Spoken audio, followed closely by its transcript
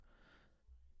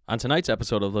On tonight's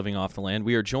episode of Living Off the Land,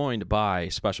 we are joined by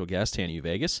special guest Hannah U.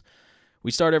 Vegas. We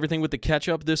start everything with the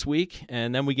catch-up this week,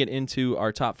 and then we get into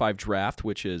our top 5 draft,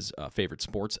 which is favorite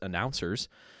sports announcers.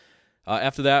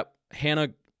 After that,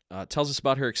 Hannah tells us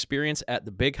about her experience at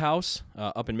the Big House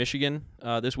up in Michigan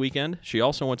this weekend. She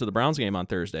also went to the Browns game on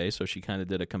Thursday, so she kind of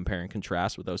did a compare and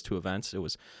contrast with those two events. It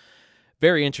was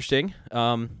very interesting.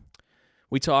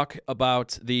 We talk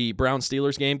about the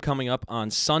Browns-Steelers game coming up on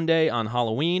Sunday on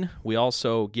Halloween. We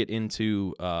also get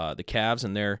into the Cavs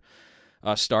and their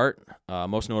start,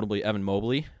 most notably Evan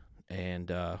Mobley. And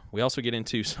we also get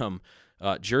into some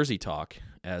jersey talk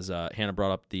as Hannah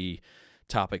brought up the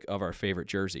topic of our favorite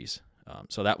jerseys.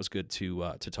 So that was good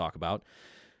to talk about.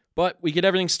 But we get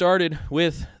everything started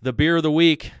with the beer of the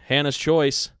week, Hannah's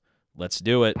choice. Let's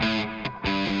do it.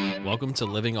 Welcome to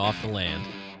Living Off the Land,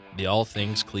 the All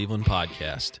Things Cleveland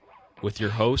podcast, with your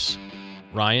hosts,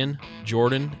 Ryan,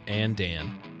 Jordan, and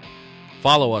Dan.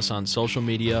 Follow us on social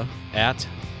media at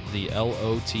the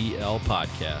LOTL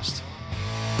Podcast.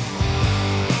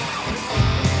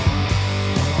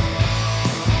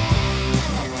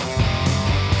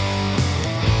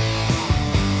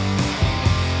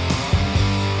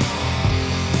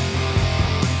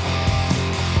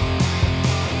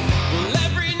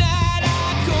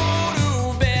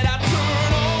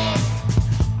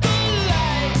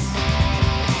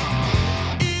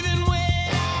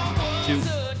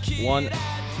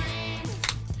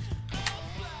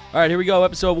 All right, here we go.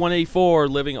 Episode 184,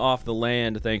 Living Off the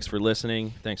Land. Thanks for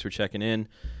listening. Thanks for checking in.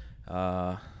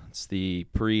 It's the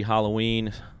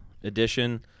pre-Halloween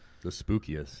edition. The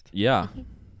spookiest. Yeah,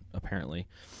 apparently.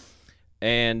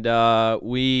 And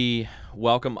we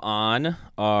welcome on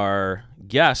our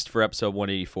guest for episode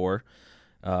 184,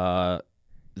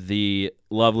 the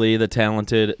lovely, the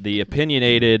talented, the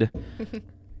opinionated,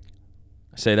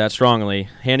 I say that strongly,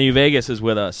 Hannah U. Vegas is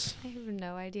with us.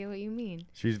 No idea what you mean.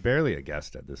 She's barely a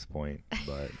guest at this point,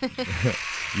 but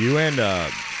you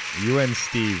and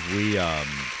Steve, we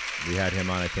had him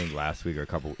on I think last week or a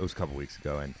couple weeks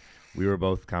ago, and we were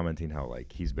both commenting how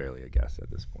like he's barely a guest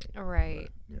at this point. Right.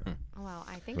 But, yeah. Well,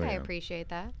 I think I appreciate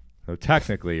that. So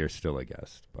technically, you're still a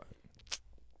guest, but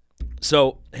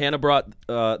so Hannah brought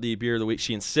the beer of the week.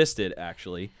 She insisted,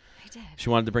 actually. I did. She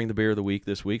wanted to bring the beer of the week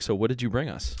this week. So what did you bring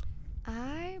us?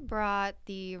 I brought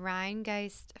the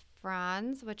Rheingeist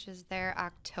Franz, which is their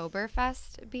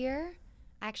Oktoberfest beer.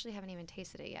 I actually haven't even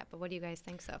tasted it yet, but what do you guys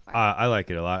think so far? I like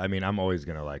it a lot. I mean, I'm always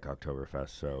going to like Oktoberfest,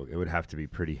 so it would have to be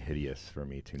pretty hideous for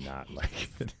me to not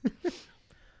like it.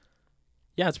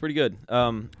 Yeah, it's pretty good.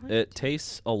 It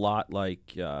tastes a lot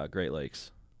like Great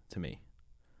Lakes to me.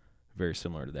 Very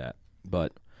similar to that,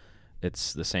 but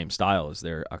it's the same style as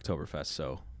their Oktoberfest,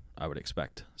 so I would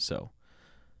expect. So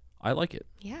I like it.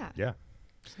 Yeah. Yeah.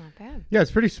 It's not bad. Yeah, it's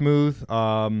pretty smooth.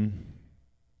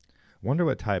 Wonder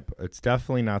what type. It's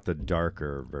definitely not the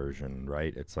darker version,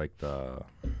 right? It's like I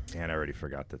already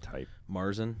forgot the type.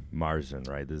 Marzen,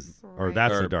 right? Or Right.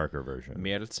 that's Or the darker version.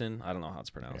 Märzen. I don't know how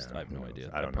it's pronounced. Yeah, I have no who knows? idea.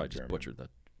 I don't know probably just German. butchered the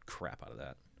crap out of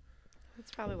that.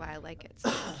 That's probably why I like it so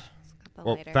much. It's a couple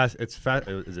Well,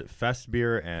 later. is it Fest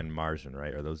beer and Marzen,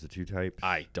 right? Are those the two types?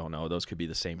 I don't know. Those could be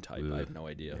the same type. I have no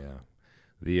idea.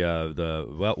 Yeah. The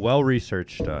well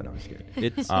researched. No, I'm just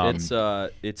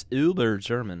kidding. It's Uber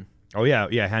German. Oh yeah.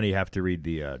 Hannah, you have to read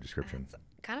the description. It's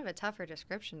kind of a tougher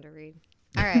description to read.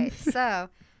 All right, so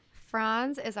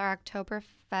Franz is our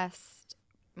Oktoberfest,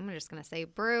 I'm just going to say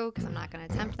brew because I'm not going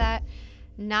to attempt that.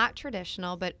 Not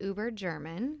traditional, but uber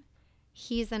German.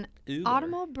 He's an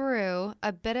autumnal brew,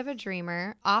 a bit of a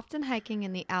dreamer, often hiking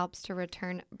in the Alps to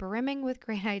return brimming with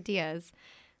great ideas.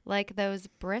 Like those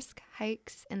brisk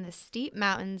hikes in the steep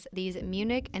mountains, these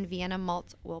Munich and Vienna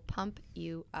malts will pump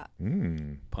you up.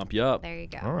 Pump you up. There you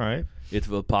go. All right. It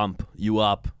will pump you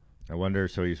up. I wonder,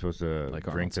 so you're supposed to Like drink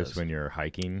Arnold this says. when you're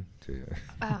hiking?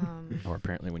 Or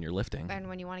apparently when you're lifting. And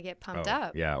when you want to get pumped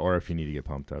up. Yeah, or if you need to get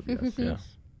pumped up, yes. Yeah.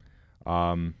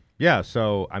 yes. Yeah,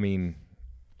 so, I mean,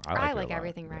 I it like a lot.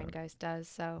 everything Yeah. Rheingeist does,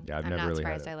 so Yeah, I've I'm never not really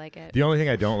had surprised it. I like it. The only thing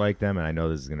I don't like them, and I know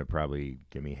this is going to probably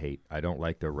give me hate, I don't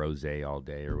like the rosé all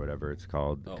day or whatever it's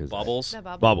called. Oh, 'cause bubbles? The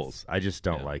Bubbles. I just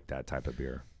don't Yeah. like that type of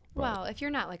beer. But- Well, if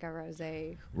you're not like a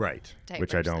rosé, right, type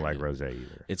which I don't person. like rosé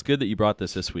either. It's good that you brought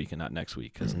this week and not next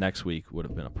week, because next week would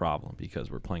have been a problem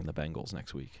because we're playing the Bengals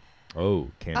next week.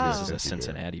 Oh, can't do Oh. This a is a Cincy beer.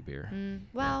 Cincinnati beer.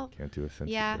 well, Can't do a Cincy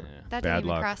yeah, beer. that Bad didn't even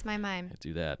luck. cross my mind. Can't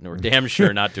do that. No, we're damn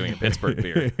sure not doing a Pittsburgh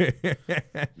beer.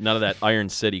 None of that Iron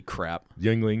City crap.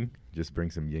 Yingling, just bring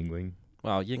some Yingling.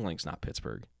 Well, Yingling's not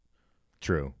Pittsburgh.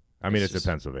 True. I mean, It's it's just- a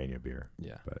Pennsylvania beer,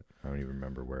 Yeah, but I don't even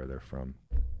remember where they're from.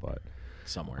 But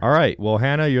somewhere. all right, well,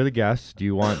 Hannah, you're the guest. Do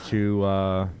you want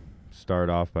to start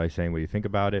off by saying what you think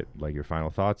about it, like your final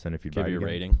thoughts, and if you'd Give buy it your again?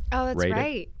 rating. Oh, that's Rate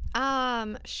it.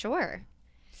 right. Sure.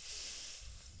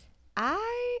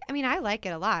 I mean, I like it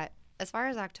a lot. As far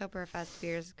as Oktoberfest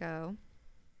beers go,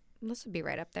 this would be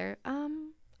right up there.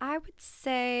 I would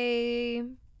say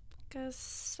like a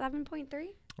 7.3.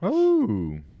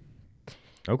 Oh,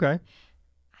 okay.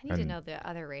 I need to And know the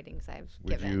other ratings I've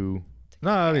Would given. you? to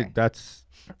No, I mean, compare. that's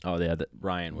Oh, yeah,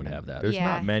 Ryan would have that. There's Yeah.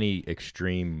 not many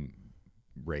extreme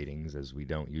ratings, as we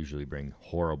don't usually bring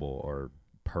horrible or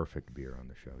perfect beer on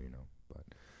the show, But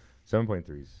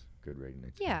 7.3 is good rating.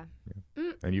 I'd say. Yeah.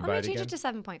 And you I'm buy gonna it change again? it to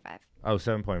 7.5. Oh,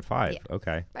 7.5. Yeah.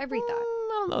 Okay. I rethought.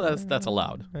 No, that's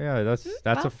allowed. Yeah, that's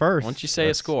Well, a first. Once you say a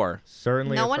That's score,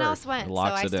 certainly No a one first. else went, so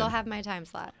locks I it still in. have my time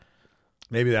slot.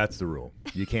 Maybe that's the rule.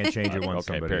 You can't change it once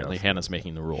okay, somebody apparently else. Hannah's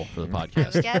making the rule for the I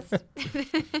podcast would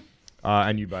guess.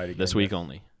 And you buy it again this week yes?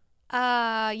 only. Yeah,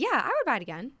 I would buy it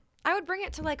again. I would bring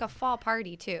it to like a fall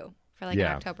party too, for like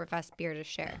Yeah. an Oktoberfest beer to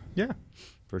share. Yeah,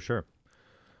 for sure.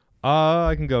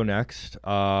 I can go next.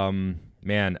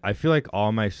 Man, I feel like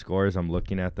all my scores, I'm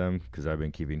looking at them because I've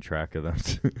been keeping track of them.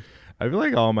 I feel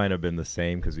like all mine have been the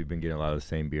same because we've been getting a lot of the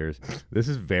same beers. This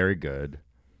is very good.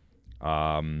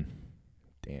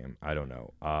 Damn, I don't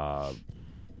know.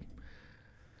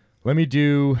 Let me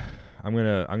do. I'm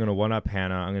gonna one up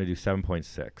Hannah. I'm gonna do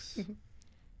 7.6.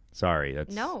 Sorry,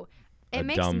 that's No, a it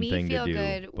makes dumb me thing to feel do,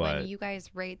 good but- when you guys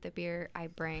rate the beer I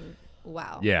bring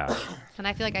well. yeah. And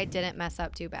I feel like I didn't mess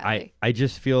up too badly. I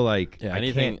just feel like Yeah, I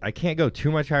anything- can't go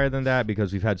too much higher than that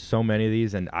because we've had so many of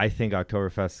these, and I think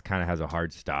Oktoberfest kind of has a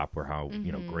hard stop where how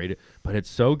great it, but it's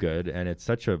so good and it's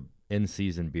such a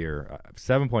in-season beer.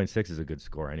 7.6 is a good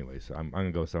score anyway, so I'm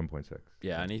gonna go 7.6.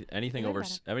 Yeah, anything Way over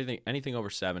better. anything over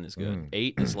 7 is good. Mm.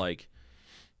 8 is like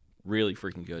really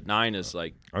freaking good. 9 is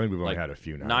like I think we've only Like, had a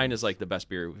few. 9 is like the best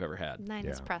beer we've ever had. 9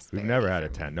 is Yeah. prosperity. We've never had a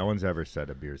for me. 10. No one's ever said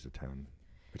a beer's a 10,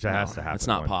 which No, has to happen. it's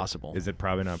not one day. possible. Is it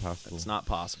probably not possible? It's not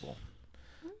possible.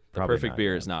 The Probably perfect not,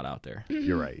 beer yeah. is not out there.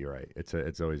 You're right. You're right.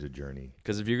 It's always a journey.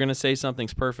 Because if you're going to say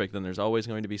something's perfect, then there's always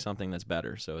going to be something that's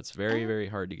better. So it's very, very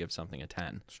hard to give something a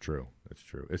 10. It's true. It's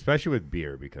true, especially with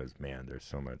beer because man, there's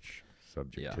so much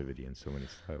subjectivity and so many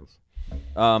styles.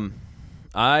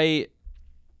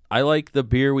 I like the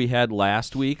beer we had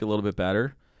last week a little bit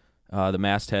better. The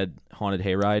Masthead Haunted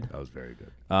Hayride. That was very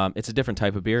good. It's a different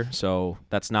type of beer, so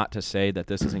that's not to say that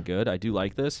this isn't good. I do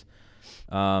like this.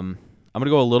 I'm going to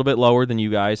go a little bit lower than you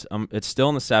guys. It's still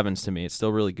in the 7s to me. It's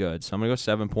still really good. So I'm going to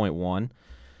go 7.1.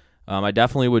 I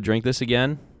definitely would drink this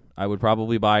again. I would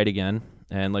probably buy it again.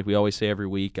 And like we always say every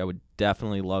week, I would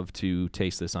definitely love to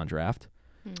taste this on draft,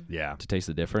 Yeah. to taste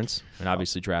the difference. And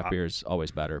obviously draft beer is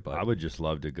always better, I but would just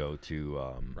love to go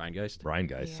to Rheingeist,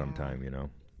 Rheingeist Yeah. sometime,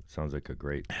 Sounds like a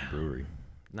great brewery.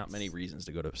 not many reasons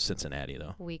to go to Cincinnati,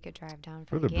 though. We could drive down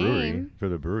For for, the a brewery. game. For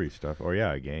the brewery stuff. Or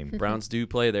yeah, a game. Browns do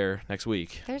play there next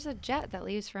week. There's a jet that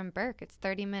leaves from Burke. It's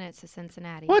 30 minutes to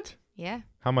Cincinnati. What? Yeah.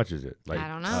 How much is it? Like I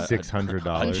don't know.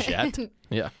 $600? jet?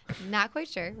 Yeah. Not quite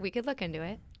sure. We could look into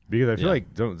it. Because I feel Yeah.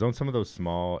 like don't some of those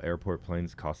small airport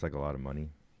planes cost like a lot of money?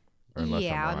 Or unless I'm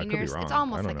Yeah, wrong. I mean, could be it's wrong.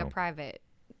 almost I don't like know. a private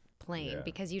plane Yeah.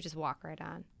 because you just walk right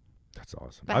on. That's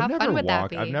awesome. But how fun would that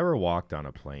be? I've never walked on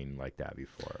a plane like that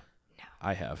before.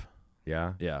 I have.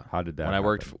 Yeah? Yeah. How did that When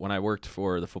happen? I worked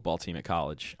for the football team at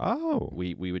college, Oh.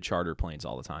 we would charter planes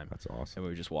all the time, That's and awesome. we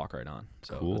would just walk right on.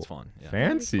 So Cool. it's fun. Yeah.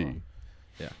 Fancy. cool.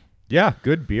 Yeah. Yeah,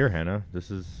 good beer, Hannah. This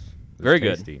is Very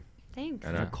good. tasty. Thanks.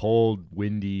 And a cold,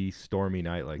 windy, stormy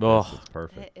night like Oh. this, it's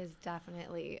perfect. It is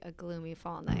definitely a gloomy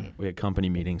fall night. We had company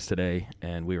meetings today,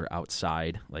 and we were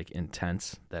outside, like in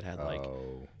tents that had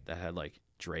Oh. like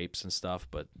drapes and stuff,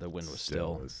 but the wind was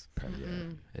still.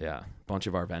 Yeah, a bunch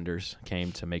of our vendors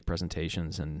came to make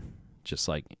presentations and just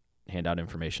like hand out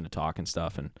information to talk and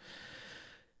stuff, and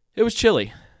it was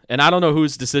chilly. And I don't know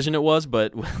whose decision it was,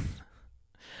 but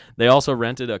they also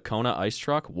rented a Kona ice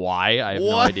truck. Why? I have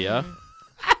no idea.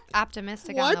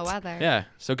 Optimistic on the What? weather. Yeah,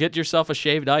 so get yourself a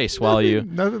shaved ice while you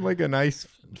Nothing like a nice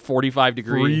 45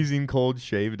 degree. freezing cold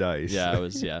shaved ice. Yeah, it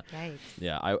was. Yeah, Yikes.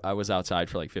 yeah. I was outside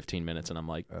for like 15 minutes, and I'm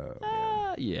like, Oh,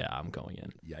 man. yeah, I'm going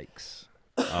in. Yikes.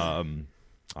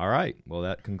 All right. Well,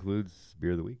 that concludes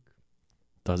Beer of the Week.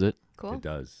 Does it? Cool. It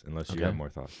does, unless you Okay. have more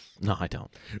thoughts. No, I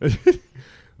don't.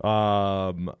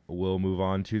 We'll move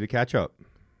on to the catch up.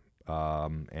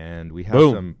 And we have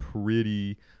Boom. some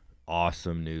pretty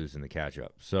awesome news in the catch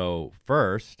up. So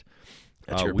first,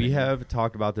 That's your we opinion. have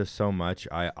talked about this so much.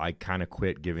 I kind of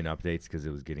quit giving updates because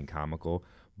it was getting comical.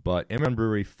 But Imran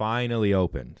Brewery finally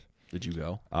opened. Did you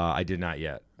go? I did not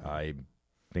yet. I'm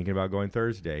thinking about going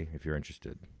Thursday if you're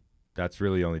interested. That's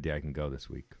really the only day I can go this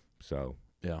week. So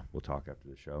Yeah. we'll talk after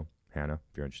the show. Hannah,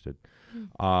 if you're interested.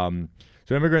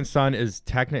 So Immigrant Son is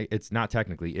it's not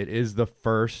technically. It is the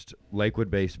first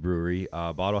Lakewood-based brewery.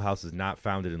 Bottle House is not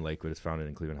founded in Lakewood. It's founded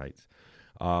in Cleveland Heights.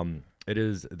 It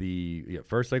is the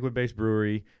first Lakewood-based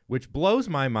brewery, which blows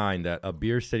my mind that a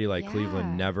beer city like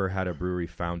Cleveland never had a brewery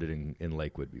founded in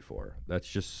Lakewood before. That's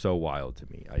just so wild to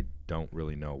me. I don't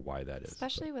really know why that is.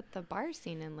 Especially with the bar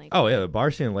scene in Lakewood. Oh, yeah. The bar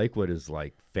scene in Lakewood is,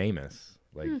 like, famous.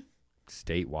 Like,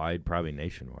 statewide, probably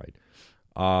nationwide.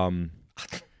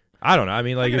 I don't know. I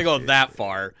mean, like, I'm gonna go that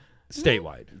far.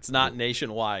 Statewide. It's not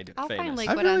nationwide I'll famous. find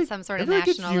Lakewood on some sort of national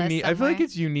list I feel like somewhere.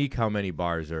 it's unique how many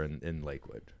bars are in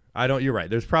Lakewood. You're right.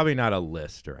 There's probably not a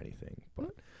list or anything.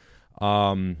 But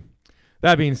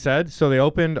that being said, so they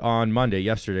opened on Monday,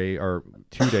 yesterday, or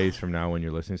 2 days from now when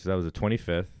you're listening. So that was the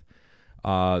 25th.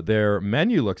 Their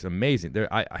menu looks amazing.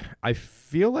 I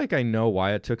feel like I know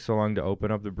why it took so long to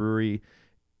open up the brewery,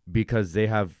 because they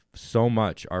have so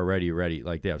much already ready.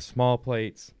 Like, they have small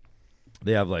plates.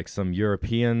 They have, like, tons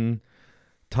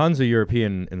of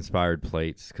European-inspired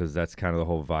plates, because that's kind of the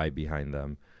whole vibe behind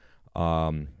them.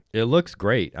 It looks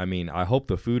great. I mean, I hope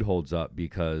the food holds up,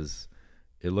 because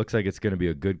it looks like it's going to be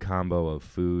a good combo of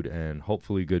food and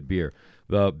hopefully good beer.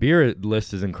 The beer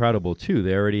list is incredible, too.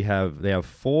 They have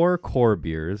 4 core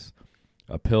beers,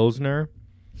 a Pilsner,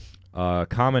 a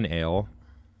Common Ale,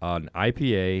 an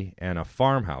IPA, and a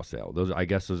Farmhouse Ale. I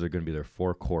guess those are going to be their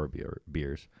 4 core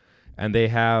beers. And they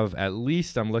have at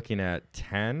least, I'm looking at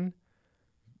 10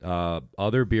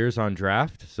 other beers on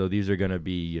draft. So these are going to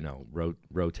be,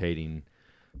 rotating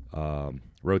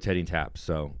taps.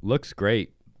 So looks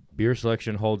great. Beer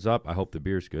selection holds up. I hope the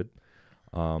beer's good.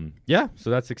 So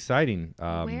that's exciting.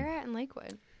 Where at in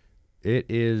Lakewood? It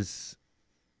is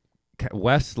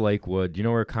West Lakewood. Do you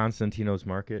know where Constantino's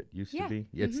Market used to be?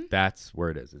 That's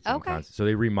where it is. It's in so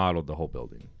they remodeled the whole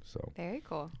building. So very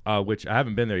cool. Which I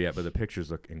haven't been there yet, but the pictures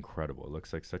look incredible. It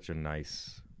looks like such a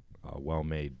nice,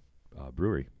 well-made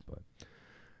brewery. But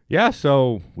yeah,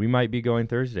 so we might be going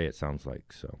Thursday, it sounds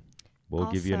like. So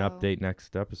we'll give you an update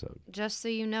next episode. Just so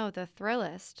you know, the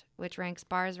Thrillist, which ranks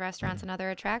bars, restaurants, and other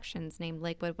attractions, named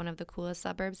Lakewood one of the coolest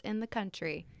suburbs in the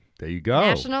country. There you go.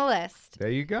 National list.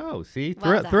 There you go. See,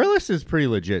 Well Thrillist is pretty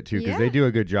legit too, because they do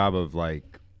a good job of,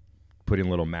 like, putting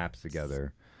little maps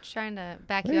together. Trying to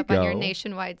back There you you up on your go.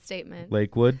 nationwide statement.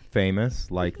 Lakewood, famous,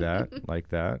 like that, like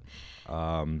that.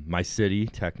 My city,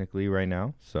 technically, right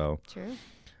now. So, True.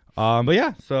 but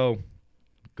yeah, so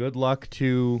good luck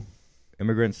to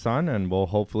Immigrant Son, and we'll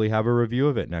hopefully have a review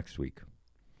of it next week.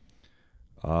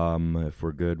 If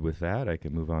we're good with that, I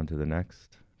can move on to the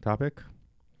next topic.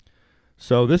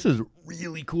 So this is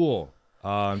really cool.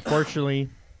 Unfortunately,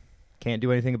 can't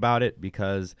do anything about it,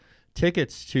 because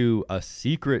tickets to a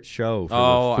secret show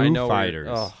for the Foo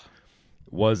Fighters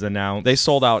was announced. They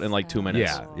sold out in like 2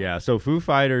 minutes. Yeah. So Foo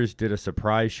Fighters did a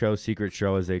surprise show, secret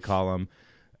show as they call them,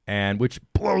 and which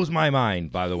blows my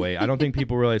mind, by the way. I don't think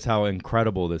people realize how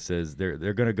incredible this is. They're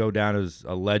going to go down as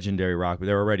a legendary rock, but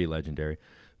they're already legendary.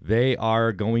 They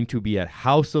are going to be at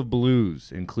House of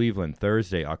Blues in Cleveland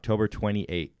Thursday, October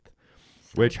 28th,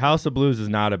 which House of Blues is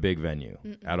not a big venue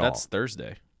at all. That's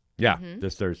Thursday. Yeah,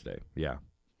 this Thursday. Yeah.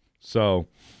 So,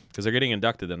 because they're getting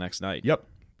inducted the next night. Yep.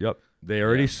 They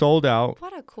already sold out.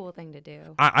 What a cool thing to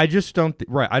do. I just don't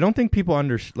I don't think people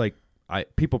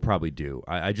people probably do.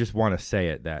 I just want to say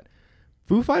it, that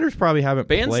Foo Fighters probably haven't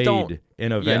played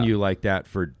in a venue like that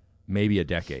for maybe a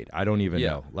decade. I don't even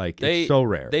know. Like, it's so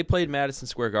rare. They played Madison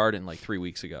Square Garden like 3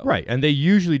 weeks ago. Right, and they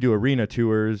usually do arena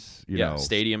tours,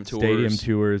 stadium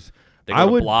tours. They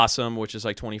go to Blossom, which is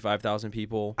like 25,000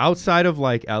 people. Outside of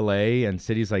like LA and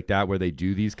cities like that where they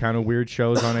do these kind of weird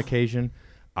shows on occasion,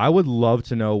 I would love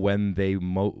to know when they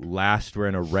last were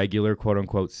in a regular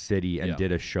quote-unquote city and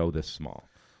did a show this small.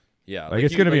 Yeah. Like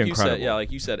it's going to be incredible.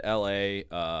 Like you said, LA,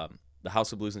 the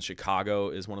House of Blues in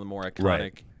Chicago is one of the more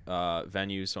iconic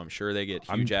venues, so I'm sure they get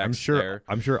huge acts there.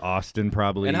 I'm sure Austin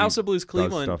probably. And House of Blues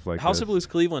Cleveland, stuff like House of Blues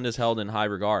Cleveland is held in high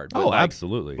regard. But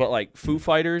absolutely. But like Foo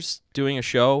Fighters doing a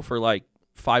show for like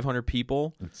 500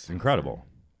 people, it's incredible.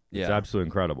 Yeah. It's absolutely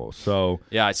incredible. So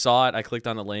yeah, I saw it. I clicked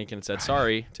on the link and it said,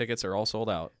 "Sorry, tickets are all sold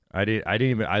out."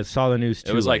 I saw the news too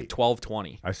late. It was like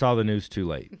 12:20. I saw the news too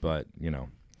late, but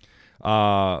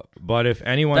but if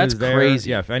anyone That's is there,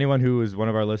 crazy. if anyone who is one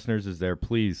of our listeners is there,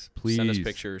 please send us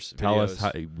pictures, tell videos.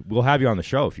 us. We'll have you on the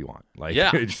show if you want. Like,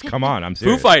 just come on. I'm Foo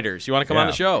serious. Fighters, you want to come on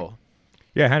the show?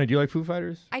 Yeah, Hannah, do you like Foo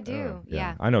Fighters? I do.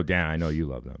 Yeah. I know, Dan. I know you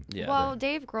love them. Yeah. Well,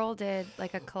 Dave Grohl did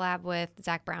like a collab with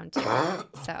Zach Brown too.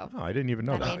 So. Oh, I didn't even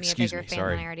know that that. made me a bigger fan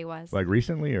than I already was. Like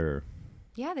recently, or?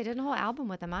 Yeah, they did a whole album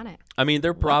with him on it. I mean,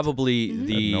 they're probably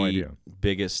the no idea.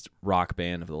 biggest rock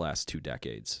band of the last 2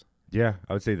 decades. Yeah,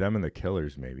 I would say them and the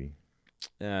Killers, maybe.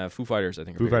 Foo Fighters, I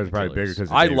think. Foo Fighters are probably bigger because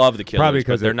because I love the Killers. Probably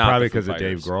because they're not probably the Foo because of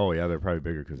Dave Fighters. Grohl. Yeah, they're probably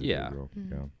bigger because of Yeah. Dave Grohl.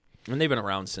 Mm-hmm. And they've been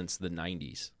around since the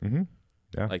 90s. Mm-hmm.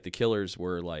 Yeah. Like the Killers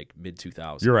were like mid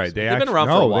 2000s. You're right. They've been around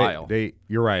for a while.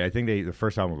 You're right. I think the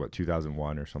first album was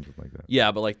 2001 or something like that.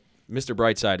 Yeah, but like Mr.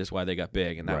 Brightside is why they got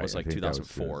big, and that Right, was I like think that was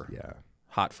 2004. yeah.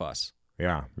 Hot Fuss.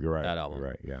 Yeah, you're right. That album. You're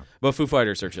right. Yeah. But Foo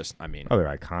Fighters are just, I mean, Oh,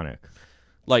 they're iconic.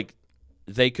 like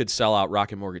they could sell out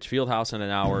Rocket Mortgage Fieldhouse in an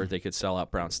hour. They could sell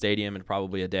out Brown Stadium in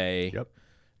probably a day. Yep.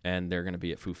 And they're going to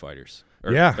be at Foo Fighters.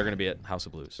 Or Yeah. They're going to be at House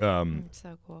of Blues.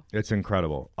 So cool. It's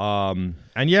incredible.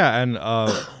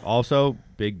 Also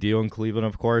big deal in Cleveland,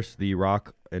 of course, the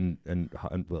Rock and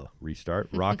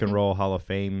Roll Hall of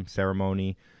Fame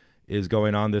ceremony is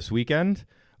going on this weekend.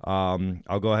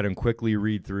 I'll go ahead and quickly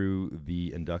read through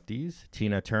the inductees.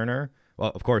 Tina Turner,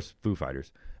 well, of course, Foo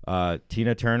Fighters.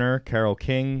 Tina Turner, Carole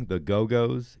King, The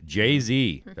Go-Go's,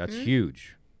 Jay-Z. That's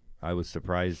huge. I was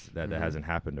surprised that that hasn't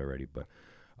happened already, but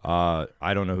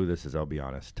I don't know who this is. I'll be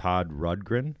honest. Todd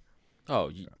Rundgren. Oh,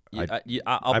 I'll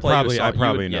I play probably- you a I song.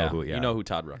 probably You would- know yeah, who- yeah. You know who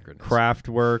Todd Rundgren is.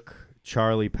 Kraftwerk,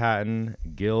 Charlie Patton,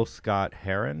 Gil Scott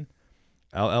Heron,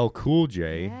 LL Cool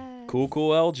J, Yes. Cool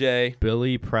LJ.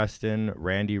 Billy Preston,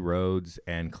 Randy Rhoads,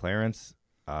 and Clarence.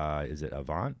 Is it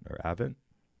Avant or Avant?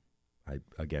 I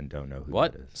again don't know who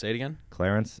What? that is. Say it again.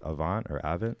 Clarence Avant or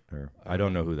Avant? Or I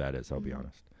don't know who that is. I'll be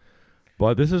honest.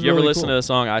 But this is You ever really listen cool. to the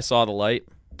song "I Saw the Light"?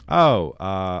 Oh,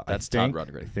 That's I Todd think,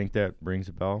 Rundgren. I think that rings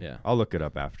a bell. Yeah. I'll look it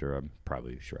up after. I'm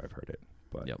probably sure I've heard it.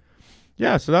 But Yep.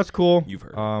 yeah, so that's cool. You've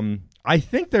heard it. I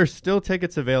think there's still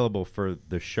tickets available for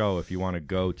the show if you want to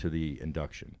go to the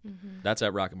induction. That's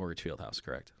at Rocket Mortgage Fieldhouse,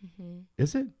 correct?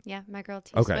 Is it? Yeah, my girl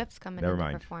T Okay, Swift's coming never in to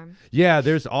mind. perform. Yeah,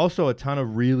 there's also a ton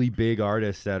of really big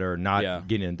artists that are not Yeah.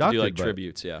 getting They inducted. do like but-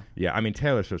 tributes, yeah. Yeah, I mean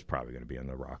Taylor Swift's probably going to be in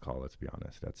the Rock Hall. Let's be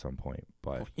honest, at some point.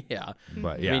 But Yeah.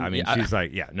 yeah, I mean yeah, she's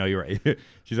like, yeah, no, you're right.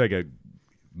 She's like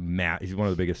she's one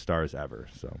of the biggest stars ever.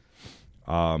 So,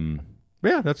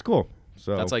 yeah, that's cool.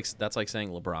 So That's like saying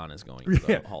LeBron is going to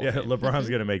the Hall of Fame. LeBron's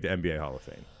going to make the NBA Hall of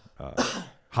Fame.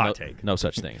 Hot take. No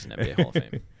such thing as an NBA Hall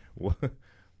of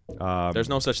Fame. There's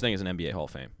no such thing as an NBA Hall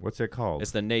of Fame. What's it called?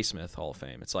 It's the Naismith Hall of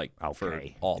Fame. It's like for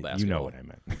Okay. all basketball. You know what I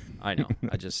meant. I know.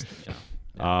 I just,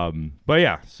 yeah. But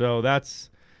yeah, so that's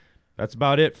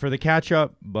about it for the catch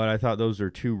up. But I thought those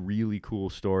are two really cool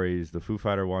stories. The Foo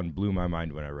Fighter one blew my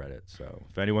mind when I read it. So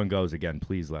if anyone goes again,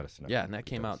 please let us know. Yeah, and that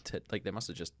came out like they must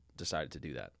have just decided to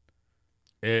do that.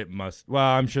 It must. Well,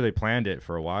 I'm sure they planned it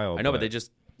for a while. I know, but they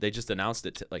just announced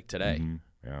it like today. Mhm,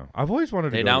 yeah, I've always wanted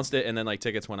to. They go announced it, and then like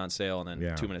tickets went on sale, and then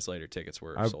Yeah. 2 minutes later, tickets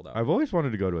were sold out. I've always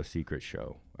wanted to go to a secret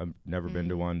show. I've never been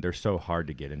to one. They're so hard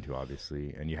to get into,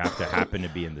 obviously, and you have to happen to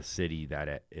be in the city that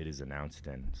it is announced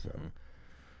in. So,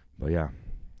 but yeah,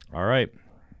 all right.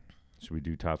 Should we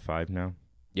do top 5 now?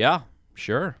 Yeah,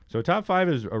 sure. So top 5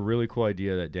 is a really cool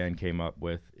idea that Dan came up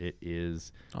with. It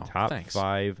is top thanks.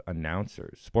 5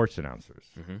 announcers, sports announcers,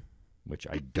 which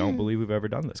I don't believe we've ever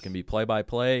done this. It's gonna be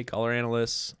play-by-play, color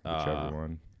analysts, whichever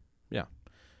one. yeah,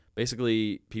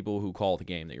 basically people who call the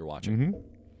game that you're watching. Mm-hmm.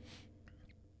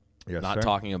 Yes, Not sir.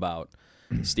 talking about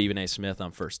Stephen A. Smith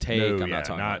on First Take. No, I'm yeah, not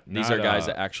talking not- about. These not, are guys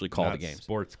that actually call not the games.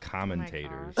 Sports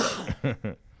commentators.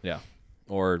 Yeah.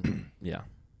 Or yeah.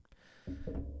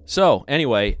 So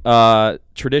anyway,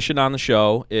 tradition on the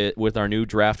show with our new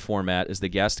draft format is the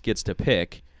guest gets to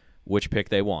pick which pick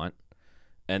they want,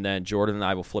 and then Jordan and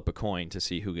I will flip a coin to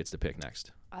see who gets to pick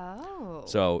next. Oh.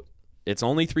 So it's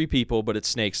only 3 people, but it's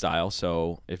snake style.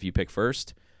 So if you pick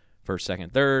first,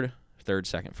 second, third,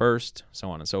 second, first, so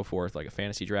on and so forth, like a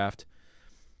fantasy draft.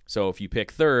 So if you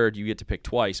pick third, you get to pick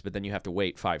twice, but then you have to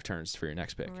wait 5 turns for your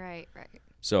next pick. Right.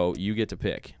 So you get to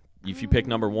pick. If you pick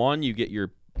number 1, you get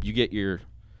your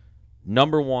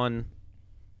number 1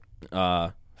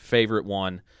 favorite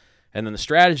one, and then the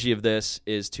strategy of this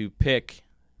is to pick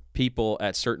people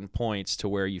at certain points to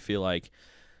where you feel like,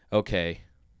 okay,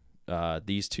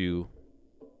 these 2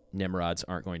 Nimrods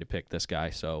aren't going to pick this guy,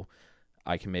 so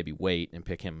I can maybe wait and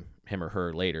pick him or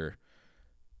her later.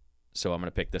 So I'm going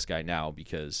to pick this guy now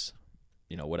because,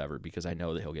 whatever, because I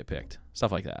know that he'll get picked.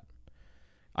 Stuff like that.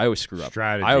 I always screw up.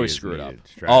 Strategy I always is screw it needed. up.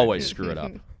 Strategy Always is screw it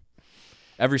up.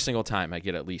 Every single time I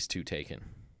get at least 2 taken.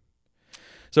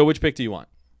 So which pick do you want?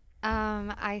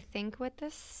 I think with the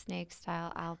snake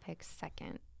style, I'll pick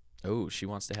second. Oh, she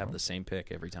wants to have the same pick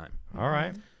every time. All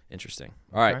right. Interesting.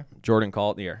 All right, Okay. Jordan, call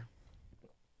it in the air.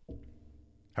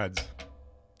 Heads.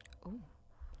 Like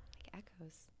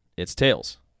echoes. It's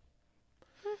tails.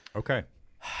 Okay.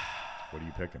 What are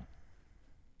you picking?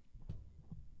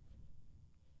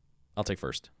 I'll take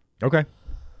first. Okay.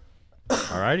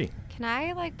 All righty. Can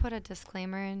I put a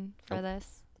disclaimer in for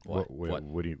this? What?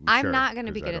 What do you? I'm sure, not going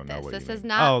to be 'cause I good don't at know this. what you This mean. is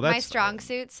not my that's strong fine.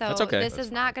 suit. So That's okay. this That's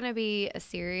is not going to be a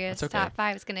serious That's okay. top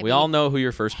 5. It's going to be We all know who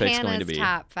your first pick's Hannah's going to be.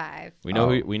 top 5. We know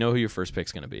Oh. we know who your first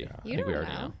pick's going to be. Yeah. I You think we don't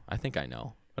already know. know. I think I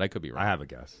know, but I could be wrong. I have a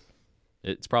guess.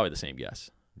 It's probably the same guess.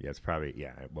 Yeah, it's probably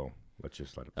Well, let's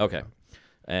just let it. Okay.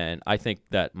 And I think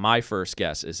that my first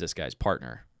guess is this guy's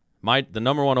partner. The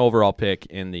number 1 overall pick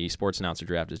in the sports announcer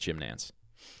draft is Jim Nance.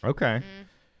 Okay.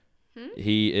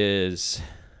 He is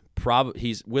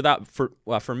he's without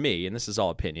for me, and this is all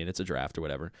opinion, it's a draft or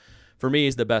whatever. For me,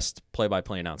 he's the best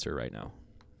play-by-play announcer right now.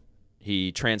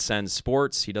 He transcends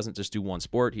sports. He doesn't just do one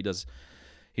sport.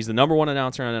 He's the number 1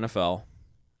 announcer on NFL.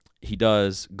 He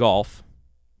does golf,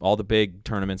 all the big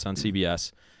tournaments on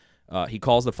CBS. He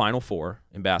calls the Final Four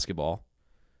in basketball.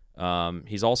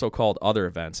 He's also called other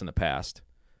events in the past.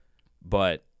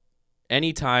 But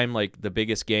anytime like the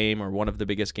biggest game or one of the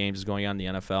biggest games is going on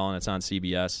in the NFL and it's on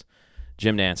CBS,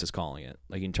 Jim Nance is calling it.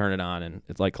 Like you can turn it on and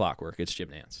it's like clockwork. It's Jim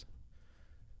Nance.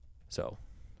 So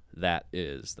that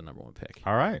is the number 1 pick.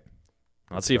 All right.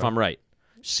 Let's see if I'm right.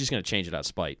 She's going to change it out of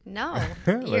spite. No,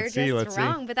 you're Let's see, just let's see.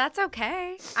 wrong, but that's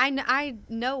okay. I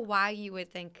know why you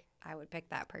would think I would pick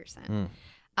that person.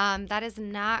 That is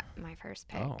not my first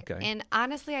pick. Oh, okay. And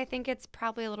honestly, I think it's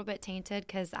probably a little bit tainted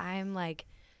because I'm like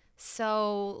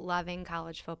so loving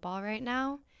college football right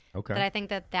now Okay. that I think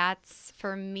that that's,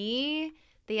 for me,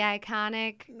 the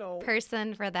iconic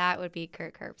person for that would be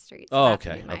Kirk Herbstreit. So Oh, that's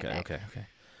gonna okay. be my pick. Okay.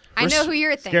 I know who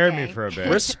you're thinking. Scared me for a bit.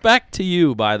 Respect to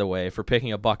you, by the way, for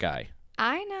picking a Buckeye.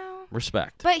 I know.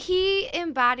 Respect. But he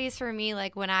embodies for me,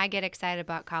 like, when I get excited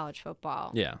about college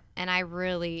football. Yeah. And I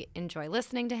really enjoy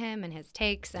listening to him and his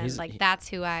takes. And, He's- that's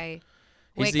who I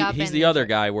wake He's up the and other enjoy.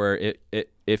 guy where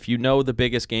if you know the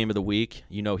biggest game of the week,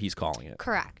 you know he's calling it.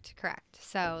 Correct.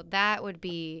 So that would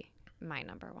be my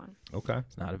number 1. Okay.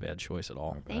 It's not a bad choice at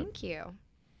all. Thank you.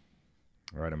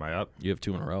 All right. Am I up? You have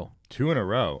 2 in a row. 2 in a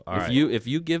row. All right. If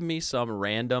you give me some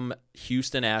random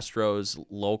Houston Astros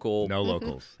local, No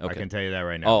locals. I Okay. can tell you that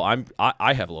right now. oh,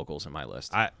 I have locals in my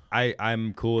list.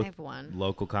 I'm cool I with have 1.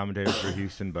 local commentators for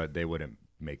Houston, but they wouldn't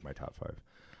make my top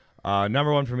 5.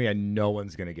 Number 1 for me, and no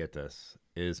one's gonna get this,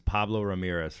 is Pablo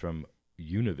Ramirez from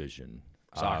Univision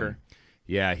Soccer?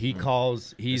 Yeah, he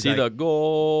calls. Is He's he like, the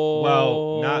goal?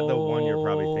 well, not the one you're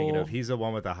probably thinking of. He's the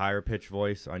one with the higher pitch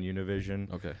voice on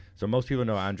Univision. Okay. So most people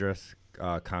know Andres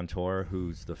Cantor,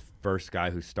 who's the first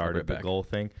guy who started right the back. goal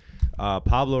thing.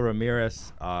 Pablo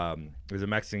Ramirez is a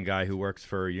Mexican guy who works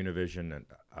for Univision, and,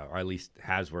 or at least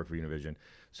has worked for Univision.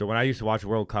 So when I used to watch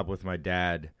World Cup with my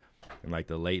dad in like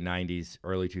the late 90s,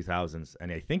 early 2000s,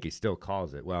 and I think he still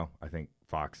calls it. Well, I think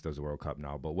Fox does the World Cup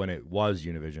now, but when it was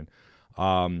Univision,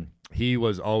 he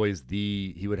was always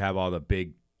he would have all the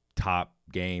big top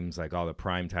games, like all the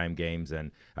primetime games,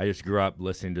 and I just grew up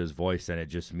listening to his voice, and it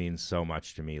just means so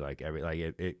much to me. Like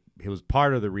it was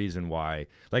part of the reason why,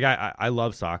 like I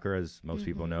love soccer, as most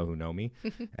people know who know me,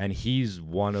 and he's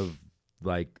one of,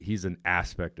 like, he's an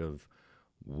aspect of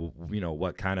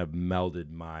what kind of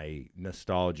melded my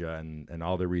nostalgia and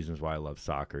all the reasons why I love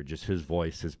soccer. Just his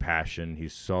voice, his passion.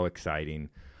 He's so exciting.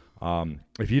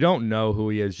 If you don't know who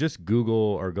he is, just Google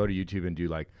or go to YouTube and do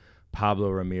like Pablo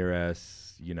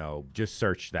Ramirez, just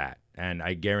search that. And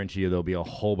I guarantee you there'll be a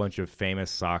whole bunch of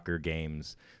famous soccer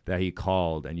games that he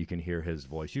called, and you can hear his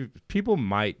voice. People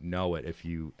might know it if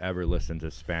you ever listen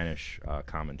to Spanish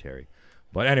commentary.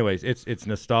 But anyways, it's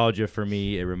nostalgia for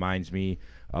me. It reminds me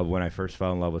of when I first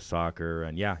fell in love with soccer.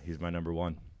 And yeah, he's my number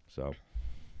 1. So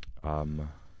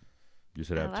you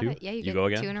said I have love 2? it. Yeah, you You get go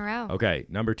again? 2 in a row. Okay,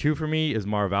 number 2 for me is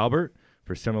Marv Albert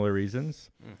for similar reasons.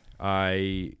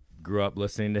 I grew up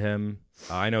listening to him.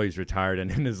 I know he's retired,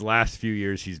 and in his last few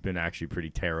years, he's been actually pretty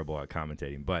terrible at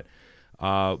commentating. But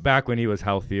back when he was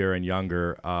healthier and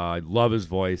younger, I love his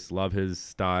voice, love his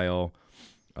style.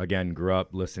 Again, grew up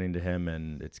listening to him,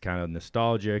 and it's kind of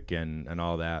nostalgic and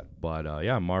all that. But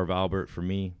yeah, Marv Albert for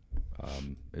me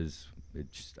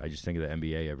I just think of the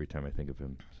NBA every time I think of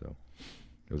him. So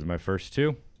those are my first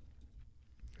 2.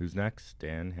 Who's next?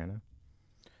 Dan, Hannah?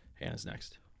 Hannah's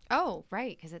next. Oh,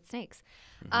 right, because it's snakes.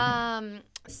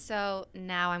 So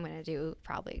now I'm going to do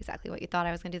probably exactly what you thought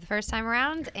I was going to do the first time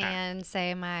around and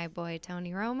say my boy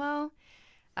Tony Romo.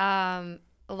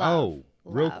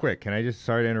 Real quick, can I just,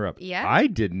 sorry to interrupt. Yeah. I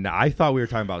did not. I thought we were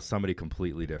talking about somebody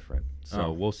completely different. So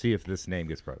Oh. we'll see if this name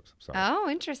gets pros. Sorry. Oh,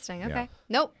 interesting. Okay. Yeah.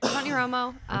 Nope. Tony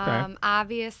Romo. Okay.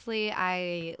 Obviously,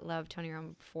 I loved Tony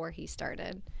Romo before he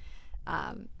started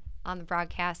on the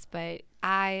broadcast, but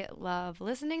I love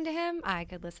listening to him. I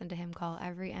could listen to him call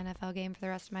every NFL game for the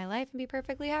rest of my life and be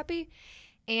perfectly happy.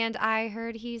 And I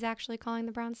heard he's actually calling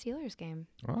the Browns Steelers game.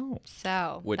 Oh.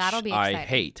 So Which that'll be I exciting.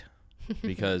 hate.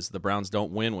 because the Browns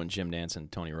don't win when Jim Nantz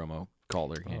and Tony Romo call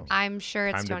their games. I'm sure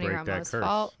it's Time to Tony break that Romo's curse.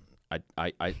 fault.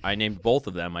 I named both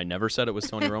of them. I never said it was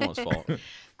Tony Romo's fault.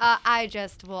 I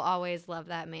just will always love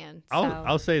that man. So.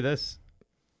 I'll say this.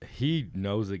 He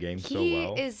knows the game so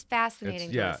well. He is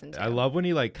fascinating to listen to. I love when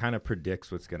he like kind of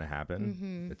predicts what's going to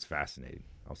happen. It's fascinating.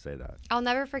 I'll say that. I'll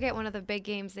never forget one of the big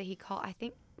games that he called. I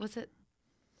think, was it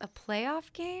a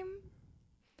playoff game?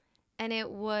 And it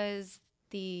was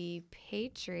the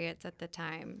Patriots at the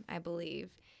time, I believe.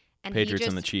 And Patriots he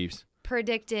and the just Chiefs.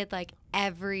 predicted like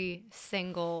every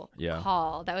single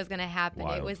call that was going to happen.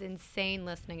 Wild. It was insane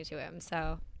listening to him.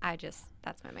 So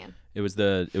that's my man. It was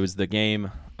the game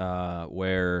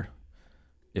where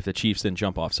if the Chiefs didn't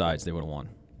jump off sides, they would have won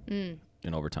in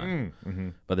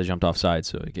overtime. But they jumped off sides,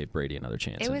 so it gave Brady another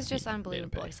chance. It was just he made him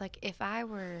unbelievable. pay. It's like, if I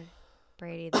were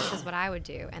Brady, this is what I would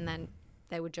do. And then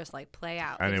they would just like play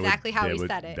out And exactly how he would-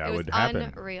 said it. that It was would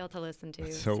happen. unreal to listen to.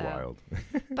 It's so wild.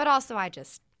 But also, I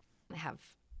just have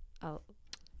a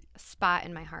spot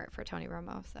in my heart for Tony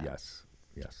Romo. So Yes.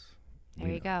 there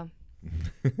you go.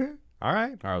 All right. All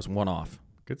right, I was one off.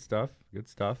 Good stuff.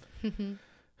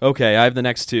 Okay, I have the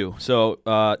next two. So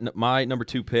my number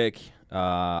 2 pick,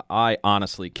 I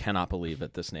honestly cannot believe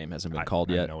that this name hasn't been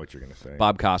called I yet. know what you're going to say.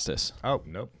 Bob Costas. Oh,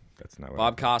 nope. That's not what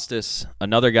Bob I thought. Costas,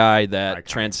 another guy that Iconic.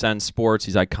 transcends sports.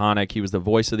 He's iconic. He was the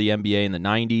voice of the NBA in the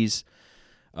 90s.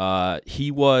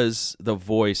 He was the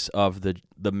voice of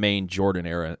the main Jordan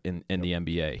era in the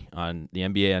NBA. On the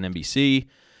NBA on NBC.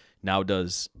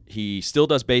 He still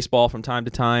does baseball from time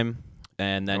to time.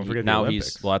 And then Don't forget the now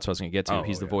Olympics. that's what I was going to get to. Oh,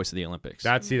 He's the yeah. voice of the Olympics.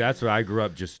 That's what I grew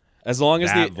up just. As long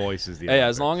as that the voice is the. yeah,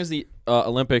 as Olympics. long as the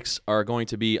Olympics are going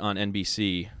to be on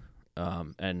NBC,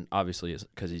 and obviously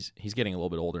because he's getting a little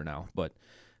bit older now, but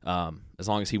as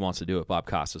long as he wants to do it, Bob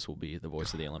Costas will be the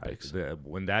voice of the Olympics.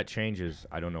 When that changes,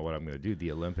 I don't know what I'm going to do.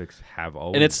 The Olympics have it's-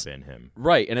 always been him.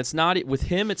 Right, and it's not with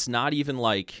him. It's not even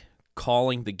like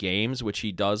calling the games, which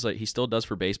he does. Like, he still does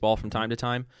for baseball from time to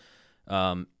time.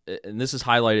 And this is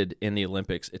highlighted in the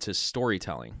Olympics. It's his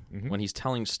storytelling. When he's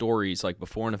telling stories like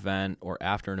before an event or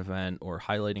after an event or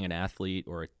highlighting an athlete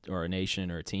or a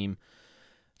nation or a team.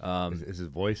 It's his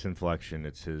voice inflection.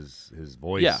 It's his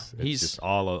voice. Yeah, it's he's- just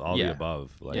all yeah. the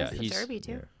above. Like, Yeah, The he's- Derby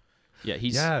too. Yeah,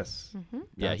 he's yes.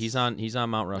 he's on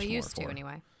Mount We Rushmore. used to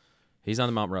anyway. He's on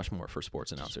the Mount Rushmore for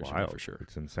sports It's announcers wild. for sure.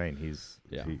 It's insane.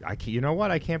 Yeah. You know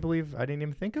what? I can't believe I didn't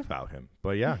even think about him.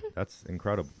 But yeah, that's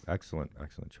incredible. Excellent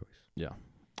choice. Yeah.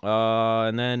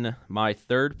 And then my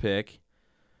third pick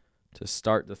to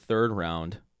start the third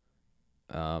round.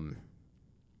 Let's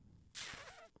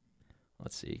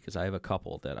see, because I have a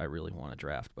couple that I really want to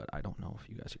draft, but I don't know if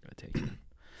you guys are going to take it.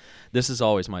 This is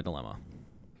always my dilemma.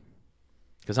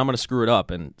 Because I'm going to screw it up,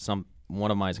 and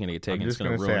one of mine is going to get taken. I'm It's just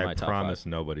going to gonna say ruin I my top promise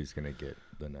 5. nobody's gonna get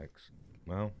the next.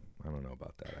 Well, I don't know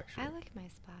about that actually. I like my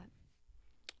spot.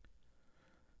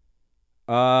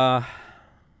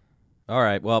 All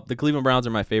right. Well, the Cleveland Browns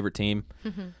are my favorite team,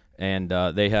 and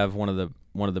they have one of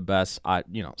the best.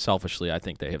 Selfishly, I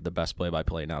think they have the best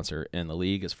play-by-play announcer in the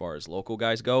league as far as local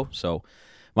guys go. So,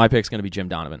 my pick's going to be Jim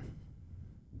Donovan.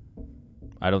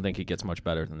 I don't think it gets much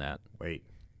better than that. Wait,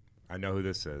 I know who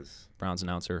this is. Browns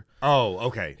announcer. Oh,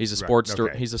 okay. He's a sports.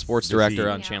 Okay. He's a sports Does director he-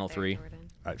 on Yeah, Channel there, 3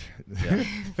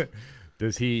 Jordan.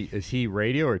 Is he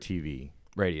radio or TV?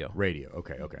 radio. Radio.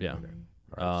 Okay. Yeah. Okay.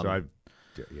 All right.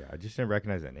 I just didn't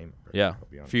recognize that name. Yeah. I'll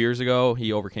be A honest. few years ago,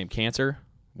 he overcame cancer,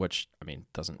 which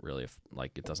doesn't really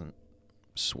it doesn't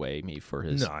sway me for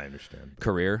his No, I understand. but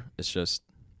career. It's just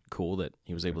cool that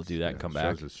he was able to do that and come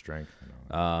back. Shows his strength.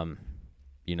 and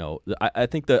all that. I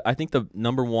think the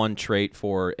number one trait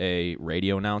for a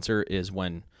radio announcer is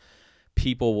when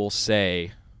people will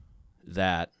say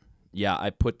that, yeah, I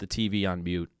put the TV on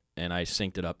mute and I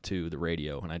synced it up to the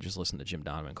radio and I just listened to Jim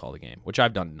Donovan call the game, which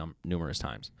I've done numerous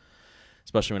times,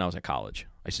 especially when I was at college.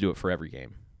 I used to do it for every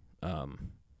game.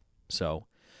 So,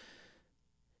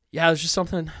 yeah, it was just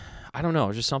something. I don't know. It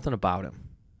was just something about him.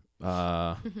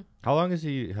 How long has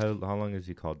he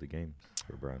called the game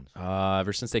for Browns?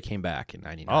 Ever since they came back in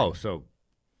 '99. Oh,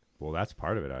 well, that's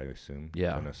part of it, I assume.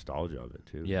 Yeah. The nostalgia of it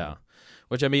too. Yeah.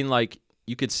 Which,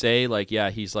 you could say,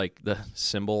 he's like the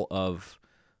symbol of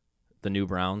the new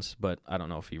Browns, but I don't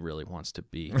know if he really wants to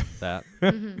be that.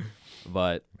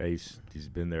 But, He's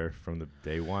been there from the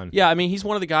day one. yeah, he's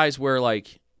one of the guys where,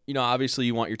 obviously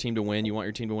you want your team to win. You want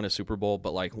your team to win a Super Bowl,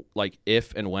 but, like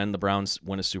if and when the Browns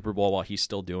win a Super Bowl while he's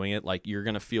still doing it, you're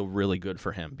going to feel really good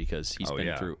for him because he's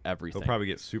been through everything. He'll probably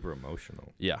get super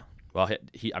emotional. Yeah. Well,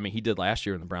 he did last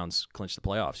year when the Browns clinched the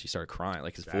playoffs. He started crying,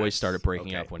 his voice started breaking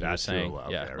okay, up when he was that's who- saying,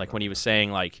 okay, I when he remember was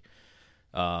saying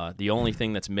The only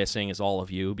thing that's missing is all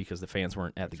of you because the fans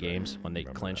weren't at the games when they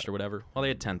Remember clinched that. or whatever. Well, they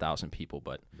had 10,000 people,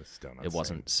 but But still not it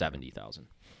wasn't same. 70,000.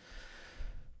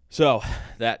 So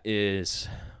that is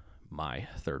my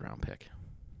third round pick.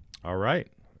 All right.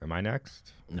 Am I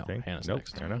next? I No, think? Hannah's nope.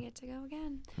 next. I Hannah? get to go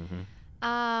again.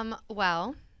 Mm-hmm.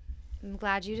 Well, I'm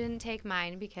glad you didn't take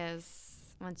mine because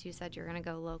once you said you're going to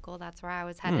go local, that's where I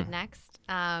was headed next.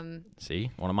 See,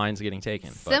 one of mine's getting taken.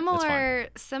 But it's fine.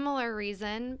 Similar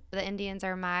reason. The Indians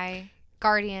are my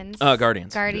Guardians.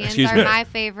 Guardians. Guardians Excuse are me. my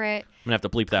favorite I'm gonna have to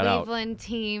bleep that out. Cleveland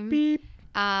team. Beep.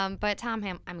 But Tom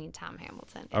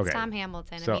Hamilton. It's Okay. Tom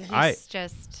Hamilton. So I mean, he's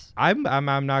just. I'm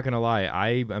not gonna lie.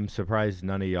 I'm surprised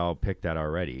none of y'all picked that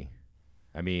already.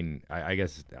 I mean, I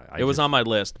guess It was on my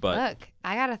list, but Look,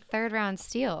 I got a third round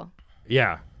steal.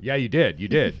 Yeah, you did.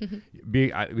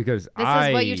 Because This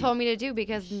is what you told me to do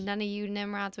because none of you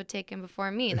Nimrods would take him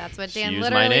before me. That's what she Dan used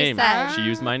my literally name. said. She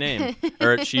used my name,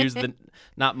 or she used the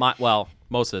not my. Well,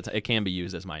 most of the time it can be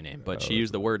used as my name, but she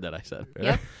used the word that I said.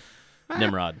 Yep.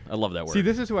 Nimrod. I love that word. See,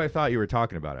 this is who I thought you were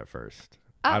talking about at first.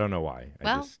 Oh. I don't know why.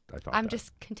 Well, I thought I'm that.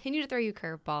 just continue to throw you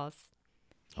curveballs.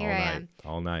 Here all I night, am.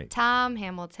 all night. Tom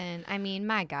Hamilton. I mean,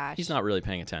 my gosh. He's not really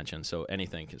paying attention, so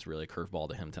anything is really a curveball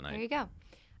to him There tonight. you go.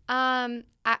 I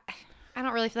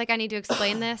don't really feel like I need to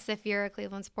explain this if you're a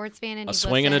Cleveland sports fan and A you've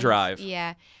swing and a listened. drive.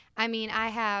 Yeah. I mean, I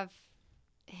have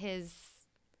his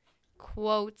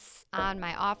quotes on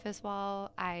my office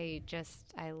wall. I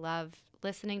love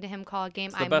listening to him call a game.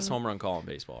 It's the best home run call in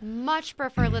baseball. Much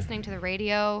prefer listening to the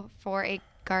radio for a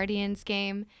Guardians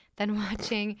game than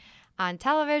watching on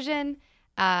television.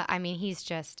 I mean, he's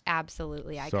just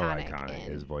absolutely So iconic. iconic.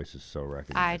 and His voice is so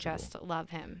recognizable. I just love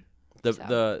him. The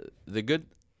So. the good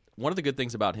one of the good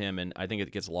things about him, and I think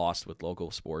it gets lost with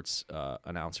local sports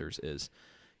announcers, is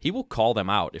he will call them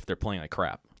out if they're playing like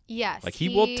crap. Yes. Like he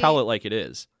will tell it like it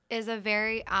is. Is a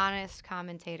very honest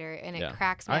commentator, and it Yeah.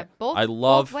 cracks me I- up both, I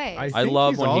love- both ways. I I think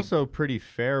love he's when he- also pretty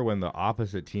fair when the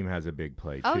opposite team has a big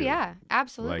play too. oh yeah, Like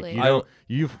absolutely.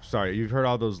 you've heard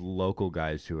all those local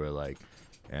guys who are like,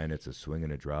 and it's a swing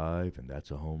and a drive, and that's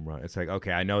a home run. It's like,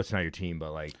 okay, I know it's not your team,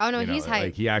 but like, oh no, you know, he's hype.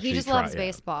 Like, he actually just try- loves yeah,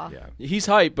 baseball. Yeah. He's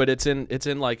hype, but it's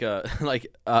in like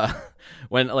a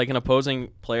when like an opposing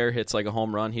player hits like a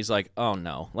home run, he's like, oh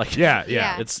no, like Yeah.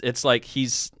 Yeah. It's like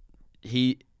he's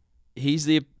the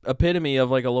epitome of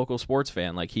like a local sports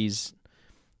fan. Like he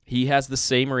has the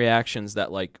same reactions that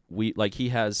like he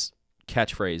has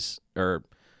catchphrase or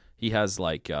he has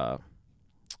like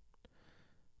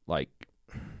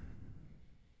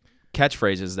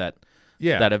catchphrases that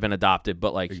Yeah. that have been adopted,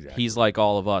 but like Exactly. he's like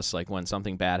all of us. Like when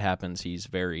something bad happens, he's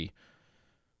very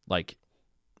like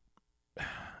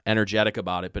energetic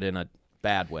about it, but in a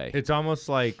bad way. It's almost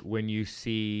like when you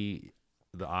see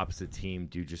the opposite team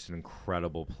do just an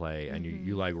incredible play and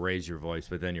you like raise your voice,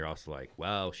 but then you're also like,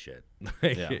 well, shit.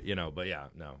 Yeah. You know, but yeah,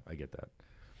 no, I get that.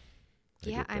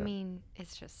 Yeah, get I that. mean,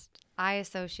 it's just I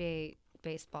associate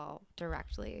baseball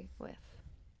directly with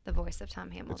the voice of Tom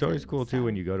Hamilton. It's always cool, too, so-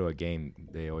 when you go to a game,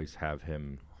 they always have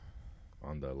him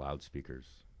on the loudspeakers.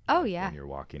 Oh, like, yeah. When you're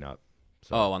walking up.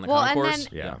 So, on the Well, and concourse.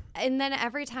 then- yeah. And then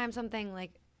every time something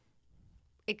like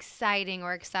exciting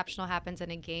or exceptional happens in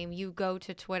a game, you go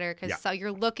to Twitter because Yeah. so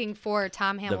you're looking for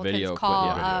Tom video Hamilton's clip, call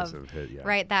yeah. Videos of of it, yeah.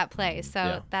 right that play. So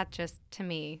Yeah. that just to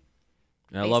me,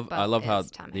 And I love baseball how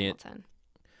is Tom the Hamilton.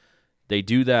 they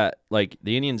do that. Like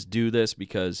the Indians do this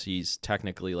because he's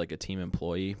technically like a team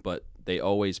employee, but they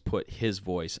always put his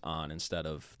voice on instead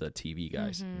of the TV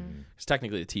guys. Mm-hmm. Because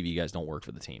technically the TV guys don't work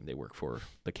for the team; they work for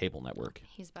the cable network.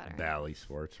 He's better. Bally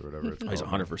Sports or whatever it's Oh, called. he's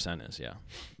 100% is, yeah.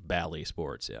 Bally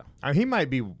Sports, yeah. He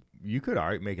might be. You could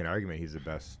make an argument he's the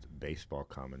best baseball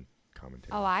commentator.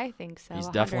 Oh, I think so. He's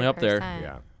definitely up there. 100%.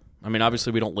 Yeah. I mean,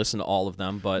 obviously we don't listen to all of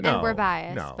them, but No. we're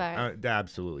biased, No, but-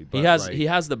 absolutely. But he has like, he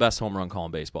has the best home run call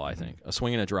in baseball. I think a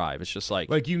swing and a drive. It's just like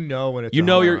when it's you a know home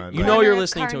you're- run, you like- know Corner you're of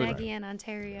listening to it. Carnegie in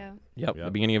Ontario. yep, Yep.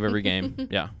 the beginning of every game.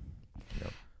 Yeah,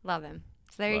 Love him.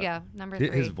 So there you go. Number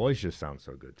His 3. voice just sounds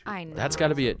so good too. I know. that's got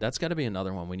to be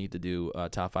another one. We need to do a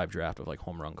top 5 draft of like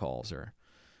home run calls or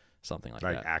something like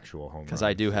Like that. actual home Because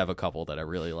runs. I do have a couple that I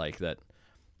really like. That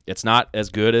it's not as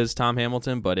good as Tom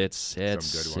Hamilton, but it's good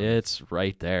ones. it's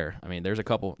right there. I mean,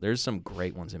 there's some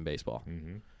great ones in baseball.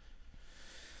 Mm-hmm.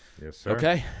 Yes, sir.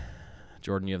 Okay,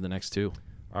 Jordan, you have the next 2.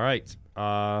 All right.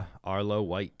 Arlo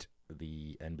White,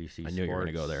 the NBC I knew you were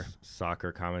gonna go there.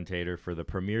 soccer commentator for the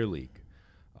Premier League.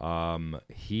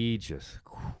 He just,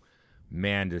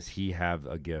 man, does he have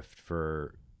a gift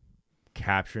for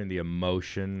capturing the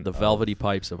emotion, The velvety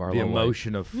pipes of Arlo the White.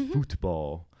 emotion of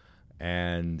football,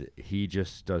 and he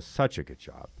just does such a good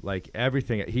job. Like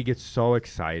everything, he gets so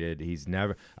excited.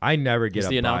 I never get He's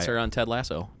the announcer on Ted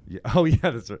Lasso. Yeah, oh yeah,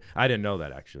 that's right. I didn't know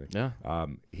that actually. Yeah.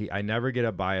 I never get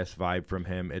a biased vibe from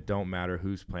him. It don't matter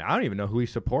who's playing. I don't even know who he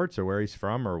supports or where he's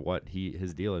from or what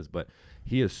his deal is, but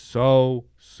he is so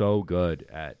good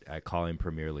at calling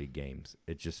Premier League games.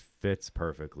 It just fits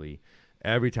perfectly.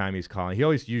 Every time he's calling, he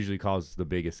always usually calls the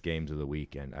biggest games of the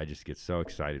week, and I just get so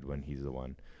excited when he's the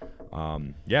one.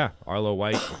 Yeah, Arlo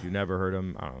White, if you've never heard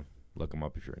him, I don't know, look him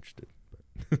up if you're interested.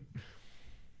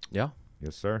 Yeah.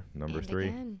 Yes, sir. Number And 3.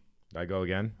 again. I go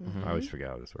again? Mhm. I always forget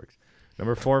how this works.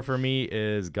 Number 4 for me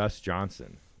is Gus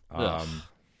Johnson.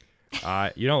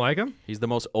 You don't like him? He's the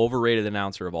most overrated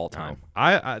announcer of all time.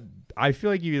 No. I feel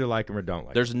like you either like him or don't like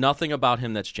him. There's nothing about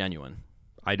him that's genuine.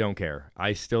 I don't care.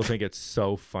 I still think it's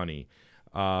so funny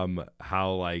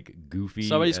how like goofy.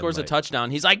 Somebody and, scores like, a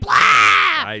touchdown, he's like, blah!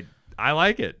 I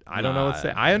like it. I don't know what to say.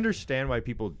 Nah. I understand why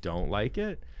people don't like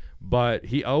it, but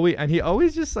he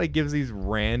always just like gives these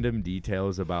random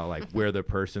details about like where the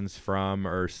person's from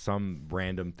or some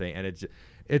random thing, and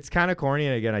it's kind of corny.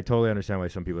 And again, I totally understand why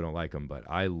some people don't like him, but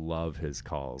I love his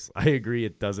calls. I agree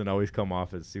it doesn't always come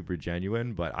off as super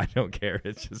genuine, but I don't care.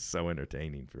 It's just so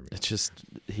entertaining for me. It's just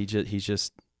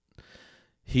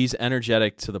he's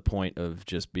energetic to the point of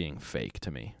just being fake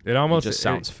to me. It almost just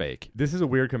sounds fake. This is a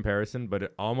weird comparison, but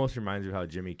it almost reminds me of how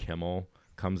Jimmy Kimmel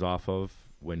comes off of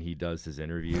when he does his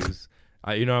interviews.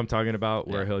 You know what I'm talking about?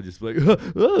 Where he'll just be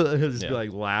like, he'll just be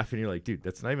like laughing. You're like, dude,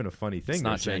 that's not even a funny thing. It's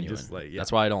not saying. genuine. Just like,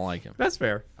 That's why I don't like him. That's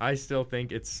fair. I still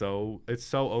think it's so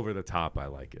over the top. I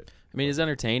like it. I mean, it's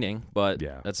entertaining, but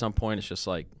Yeah. at some point, it's just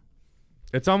like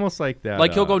It's almost like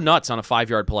that. he'll go nuts on a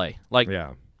 5-yard play. Like,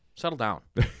 Yeah. settle down.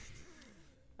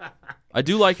 I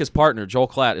do like his partner. Joel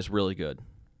Klatt is really good.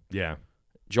 Yeah.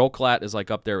 Joel Klatt is like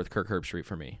up there with Kirk Herbstreit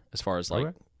for me as far as like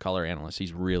Okay. color analyst.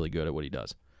 He's really good at what he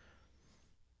does.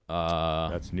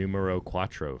 That's numero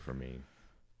cuatro for me.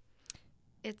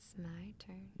 It's my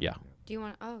turn. Yeah. Do you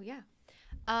want? Oh yeah.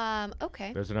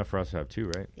 Okay. There's enough for us to have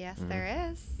 2, right? Yes, Mhm. there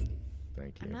is.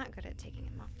 Thank you. I'm not good at taking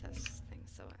him off this thing,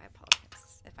 so I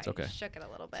apologize if I okay. shook it a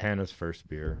little bit. Hannah's first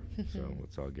beer, so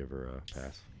let's all give her a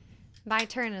pass. My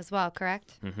turn as well,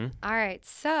 correct? Mm-hmm. All right.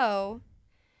 So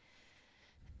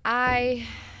I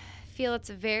feel it's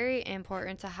very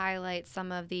important to highlight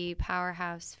some of the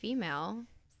powerhouse female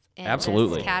in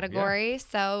Absolutely. this category.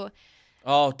 So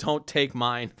Oh, don't take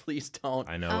mine. Please don't.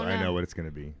 I know. Oh, I no. know what it's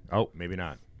gonna be. Oh, maybe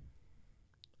not.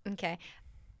 okay.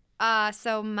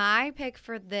 So my pick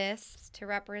for this to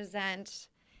represent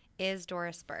is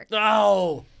Doris Burke.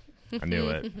 Oh. I knew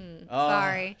it.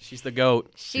 Sorry. She's the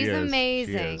GOAT. She's is. She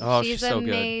amazing. is. Oh, she's so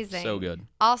amazing. good. So good.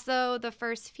 Also, the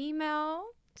first female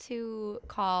to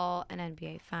call an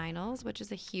NBA Finals, which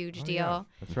is a huge Oh, deal. yeah.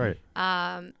 That's right.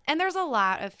 And there's a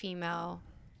lot of female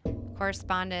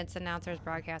correspondents, announcers,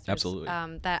 broadcasters Absolutely.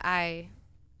 that I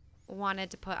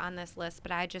wanted to put on this list,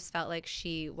 but I just felt like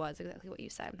she was exactly what you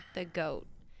said, the GOAT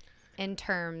in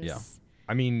terms. Yeah.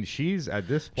 I mean, she's at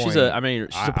this point. She's a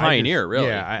pioneer, really.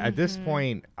 Yeah. At this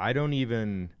point, I don't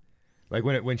even like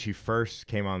when she first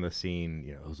came on the scene.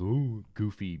 You know, it was, ooh,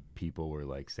 goofy people were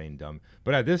like saying dumb.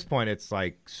 But at this point, it's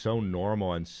like so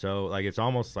normal and so like it's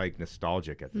almost like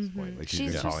nostalgic at this point. Like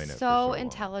She's been calling just it so for so long.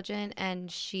 intelligent,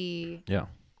 and she. Yeah.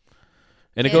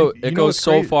 And it And- goes You know goes what's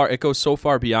so crazy? far. It goes so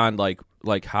far beyond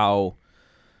like how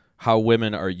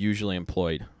women are usually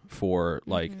employed for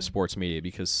like sports media,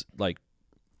 because like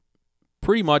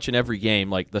pretty much in every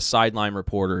game, like the sideline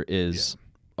reporter is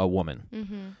a woman,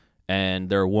 Mm-hmm. and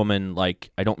they're a woman. Like,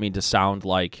 I don't mean to sound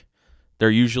like they're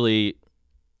usually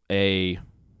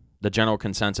the general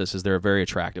consensus is they're a very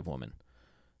attractive woman,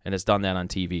 and it's done that on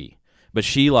TV. But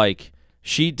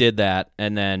she did that,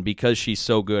 and then because she's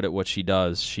so good at what she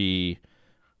does, she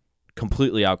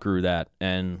completely outgrew that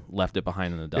and left it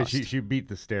behind in the Yeah, dust. she beat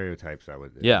the stereotypes. I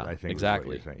think Yeah, is what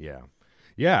exactly. you're saying.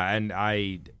 Yeah, and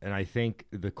I think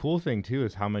the cool thing too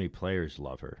is how many players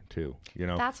love her too. You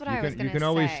know, That's what you I was can, gonna you can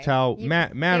always say. tell You-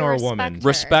 man they or respect woman, her.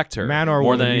 Respect her, man or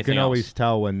more woman. than You anything can else. always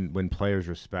tell when players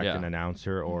respect Yeah. an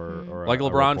announcer or Mm-hmm. Like a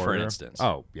LeBron, for reporter. instance.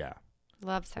 Oh yeah,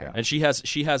 Loves her. Yeah. And she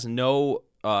has no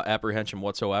apprehension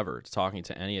whatsoever to talking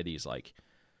to any of these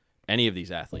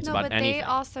athletes No, about but anything. they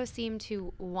also seem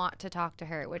to want to talk to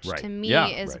her, which Right. to me Yeah.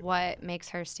 is Right. what makes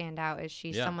her stand out. Is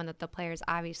she's Yeah. someone that the players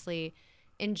obviously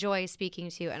enjoy speaking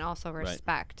to and also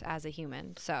respect as a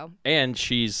human. So And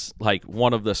she's like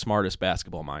one of the smartest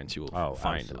basketball minds you will Oh,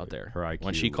 find absolutely. out there. Her IQ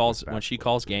when she with calls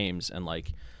basketball. games, and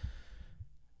like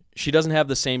she doesn't have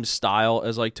the same style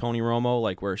as like Tony Romo,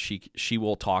 like where she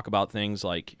will talk about things,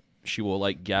 like she will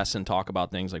like guess and talk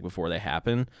about things like before they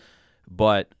happen.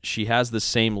 but she has the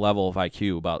same level of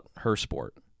IQ about her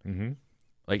sport. Mm-hmm.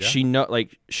 Like Yeah.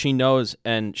 she knows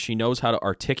and she knows how to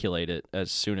articulate it as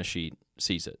soon as she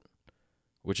sees it,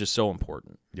 which is so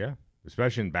important. Yeah,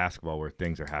 especially in basketball where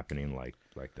things are happening like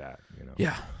that.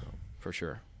 Yeah, for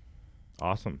sure.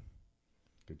 Awesome.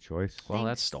 Good choice. Well, Thanks.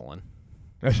 that's stolen.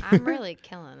 I'm really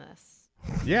killing this.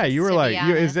 Yeah, you were To like, be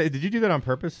honest. did you do that on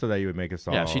purpose so that you would make us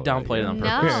all? Yeah, she downplayed it on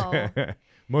purpose.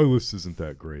 My list isn't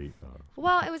that great.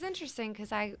 Well, it was interesting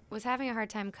because I was having a hard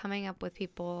time coming up with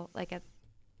people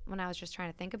when I was just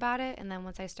trying to think about it. And then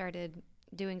once I started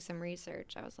doing some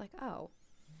research, I was like, oh,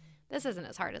 this isn't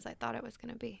as hard as I thought it was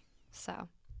going to be. So,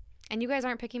 and you guys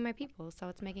aren't picking my people, so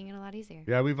it's making it a lot easier.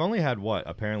 Yeah, we've only had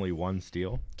apparently one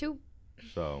steal. 2,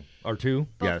 So, or 2?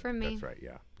 Both Yeah, from me. that's right.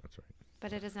 Yeah, that's right.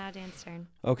 but it is now Dan's turn.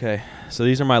 Okay, so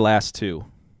these are my last 2.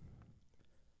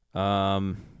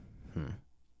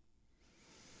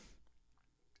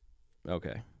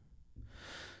 Okay.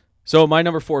 So my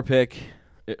number 4 pick,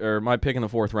 or my pick in the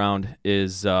 4th round,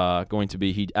 is going to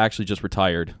be, he actually just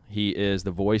retired. He is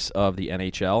the voice of the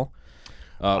NHL.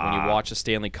 When you watch the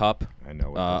Stanley Cup I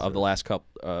know what this of the is. last cup,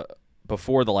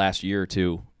 before the last year or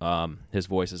two, his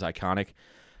voice is iconic.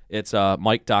 It's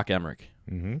Mike Doc Emmerich.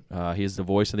 Mm-hmm. He's the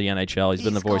voice of the NHL. He's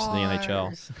been the voice of the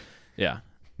NHL. Yeah.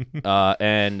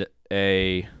 And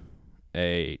a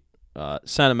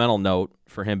sentimental note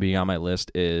for him being on my list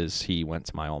is he went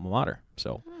to my alma mater.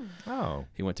 So Oh,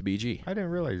 he went to BG. I didn't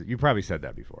realize. You probably said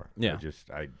that before. Yeah.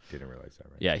 I didn't realize that.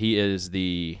 Right. Yeah, he is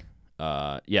the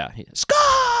Scar.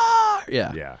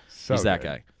 Yeah. Yeah. So He's that good.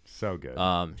 guy. So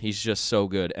good. He's just so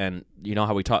good. And you know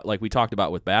how we talked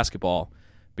about with basketball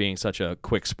being such a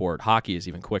quick sport, hockey is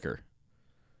even quicker.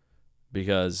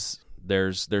 Because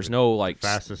there's no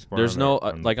Fastest sport. there's on no the,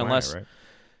 on the like planet, unless right?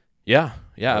 yeah At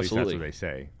least absolutely That's what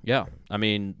they say. yeah. I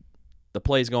mean, the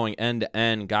play's going end to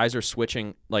end. Guys are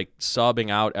switching, like subbing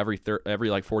out every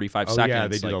 45 Oh seconds. yeah,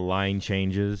 they do like, the line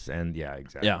changes and yeah,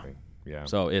 exactly. Yeah.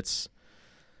 So it's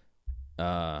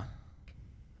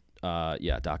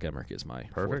Doc Emmerich is my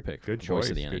 4th Perfect. pick. Good voice choice.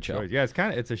 of the Good NHL. choice. Yeah,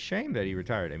 it's a shame that he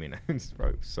retired. I mean, he's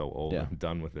probably so old Yeah. and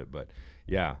done with it, but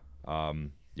yeah.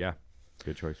 Yeah.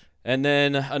 Good choice. And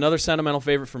then another sentimental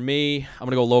favorite for me, I'm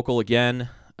going to go local again.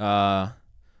 My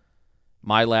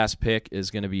last pick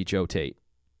is going to be Joe Tate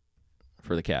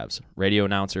for the Cavs. Radio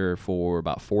announcer for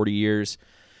about 40 years.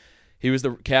 He was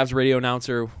the Cavs radio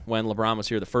announcer when LeBron was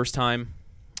here the first time.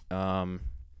 And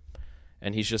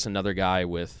he's just another guy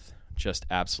with just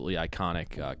absolutely iconic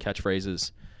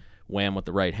catchphrases. Wham with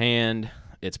the right hand.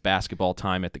 It's basketball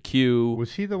time at the Q.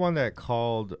 Was he the one that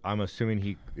called? I'm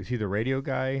assuming is he the radio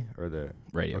guy or the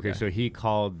Radio Okay, guy. so he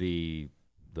called the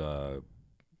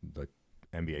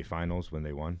NBA Finals when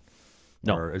they won.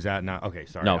 No. Or is that not? Okay,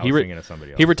 sorry. No, I he was thinking of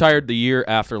somebody else. He retired the year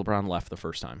after LeBron left the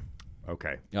first time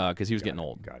Okay, because he was Got getting it,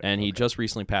 old. got it, And he okay. just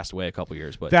recently passed away a couple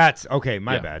years. But that's okay.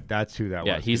 My Yeah. bad. That's who that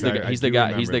yeah, was. he's 'cause the I he's do the guy.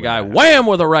 He's remember the when guy. that Wham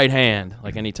with a right hand,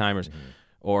 like any timers,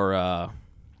 or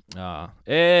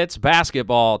it's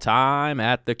basketball time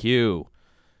at the Q.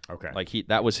 Okay, Like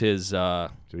that was his. so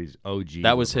he's OG.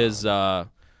 That was LeBron.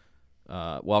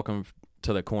 his. Welcome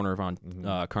to the corner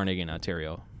of Carnegie and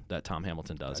Ontario that Tom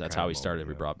Hamilton does. That's kind how of he started moment,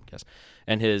 every yeah. broadcast.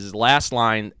 And his last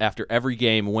line after every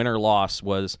game, win or loss,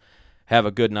 was "Have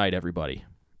a good night, everybody."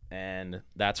 And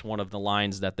that's one of the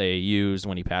lines that they used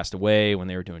when he passed away, when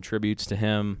they were doing tributes to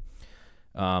him.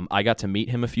 I got to meet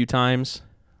him a few times.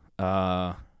 He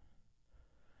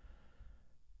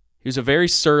was a very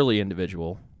surly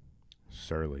individual.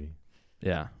 Surly.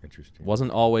 Yeah. Interesting.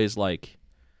 Wasn't always like,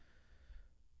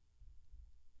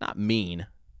 not mean,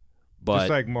 but just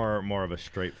like more of a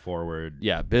straightforward.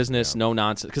 yeah, business, Yeah. no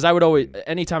nonsense. Because I would always,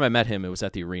 anytime I met him, it was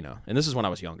at the arena, and this is when I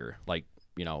was younger. Like,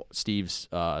 you know, Steve's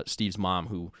mom,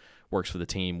 who works for the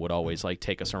team, would always like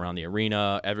take us around the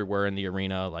arena, everywhere in the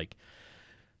arena, like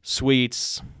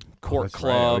suites, court that's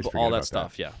right. I always club, forget all about that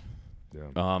stuff. Yeah.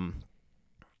 Yeah.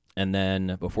 And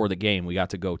then before the game, we got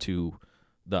to go to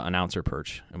the announcer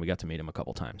perch, and we got to meet him a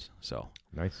couple times. So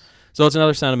Nice. it's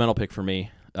another sentimental pick for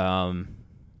me.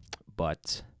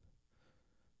 But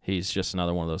he's just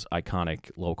another one of those iconic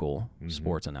local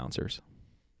sports announcers.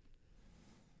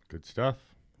 Good stuff.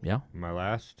 Yeah. My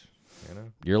last,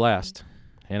 Hannah. You're last.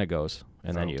 Hannah goes,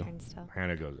 and then you. Turn still.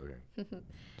 Hannah goes. Okay.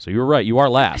 So you were right. You are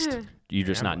last. You're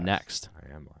just I not am last. next.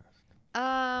 I am last.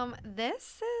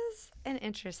 This is an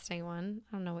interesting one.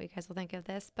 I don't know what you guys will think of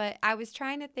this, but I was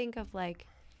trying to think of like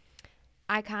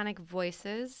iconic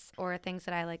voices or things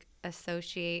that I like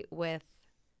associate with,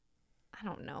 I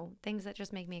don't know, things that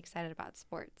just make me excited about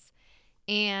sports.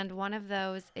 And one of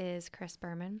those is Chris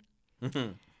Berman.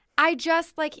 I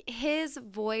just like his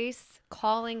voice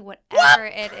calling whatever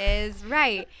it is.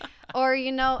 Right. Or,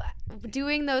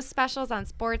 doing those specials on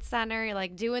Sports Center,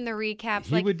 like doing the recaps.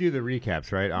 He would do the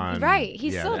recaps, right? Right,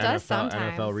 he still the does NFL,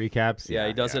 sometimes. NFL recaps. Yeah,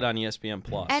 he does it on ESPN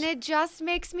Plus. And it just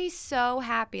makes me so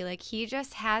happy. Like, he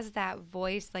just has that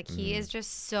voice. Like, he is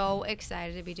just so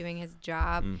excited to be doing his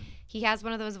job. He has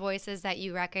one of those voices that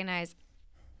you recognize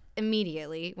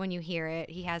immediately when you hear it.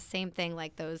 He has same thing,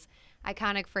 like those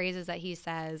iconic phrases that he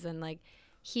says. And, like,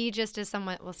 he just is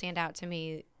someone that will stand out to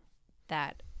me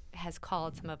that has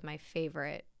called some of my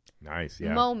favorite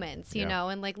moments, you know,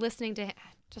 and like listening to him,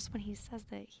 just when he says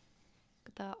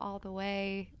the all the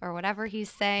way or whatever he's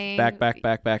saying. Back.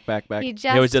 He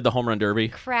just always did the home run derby.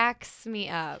 cracks me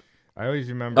up. I always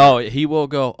remember. Oh, he will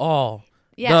go all.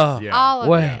 Yes, Yeah. all of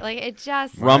Way. it. Like it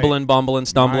just Rumbling, bumbling,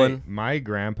 stumbling. My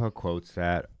grandpa quotes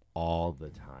that all the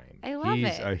time. I love He's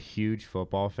it. a huge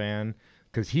football fan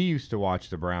because he used to watch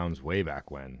the Browns way back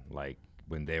when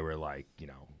they were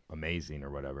amazing or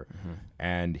whatever.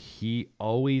 And he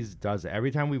always does it.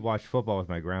 Every time we watch football with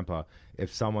my grandpa,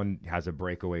 if someone has a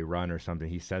breakaway run or something,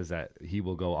 he says that he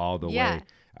will go all the way.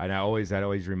 And that always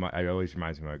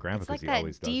reminds me of my grandpa It's like because he that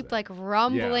always does deep, it. like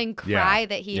rumbling cry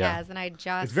that he has, and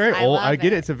It's very old. I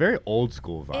get it. it. It's a very old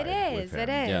school vibe. It with is. It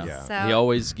him. is. Yeah. So He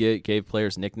always gave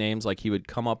players nicknames. Like he would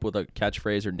come up with a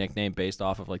catchphrase or nickname based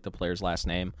off of like the player's last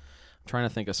name. I'm trying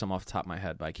to think of some off the top of my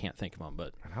head, but I can't think of them.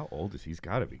 But How old is he? He's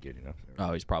got to be getting up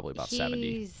there. he's probably about 70.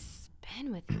 He's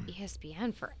been with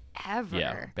ESPN forever.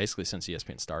 Yeah, basically since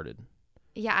ESPN started.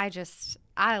 Yeah,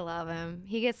 I love him.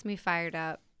 He gets me fired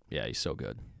up. Yeah, he's so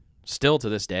good. Still to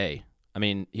this day. I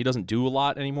mean, he doesn't do a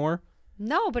lot anymore.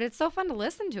 No, but it's so fun to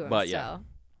listen to him But still.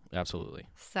 yeah, absolutely.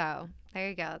 So there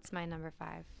you go. That's my number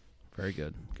 5. Very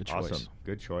good. Good choice. Awesome.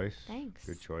 Good choice. Thanks.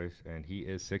 Good choice. And he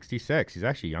is 66. He's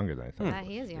actually younger than I thought.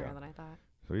 He is younger Yeah. than I thought.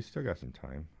 So he's still got some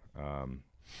time.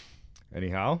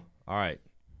 Anyhow, all right.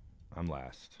 I'm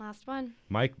last. Last one.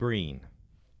 Mike Breen.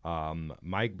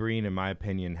 Mike Breen, in my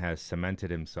opinion, has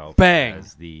cemented himself Bang.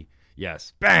 as the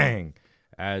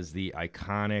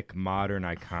modern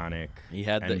iconic. He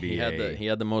had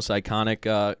NBA. the most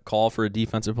iconic call for a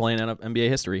defensive play in NBA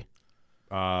history.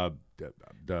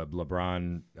 The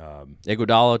LeBron.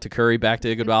 Iguodala to Curry, back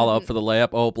to Iguodala, up for the layup.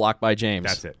 Oh, blocked by James.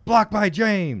 That's it. Blocked by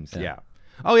James. Yeah.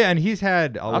 Oh yeah, and he's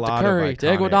had a Out lot to Curry, of to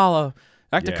iconic. Iguodala.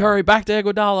 Back to Yeah. Curry, back to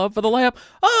Iguodala, up for the layup.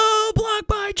 Oh, blocked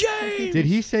by James. Did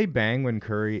he say bang when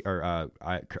Curry or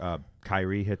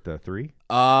Kyrie hit the three?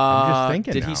 I'm just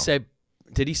thinking Did now.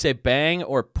 Did he say bang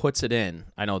or puts it in?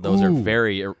 I know those are Ooh.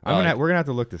 very. We're gonna have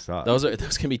to look this up.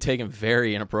 Those can be taken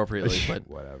very inappropriately, but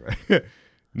Whatever.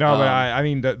 No, but I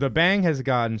mean the bang has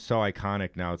gotten so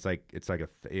iconic now. It's like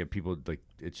people like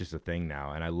it's just a thing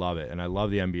now, and I love it, and I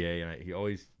love the NBA, and he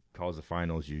always calls the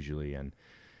finals usually. And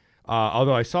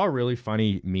although I saw a really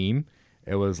funny meme,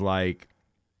 it was like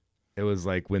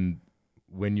when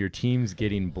your team's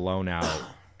getting blown out.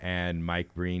 And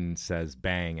Mike Breen says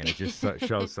bang, and it just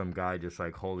shows some guy just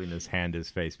like holding his hand to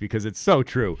his face because it's so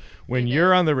true. When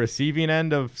you're on the receiving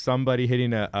end of somebody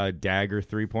hitting a dagger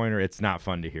 3-pointer, it's not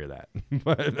fun to hear that.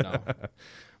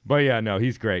 But yeah, no,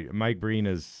 he's great. Mike Breen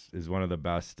is one of the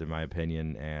best in my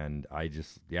opinion, and I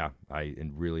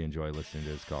really enjoy listening to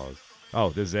his calls.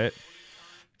 Oh, this is it?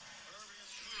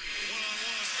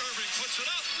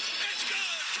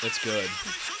 it's good.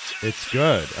 It's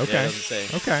good. Okay. Yeah, it doesn't say.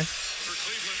 Okay.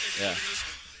 Yeah.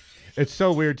 It's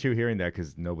so weird too hearing that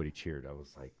because nobody cheered. I was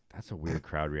like, that's a weird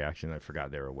crowd reaction. I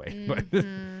forgot they were away. But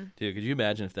Dude, could you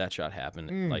imagine if that shot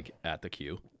happened like at the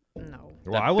Q? No.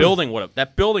 That building would have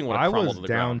I crumbled was to the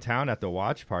ground. downtown at the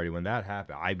watch party when that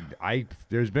happened. I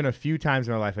there's been a few times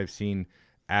in my life I've seen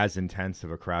as intense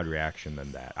of a crowd reaction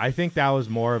than that. I think that was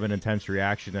more of an intense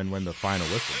reaction than when the final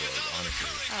whistle blows,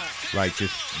 honestly. Like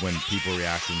just when people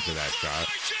reacting to that shot.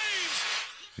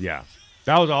 Yeah.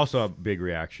 That was also a big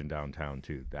reaction downtown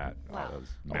too. That was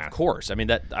massive. Of course. I mean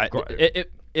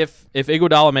if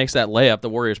Iguodala makes that layup, the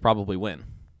Warriors probably win.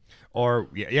 Or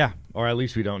or at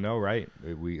least we don't know, right?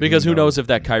 Because who knows if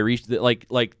that Kyrie like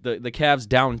the Cavs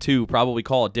down 2 probably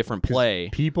call a different play.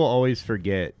 People always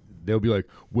forget. They'll be like,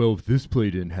 "Well, if this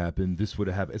play didn't happen, this would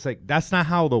have happened." It's like that's not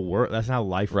how that's not how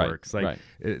life works. Like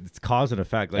it's cause and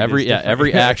effect. Like,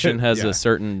 every action has a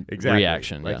certain exactly.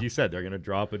 reaction. Like you said, they're going to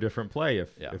draw up a different play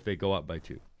if they go up by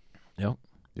 2. Yep.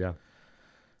 Yeah.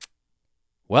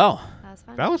 Well, That was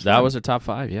fun. That that was a top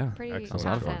 5. Yeah. pretty Excellent.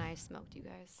 confident I smoked you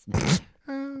guys.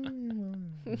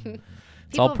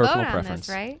 It's all People personal vote on preference.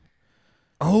 this, right?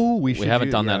 Oh, we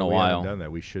haven't done that in a while. Haven't done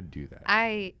that. We should do that.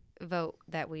 I vote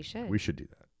that we should. We should do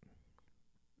that.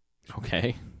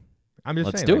 Okay. I'm just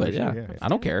Let's saying. do like, it. we Yeah. should, I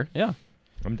don't care. Yeah.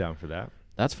 I'm down for that.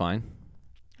 That's fine.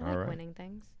 I like All right. winning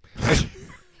things.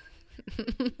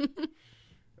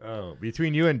 Oh,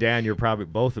 between you and Dan, you're probably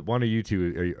both. One of you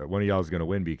two, one of y'all is going to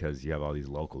win because you have all these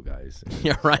local guys.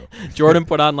 Yeah, right. Jordan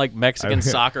put on like Mexican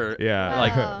soccer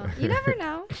Yeah. Well, you never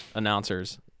know.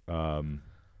 announcers.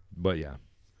 But yeah.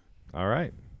 All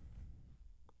right.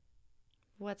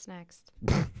 What's next?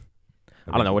 I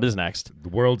don't know what is next. The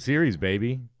World Series,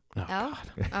 baby. Oh,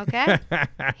 okay.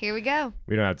 Here we go.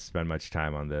 We don't have to spend much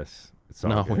time on this. It's all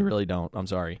No, good. we really don't. I'm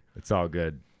sorry. It's all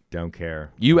good. Don't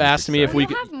care. You I'm asked me if excited. we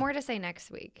We'll could. have more to say next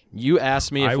week. You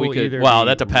asked me I if we will could. either Well, be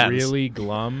that depends. Really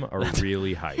glum or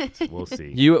really hyped. We'll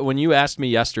see. When you asked me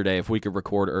yesterday if we could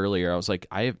record earlier, I was like,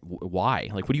 why?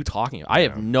 Like, what are you talking about? I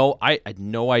had no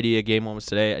idea game one was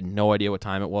today. I had no idea what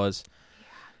time it was.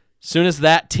 As soon as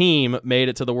that team made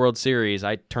it to the World Series,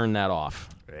 I turned that off.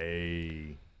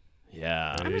 Hey.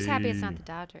 Yeah. I'm just happy it's not the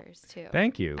Dodgers, too.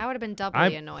 Thank you. I would have been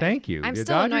doubly annoyed. Thank you. I'm The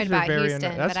still annoyed Dodgers are about very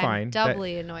Houston, that's but fine. I'm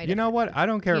doubly annoyed. You know what? I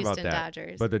don't care about Houston that.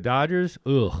 Dodgers. But the Dodgers,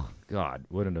 ugh, God,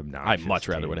 what an obnoxious I'd much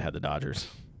rather team. would have had the Dodgers.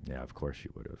 Yeah, of course you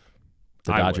would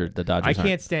have. The Dodgers. I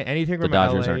can't stand anything the from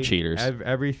Dodgers LA. aren't cheaters.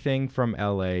 Everything from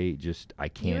LA, just I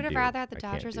can't. You would have do. rather had the I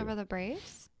can't Dodgers do. over the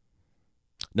Braves?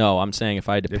 No, I'm saying if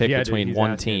I had to If pick you had to- between he's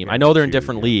one asking if team, you I had know to they're in choose,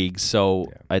 different yeah. leagues, so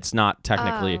Yeah. it's not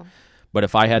technically. Oh. But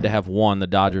if I had to have one, the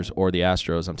Dodgers or the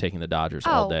Astros, I'm taking the Dodgers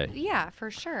all day. Yeah, for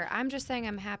sure. I'm just saying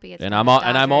I'm happy it's And not I'm the al-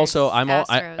 and I'm also Dodgers,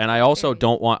 Astros I also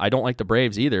series. I don't like the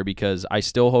Braves either because I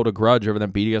still hold a grudge over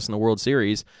them beating us in the World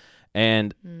Series,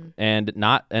 and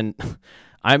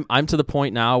I'm to the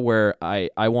point now where I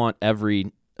want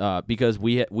every because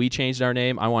we changed our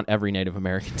name, I want every Native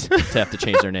American to have to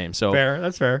change their name. So Fair.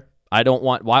 That's fair. I don't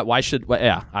want why should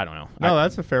yeah I don't know. No,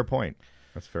 that's a fair point.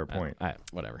 That's a fair point.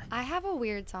 Whatever. I have a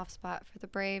weird soft spot for the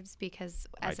Braves because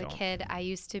as a don't. kid I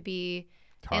used to be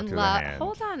Talk to in the love. hand.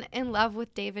 Hold on, in love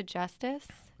with David Justice.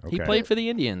 He Okay. played for the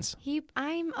Indians.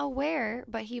 I'm aware,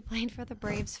 but he played for the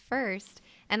Braves first,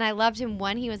 and I loved him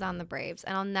when he was on the Braves.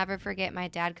 And I'll never forget my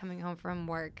dad coming home from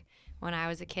work when I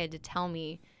was a kid to tell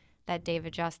me that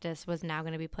David Justice was now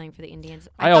going to be playing for the Indians.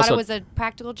 I thought also- it was a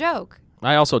practical joke.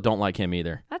 I also don't like him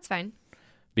either That's fine.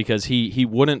 because he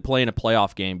wouldn't play in a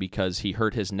playoff game because he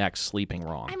hurt his neck sleeping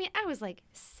wrong. I mean, I was like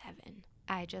 7.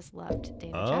 I just loved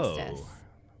David Oh, Justice.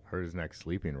 hurt his neck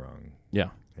sleeping wrong. Yeah.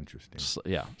 Interesting.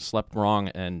 Slept wrong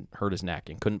and hurt his neck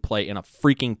and couldn't play in a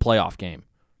freaking playoff game.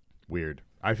 Weird.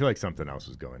 I feel like something else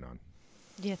was going on.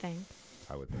 Do you think?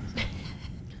 I would think so.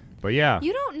 But yeah,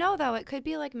 You don't know though. It could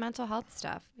be like mental health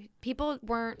stuff. People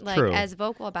weren't like True. as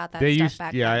vocal about that they stuff used.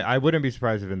 back Yeah, then. I wouldn't be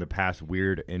surprised if in the past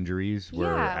weird injuries were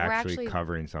Yeah, we're actually actually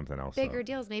covering something else. Bigger up.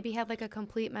 deals. Maybe he had like a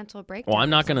complete mental breakdown. Well, I'm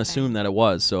or not going to something. assume that it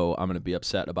was, so I'm going to be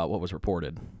upset about what was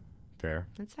reported. Fair.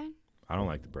 That's fine. I don't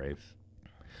like the Braves.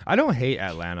 I don't hate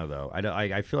Atlanta though. I don't.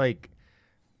 I feel like.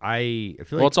 I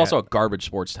feel Well, like it's also a garbage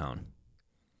sports town.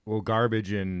 well,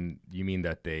 garbage, and you mean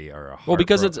that they are a Well,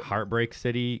 because it's- heartbreak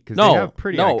city because No, they have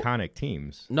pretty no. iconic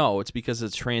teams. No, it's because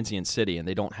it's transient city and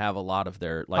they don't have a lot of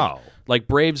their Oh. like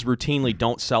Braves routinely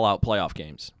don't sell out playoff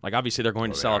games. Like obviously they're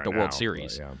going to Well, sell they out the are World now,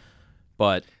 Series, but, yeah.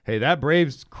 but Hey, that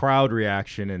Braves crowd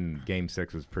reaction in Game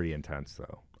 6 was pretty intense,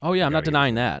 though. oh yeah, I'm not Gotta give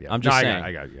denying it- that. yeah. I'm just No, saying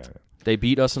I got yeah. they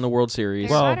beat us in the World Series.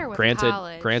 They're Well, better with granted-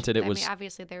 college. granted it I was- mean,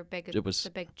 obviously they're big. it was- the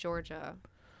big Georgia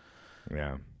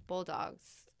Yeah.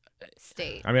 Bulldogs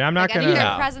state. I mean, I'm not Like, I gonna. think their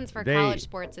Yeah. presence for They- college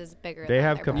sports is bigger. They than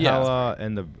have their presence Capella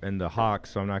for- and the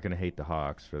Hawks, so I'm not going to hate the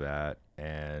Hawks for that.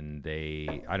 And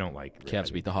I don't like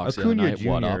Cavs beat the Hawks the other Acuna night.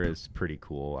 What up? Jr. is pretty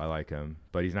cool. I like him,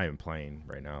 but he's not even playing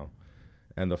right now.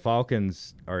 And the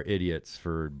Falcons are idiots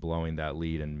for blowing that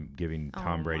lead and giving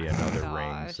Tom Oh Brady my another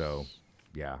ring. gosh. So,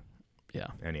 yeah. Yeah.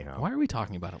 Anyhow, Why are we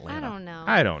talking about Atlanta? I don't know.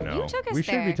 I don't know. You took us we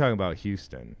should there. be talking about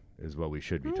Houston. Is what we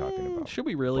should be talking about. Should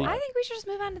we really? I think we should just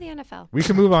move on to the NFL. We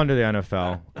can move on to the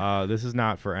NFL. This is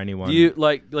not for anyone. Do you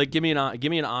like give me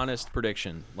an honest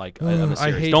prediction like of the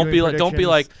I series. hate Don't doing be like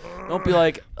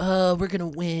predictions. we're gonna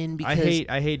win because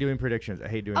I hate doing predictions. I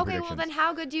hate doing Okay, predictions. well then,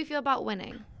 how good do you feel about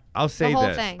winning? I'll say whole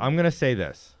this. thing. I'm gonna say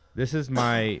this. This is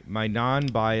my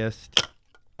non-biased,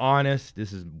 honest.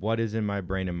 This is what is in my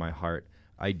brain and my heart.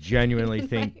 I genuinely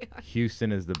think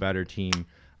Houston is the better team.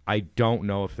 I don't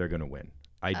know if they're gonna win.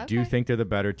 I do Okay. think they're the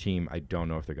better team. I don't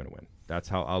know if they're gonna win. That's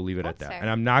how I'll leave it at That's that. fair. And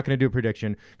I'm not gonna do a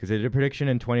prediction because I did a prediction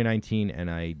in 2019 and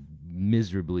I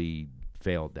miserably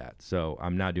failed that. So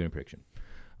I'm not doing a prediction.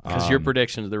 because your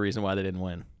prediction is the reason why they didn't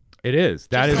win. It is.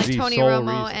 That Just is like the Tony sole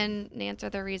Romo reason. and Nance are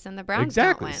the reason the Browns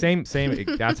Exactly. don't win. Same.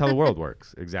 That's how the world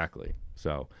works. Exactly.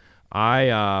 So,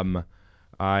 I'm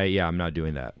not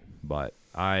doing that, but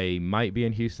I might be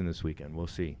in Houston this weekend. We'll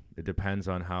see. It depends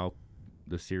on how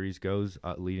the series goes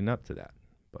leading up to that.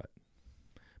 But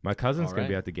my cousin's All going to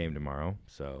be right. at the game tomorrow,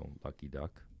 so lucky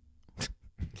duck.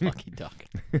 Lucky duck.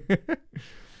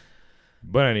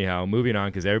 But anyhow, moving on,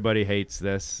 because everybody hates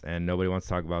this and nobody wants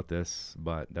to talk about this,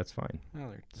 but that's fine.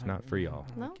 It's not for y'all.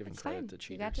 No, Giving it's credit fine.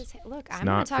 to You got cheaters. this. Look, It's I'm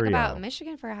going not to talk for about y'all.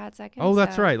 Michigan for a hot second. Oh,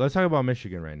 that's so- right. Let's talk about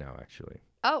Michigan right now, actually.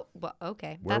 Oh, well,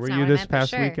 okay. Where That's were not you what I this meant, but past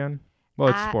sure. weekend? Well,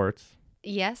 it's I- sports.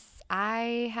 Yes,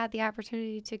 I had the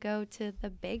opportunity to go to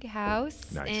the Big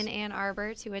House Nice. in Ann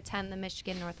Arbor to attend the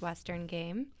Michigan Northwestern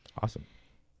game. Awesome.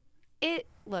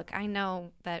 Look, I know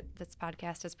that this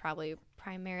podcast is probably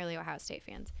primarily Ohio State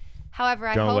fans.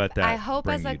 However, Don't let that I hope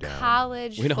bring as a you down.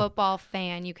 college We don't- football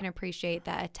fan, you can appreciate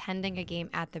that attending a game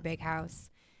at the Big House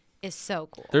is so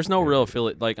cool. There's no real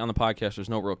affiliate, like on the podcast. There's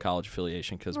no real college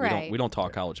affiliation because Right. we don't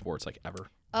talk college sports like ever.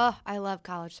 Oh, I love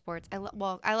college sports. I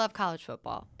love college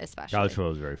football especially. College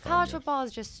football is very fun. College yes. football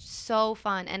is just so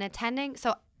fun. And attending,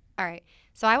 all right.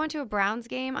 So I went to a Browns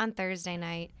game on Thursday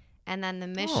night and then the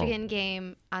Michigan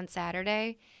game on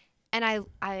Saturday. And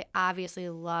I obviously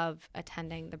love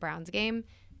attending the Browns game,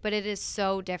 but it is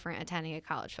so different attending a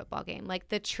college football game. Like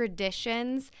the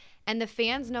traditions and the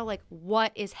fans know like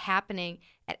what is happening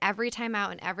at every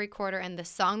timeout and every quarter and the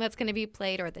song that's going to be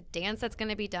played or the dance that's going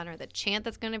to be done or the chant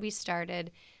that's going to be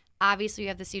started. Obviously, you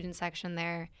have the student section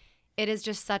there. It is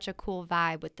just such a cool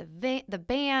vibe with the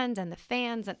band and the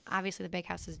fans. And obviously, the Big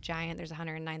House is giant. There's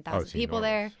 109,000 it's people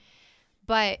enormous. there.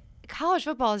 But college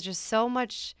football is just so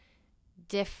much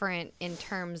different in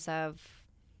terms of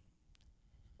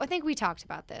I think we talked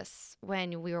about this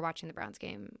when we were watching the Browns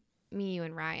game, me, you,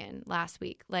 and Ryan last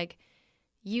week. Like,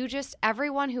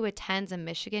 everyone who attends a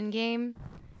Michigan game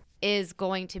is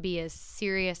going to be a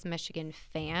serious Michigan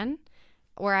fan.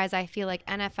 Whereas I feel like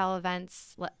NFL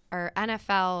events or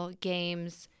NFL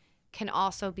games can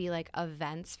also be like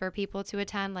events for people to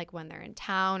attend, like when they're in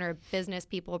town or business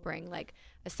people bring like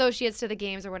associates to the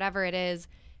games or whatever it is.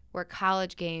 Where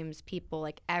college games, people,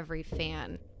 like every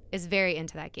fan, is very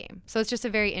into that game. So it's just a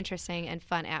very interesting and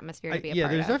fun atmosphere to be a part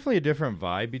there's of. definitely a different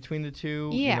vibe between the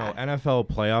two. Yeah. You know, NFL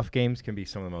playoff games can be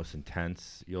some of the most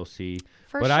intense you'll see.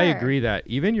 For but sure. I agree that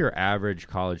even your average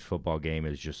college football game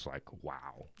is just like,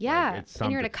 wow. Yeah, Like, it's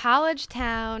and you're in a something. college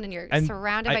town, and you're And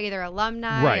surrounded I- by either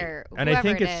alumni Right. or And whoever I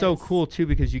think it it's so is. cool, too,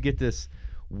 because you get this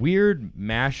weird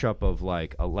mashup of,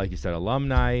 like you said,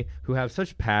 alumni who have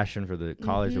such passion for the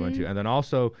college they went Mm-hmm. to, and then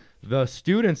also the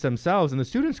students themselves. And the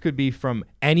students could be from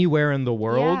anywhere in the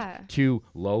world Yeah. to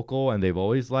local, and they've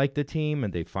always liked the team,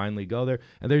 and they finally go there.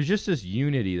 And there's just this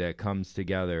unity that comes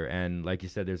together. And like you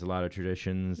said, there's a lot of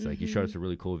traditions. Like you showed us a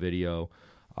really cool video.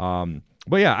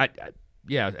 But yeah,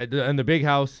 and the Big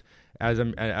House, as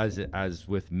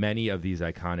with many of these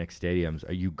iconic stadiums,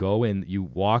 you go in, you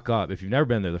walk up. If you've never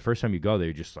been there, the first time you go there,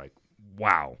 you're just like,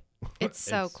 wow. It's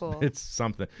so cool. It's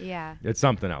something. Yeah. It's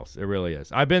something else. It really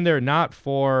is. I've been there not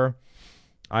for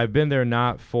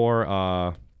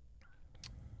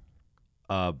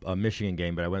a Michigan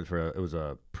game, but I went for it was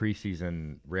a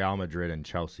preseason Real Madrid and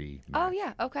Chelsea match. Oh,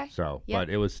 yeah. Okay. So, Yep. but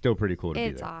it was still pretty cool to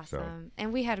It's be there. awesome. So.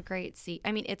 And we had a great seat.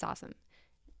 I mean, it's awesome.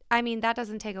 I mean, that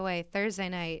doesn't take away. Thursday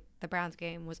night, the Browns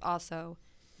game was also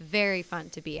very fun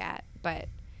to be at, but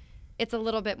it's a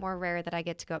little bit more rare that I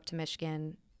get to go up to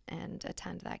Michigan and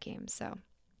attend that game. So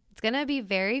it's going to be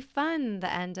very fun,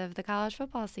 the end of the college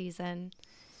football season.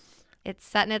 It's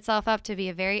setting itself up to be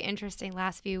a very interesting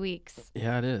last few weeks.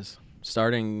 Yeah, it is.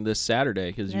 Starting this Saturday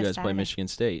because you This guys play Saturday. Michigan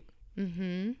State.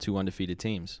 Mm-hmm. 2 undefeated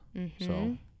teams.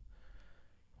 So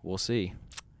we'll see.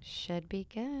 Should be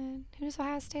good. Who does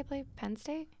Ohio State play? Penn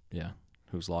State? Yeah.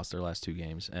 Who's lost their last 2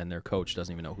 games, and their coach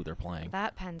doesn't even know who they're playing.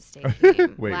 That Penn State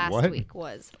game Wait, last what? week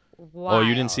was wild. Oh,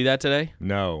 you didn't see that today?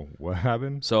 No, what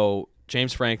happened? So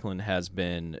James Franklin has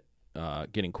been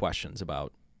getting questions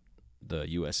about the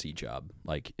USC job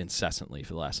like incessantly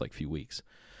for the last few weeks,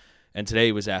 and today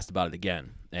he was asked about it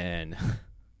again, and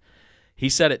he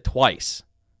said it twice,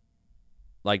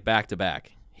 like back to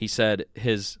back. He said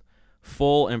his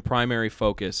full and primary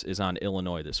focus is on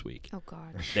Illinois this week. Oh,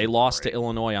 God. They lost to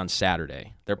Illinois on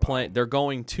Saturday. They're playing. They're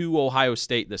going to Ohio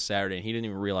State this Saturday, and he didn't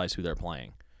even realize who they're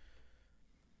playing.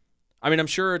 I mean, I'm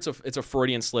sure it's a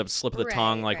Freudian slip of the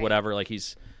tongue, Right. whatever. Like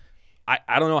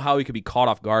I don't know how he could be caught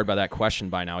off guard by that question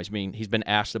by now. He's been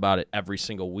asked about it every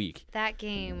single week. That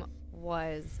game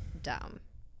was dumb.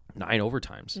 9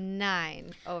 overtimes.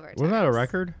 9 overtimes. Wasn't that a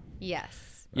record?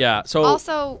 Yes. Yeah. So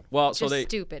Also, well, just so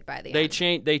stupid by the they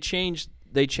end. changed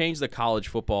the college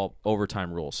football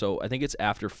overtime rule. So I think it's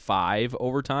after 5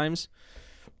 overtimes.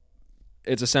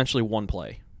 It's essentially one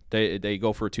play. They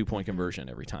go for a 2-point conversion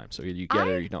every time. So you get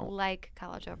it or you I don't. like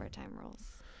college overtime rules.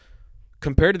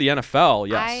 Compared to the NFL,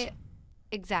 yes.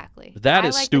 Exactly. That I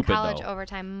is like stupid, the college though.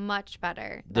 overtime much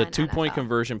better. The than 2-point NFL.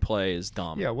 conversion play is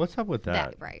dumb. Yeah, what's up with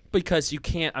that? Right. Because you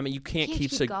can't. I mean, you can't Can't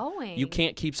keep keep going. you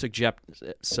can't keep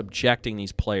subjecting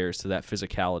these players to that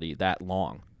physicality that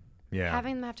long. Yeah.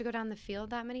 Having them have to go down the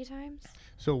field that many times.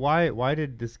 So why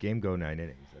did this game go 9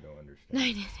 innings? I don't understand. 9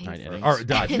 innings. 9 innings. Or,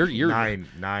 God, You're- nine.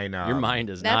 Your mind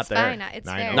is not That's there. fine. It's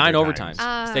 9 fair. 9 overtimes.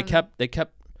 overtimes. They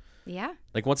kept Yeah.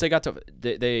 like once they got to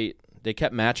they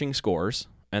kept matching scores,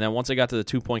 and then once they got to the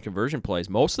 2-point conversion plays,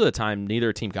 most of the time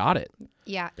neither team got it.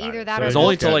 Yeah. Got Either it. that So or It was both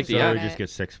only till, teams like, the got end. They would just it. get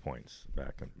 6 points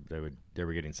back. They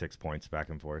were getting 6 points back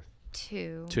and forth.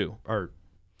 2. 2. Or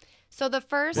So the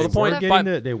first. Well, the they point- were five-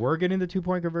 getting they were getting the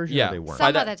 2-point conversion. Yeah. Or they weren't. By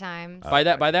Some that- of the times.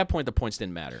 By that point, the points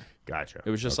didn't matter. Gotcha. It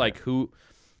was just Okay. like who,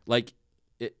 like,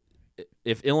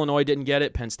 if Illinois didn't get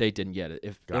it, Penn State didn't get it.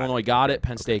 If Got Illinois it. got Okay. it,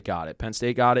 Penn State got it. Penn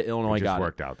State got it, Illinois it just got it.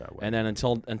 worked out that way. And then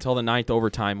until the 9th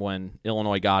overtime when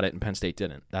Illinois got it and Penn State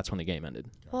didn't, that's when the game ended.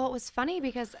 Well, it was funny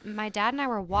because my dad and I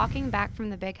were walking back from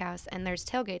the big house, and there's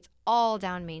tailgates all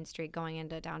down Main Street going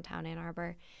into downtown Ann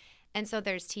Arbor. And so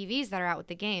there's TVs that are out with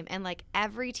the game. And like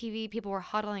every TV, people were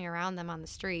huddling around them on the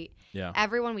street. Yeah.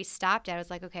 Everyone we stopped at was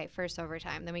like, okay, first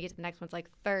overtime. Then we get to the next one's like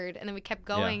third. And then we kept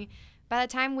going. By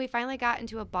the time we finally got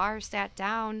into a bar, sat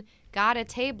down, got a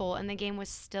table, and the game was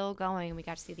still going, and we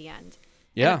got to see the end.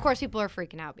 Yeah. And of course, people are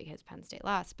freaking out because Penn State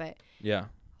lost. But, Yeah.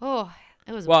 oh,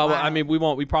 it was Well, wild. I mean,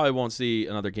 we probably won't see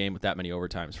another game with that many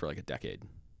overtimes for like a decade.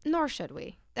 Nor should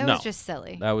we. It No. was just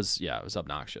silly. That was it was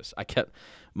obnoxious. I kept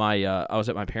I was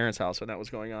at my parents' house when that was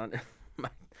going on.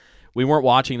 We weren't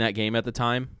watching that game at the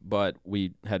time, but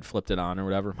we had flipped it on or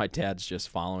whatever. My dad's just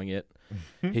following it.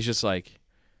 He's just like,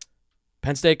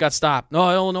 Penn State got stopped.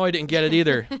 No, Illinois didn't get it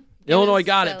either. Illinois was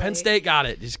got it. Penn silly. State got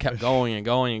it. Just kept going and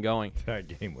going and going. that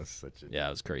game was such a Yeah,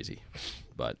 it was crazy.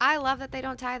 But I love that they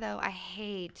don't tie, though. I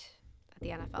hate that the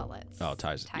NFL lets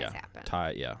ties happen.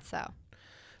 tie, yeah. So,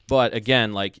 But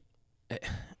again, like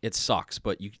it sucks,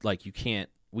 but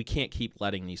we can't keep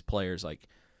letting these players like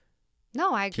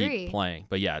no, I keep agree. playing.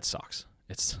 But yeah, it sucks.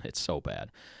 It's so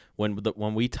bad.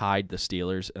 When we tied the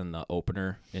Steelers in the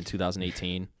opener in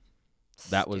 2018,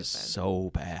 that was Stupid. so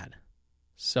bad.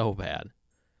 So bad.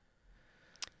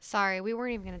 Sorry, we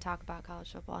weren't even going to talk about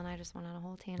college football, and I just went on a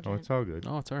whole tangent. Oh, it's all good.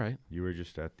 Oh, it's all right. You were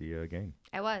just at the game.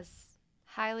 I was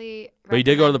highly. But you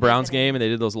did go to the recommend Browns visiting. game and they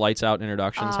did those lights out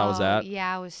introductions. How was Oh, that?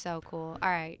 Yeah, it was so cool. All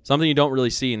right. Something you don't really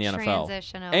see in the NFL.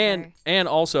 Transition over. And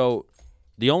also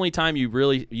the only time you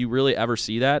really ever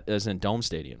see that is in dome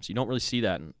stadiums. You don't really see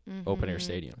that in open air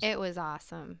stadiums. It was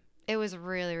awesome. It was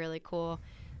really, really cool.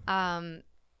 And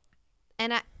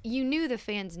you knew the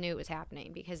fans knew it was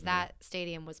happening because that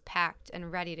stadium was packed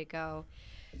and ready to go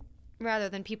rather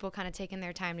than people kind of taking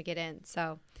their time to get in.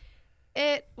 So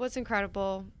it was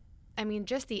incredible. I mean,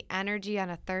 just the energy on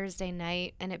a Thursday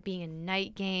night and it being a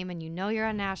night game and you know you're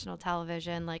on national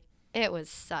television, like it was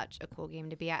such a cool game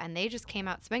to be at. And they just came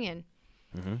out swinging.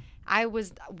 Mm-hmm. I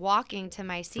was walking to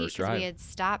my seat First because drive. we had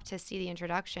stopped to see the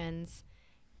introductions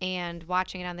and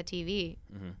watching it on the TV.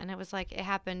 Mm-hmm. And it was like it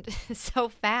happened so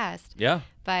fast. Yeah.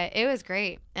 But it was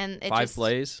great. And it 5 just,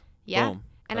 plays. Yeah. Boom.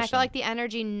 And I Touchdown. felt like the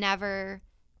energy never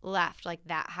left, like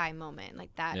that high moment.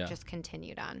 Like that Yeah. just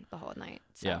continued on the whole night.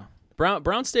 So. Yeah.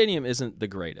 Brown Stadium isn't the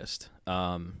greatest.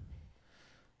 So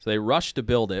they rushed to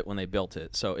build it when they built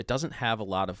it. So it doesn't have a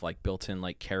lot of like built-in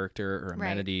like character or Right.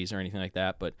 amenities or anything like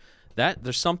that. But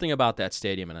there's something about that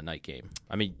stadium in a night game.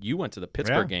 I mean, you went to the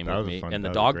Pittsburgh game that with was me fun. and the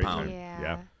That was a dog great pound. time. Yeah.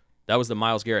 Yeah. That was the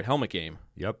Myles Garrett helmet game.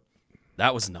 Yep.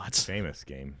 That was nuts. Famous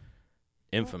game.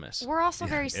 Infamous. We're also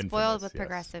very infamous, spoiled with yes.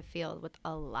 Progressive Field with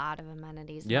a lot of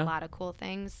amenities and Yeah. a lot of cool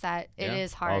things that it Yeah.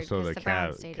 is hard Also, because the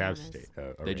Brown Cavs Stadium is.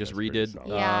 They just arena's pretty redid, solid.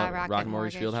 Yeah, Rocket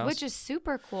Mortgage Fieldhouse. which is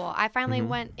super cool. I finally Mhm.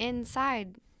 went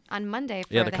inside on Monday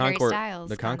for Yeah, the the Harry concourse. Styles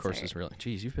The concourse concert. is really.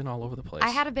 Geez, you've been all over the place. I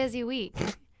had a busy week.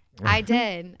 I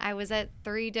did. I was at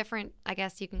 3 different, I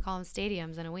guess you can call them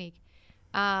stadiums in a week.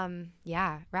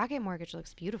 Yeah, Rocket Mortgage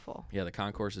looks beautiful. Yeah, the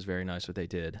concourse is very nice. What they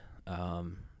did.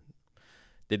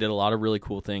 They did a lot of really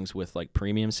cool things with like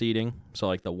premium seating. So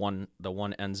like the one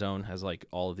end zone has like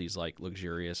all of these like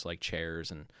luxurious like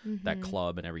chairs and that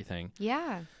club and everything.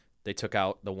 Yeah. They took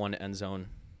out the one end zone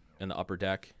in the upper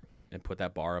deck and put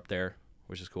that bar up there,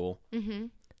 which is cool.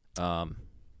 Mm-hmm.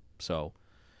 So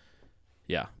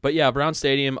yeah, but yeah, Brown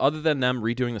Stadium. Other than them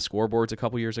redoing the scoreboards a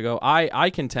couple years ago, I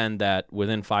contend that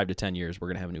within 5 to 10 years we're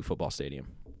gonna have a new football stadium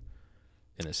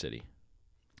in the city.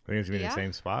 I think it's gonna be Yeah. the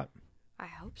same spot. I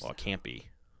hope so. Well, it can't be.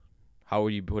 How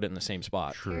would you put it in the same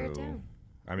spot? Tear it True. down.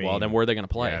 I mean, Well, then where are they going to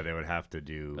play? Yeah, they would have to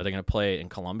do. Are they going to play in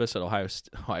Columbus at Ohio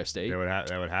State? They would have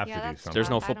Yeah, to do that's something. There's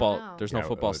no tough. I don't football. know. There's no Yeah,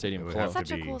 football it stadium would close. have Such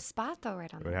to a be- cool spot though,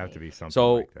 right on It the would have lake. to be something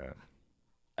So- like that.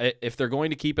 if they're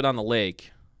going to keep it on the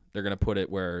lake, they're going to put it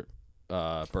where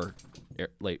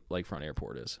Lakefront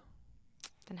Airport is.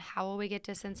 Then how will we get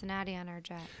to Cincinnati on our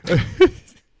jet?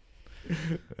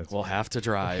 We'll have to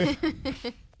drive.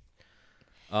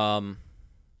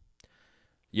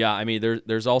 Yeah, I mean,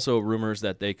 there's also rumors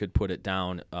that they could put it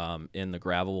down in the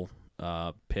gravel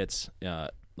pits,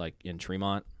 like in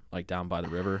Tremont, like down by the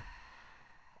river.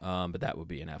 But that would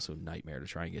be an absolute nightmare to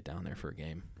try and get down there for a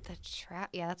game.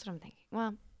 Yeah, that's what I'm thinking.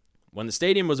 Well, when the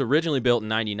stadium was originally built in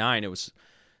 '99,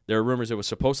 there were rumors it was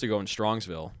supposed to go in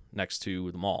Strongsville next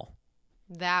to the mall.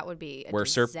 That would be a where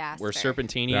disaster. Where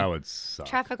Serpentini. That would suck.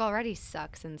 Traffic already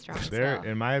sucks in Strongsville.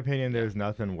 In my opinion, there's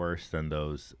nothing worse than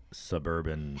those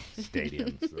suburban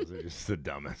stadiums. Those are just the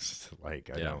dumbest. Like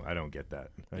I don't get that.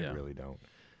 I really don't.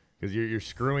 Because you're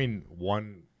screwing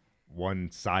one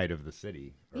side of the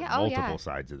city or multiple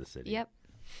sides of the city. Yep.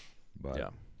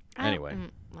 But anyway.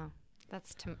 Well,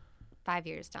 that's 5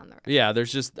 years down the road. Yeah,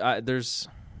 there's just there's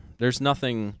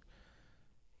nothing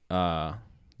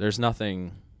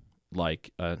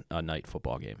like a night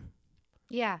football game.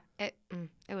 Yeah, it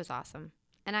was awesome.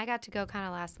 And I got to go kind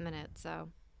of last minute, so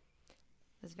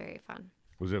it was very fun.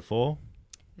 Was it full?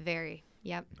 Very.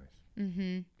 Yep. Nice.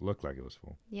 Mm-hmm. Looked like it was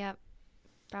full. Yep.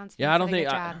 Browns Yeah, I don't did a think.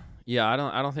 good job. I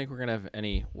don't think we're gonna have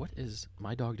any. What is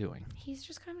my dog doing? He's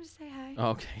just coming to say hi.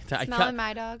 Oh, okay. Smelling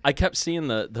my dog. I kept seeing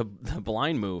the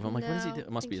blind move. I'm like, what is he doing?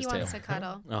 It must be his tail. He wants to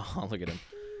cuddle. Oh, look at him.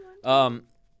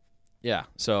 Yeah.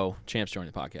 So Champs joined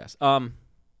the podcast.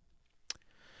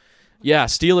 Yeah,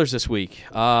 Steelers this week.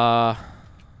 Yeah,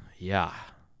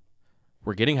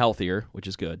 we're getting healthier, which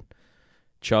is good.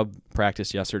 Chubb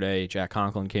practiced yesterday. Jack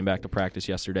Conklin came back to practice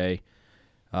yesterday.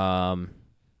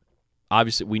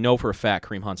 Obviously, we know for a fact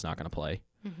Kareem Hunt's not going to play.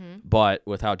 Mm-hmm. But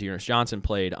with how Dearness Johnson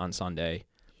played on Sunday,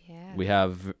 we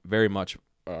have very much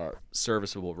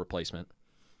serviceable replacement.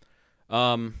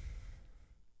 So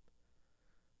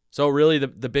really,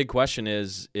 the big question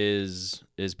is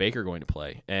Baker going to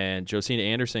play? And Josina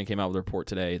Anderson came out with a report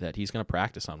today that he's going to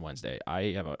practice on Wednesday.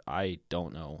 I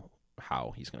don't know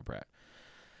how he's going to practice.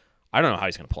 I don't know how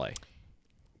he's going to play.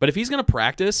 But if he's going to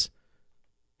practice,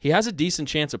 he has a decent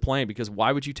chance of playing because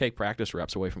why would you take practice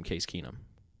reps away from Case Keenum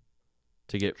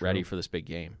to get ready for this big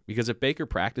game? Because if Baker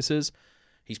practices,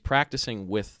 he's practicing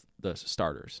with the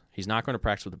starters. He's not going to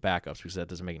practice with the backups because that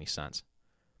doesn't make any sense.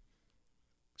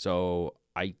 So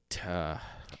I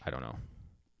don't know.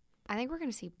 I think we're going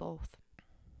to see both.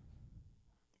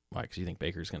 Why? Because you think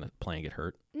Baker's going to play and get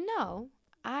hurt? No,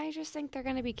 I just think they're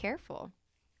going to be careful.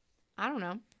 I don't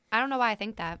know. I don't know why I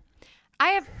think that.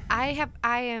 I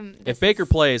am. If Baker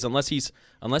plays, unless he's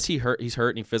hurt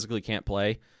and he physically can't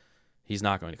play, he's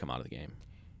not going to come out of the game.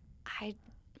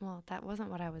 Well, that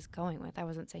wasn't what I was going with. I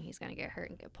wasn't saying he's going to get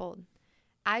hurt and get pulled.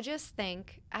 I just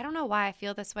think, I don't know why I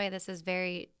feel this way. This is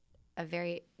a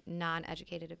very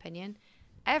non-educated opinion.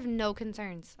 I have no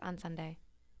concerns on Sunday.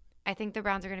 I think the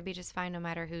Browns are going to be just fine no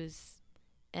matter who's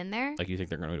in there. Like you think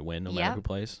they're going to win no matter who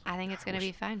plays? I think it's going to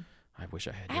be fine. I wish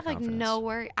I had I your have confidence. no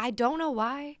worry. I don't know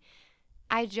why.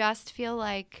 I just feel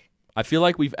like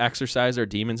we've exercised our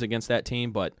demons against that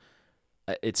team, but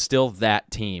it's still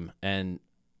that team. And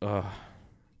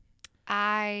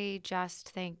I just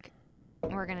think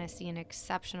we're going to see an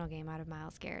exceptional game out of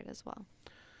Myles Garrett as well.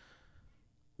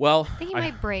 Well, I think he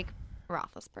might break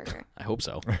Roethlisberger. I hope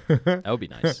so. That would be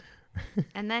nice.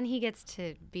 And then he gets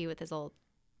to be with his old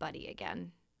buddy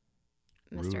again,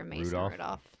 Mr. Mason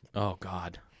Rudolph. Oh,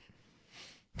 God.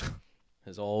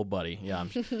 His old buddy. Yeah,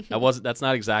 that's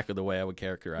not exactly the way I would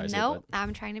characterize it. No,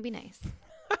 I'm trying to be nice.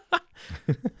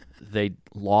 They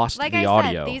lost like the I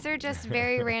audio. Said, these are just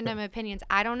very random opinions.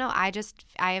 I don't know. I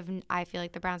feel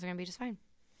like the Browns are going to be just fine.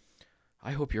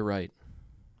 I hope you're right.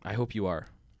 I hope you are.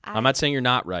 I'm not saying you're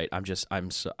not right.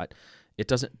 It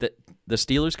doesn't. The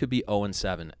Steelers could be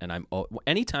 0-7, and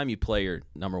anytime you play your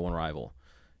number one rival,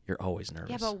 you're always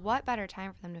nervous. Yeah, but what better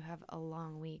time for them to have a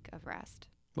long week of rest?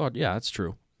 Well, yeah, that's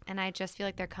true. And I just feel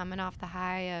like they're coming off the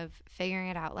high of figuring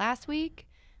it out last week.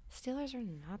 Steelers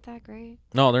are not that great.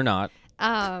 No, they're not.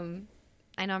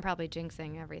 I know I'm probably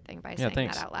jinxing everything by saying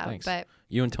that out loud, but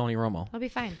you and Tony Romo, I'll be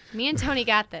fine. Me and Tony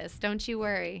got this. Don't you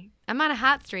worry. I'm on a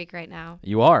hot streak right now.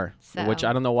 You are, so, which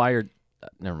I don't know why you're.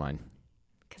 Never mind.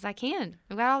 Because I can.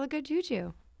 I've got all the good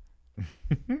juju.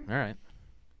 All right.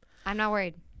 I'm not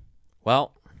worried.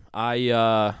 Well,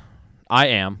 I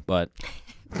am, but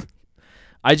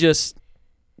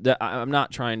I'm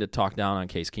not trying to talk down on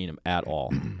Case Keenum at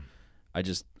all.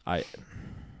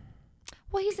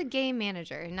 Well, he's a game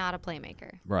manager, not a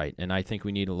playmaker. Right, and I think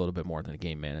we need a little bit more than a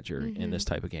game manager in this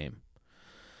type of game.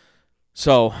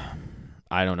 So,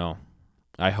 I don't know.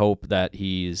 I hope that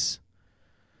he's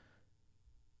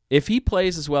If he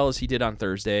plays as well as he did on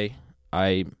Thursday,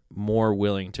 I'm more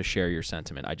willing to share your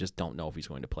sentiment. I just don't know if he's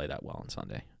going to play that well on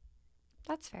Sunday.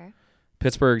 That's fair.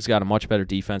 Pittsburgh's got a much better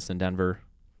defense than Denver.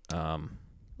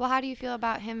 Well, how do you feel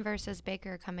about him versus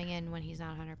Baker coming in when he's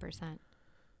not 100%?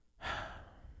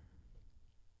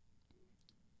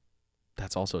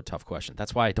 That's also a tough question.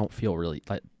 That's why I don't feel really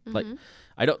like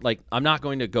I don't like. I'm not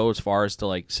going to go as far as to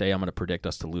like say I'm going to predict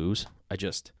us to lose. I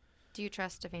just. Do you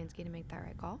trust Stefanski to make that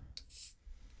right call?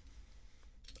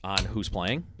 On who's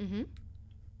playing?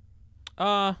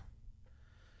 Mm-hmm.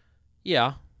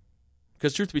 Yeah.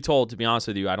 Because truth be told, to be honest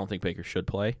with you, I don't think Baker should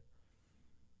play.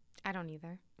 I don't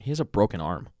either. He has a broken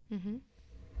arm. Mm-hmm.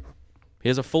 He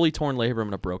has a fully torn labrum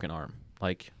and a broken arm.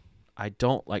 Like, I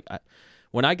don't like.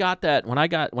 When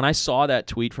I saw that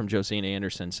tweet from Josina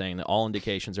Anderson saying that all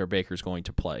indications are Baker's going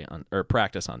to play or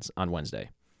practice on Wednesday,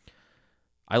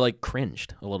 I like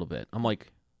cringed a little bit. I'm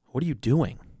like, what are you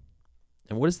doing?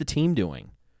 And what is the team doing?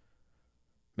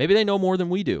 Maybe they know more than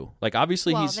we do. Like,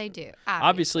 obviously they do.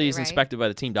 Obviously he's right? inspected by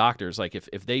the team doctors. Like,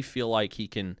 if they feel like he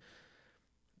can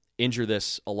injure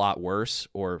this a lot worse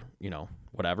or,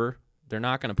 whatever, they're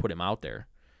not going to put him out there.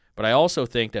 But I also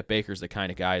think that Baker's the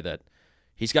kind of guy that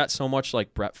he's got so much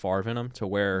like Brett Favre in him to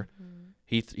where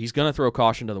he's going to throw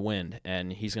caution to the wind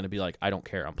and he's going to be like, I don't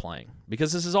care, I'm playing.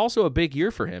 Because this is also a big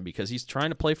year for him because he's trying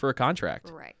to play for a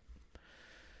contract. Right.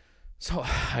 So,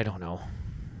 I don't know.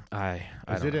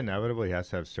 Is it inevitable he has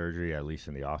to have surgery at least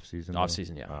in the off season? Off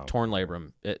season, yeah. Oh. Torn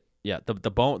labrum.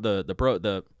 The bone,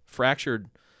 the fractured.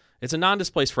 It's a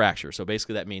non-displaced fracture, so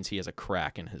basically that means he has a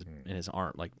crack in his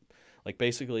arm, like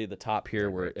basically the top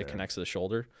here where it connects to the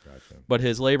shoulder. Gotcha. But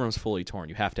his labrum's fully torn.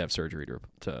 You have to have surgery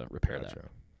to repair that.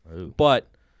 Ooh. But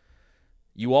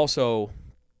you also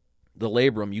the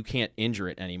labrum, you can't injure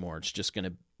it anymore. It's just going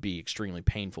to be extremely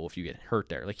painful if you get hurt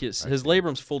there. Like his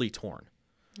labrum's fully torn.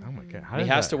 Oh my god! He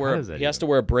has to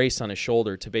wear a brace on his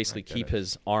shoulder to basically keep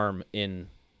his arm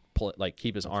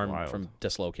keep his arm wild. from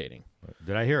dislocating.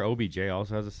 Did I hear OBJ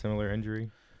also has a similar injury?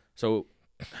 So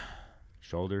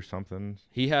Shoulder something.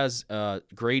 he has a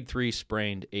grade 3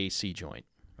 sprained AC joint,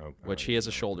 Oh, which he has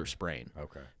a shoulder sprain.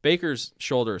 Okay, Baker's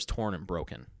shoulder is torn and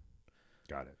broken.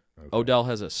 got it. Okay. Odell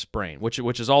has a sprain,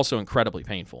 which is also incredibly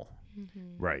painful.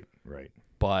 Mm-hmm. Right.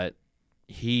 But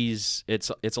it's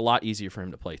a lot easier for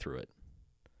him to play through it.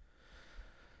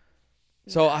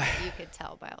 So you could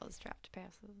tell by all his draft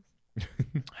passes.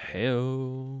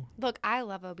 Hey-o. Look, I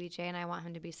love OBJ and I want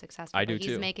him to be successful. I do He's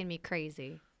too. making me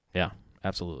crazy. Yeah,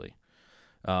 absolutely.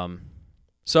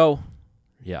 So,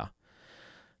 yeah.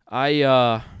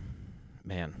 Man,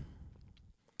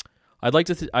 I'd like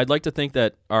to think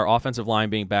that our offensive line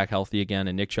being back healthy again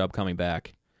and Nick Chubb coming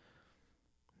back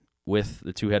with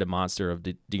the two-headed monster of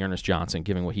Dearness Johnson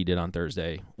giving what he did on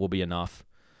Thursday will be enough.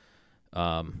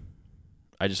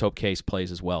 I just hope Case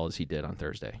plays as well as he did on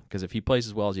Thursday, because if he plays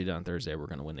as well as he did on Thursday, we're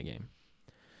going to win the game.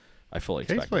 I fully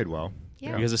expect Case played well.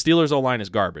 Yeah. because the Steelers' O-line is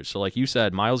garbage. So, like you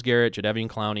said, Myles Garrett, Jadeveon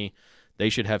Clowney, they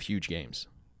should have huge games.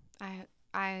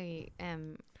 I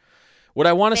am. What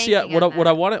I want to see, banking on what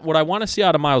I want to see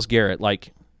out of Myles Garrett,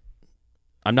 like,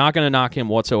 I'm not going to knock him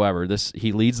whatsoever.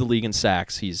 He leads the league in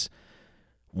sacks. He's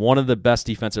one of the best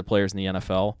defensive players in the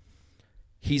NFL.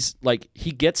 He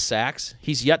gets sacks.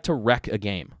 He's yet to wreck a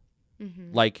game.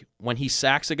 Mm-hmm. Like, when he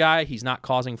sacks a guy, he's not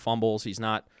causing fumbles. He's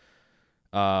not,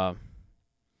 batting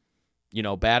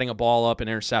a ball up and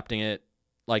intercepting it.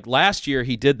 Like, last year,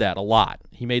 he did that a lot.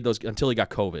 He made those until he got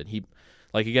COVID.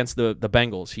 Like against the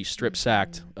Bengals, he strip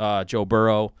sacked Joe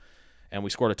Burrow, and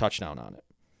we scored a touchdown on it.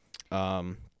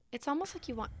 It's almost like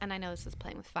you want, and I know this is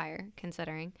playing with fire,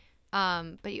 considering,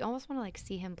 but you almost want to like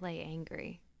see him play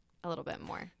angry a little bit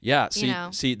more. Yeah,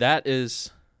 see, that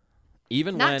is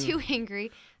even Not when too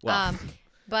angry, well,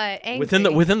 but angry.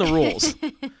 within the rules,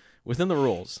 within the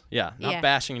rules. Yeah, not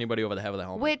bashing anybody over the head with a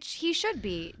helmet. Which he should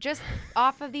be, just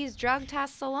off of these drug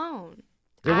tests alone.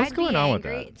 Yeah, what's I'd going be on with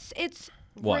angry. that? It's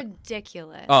What?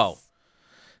 ridiculous. Oh.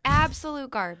 Absolute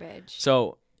garbage.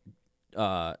 So,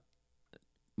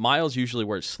 Miles usually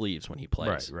wears sleeves when he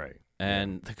plays. Right.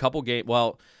 And the couple game,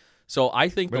 so I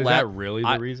think But is that really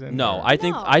the reason? No, or- I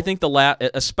think No.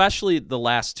 especially the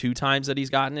last two times that he's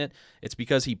gotten it, it's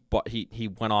because he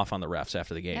went off on the refs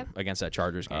after the game against that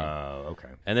Chargers game. okay.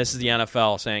 And this is the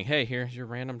NFL saying, "Hey, here's your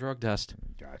random drug test."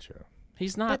 Gotcha.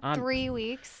 He's not But on 3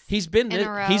 weeks. He's been in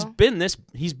a row. he's been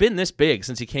this big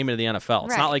since he came into the NFL.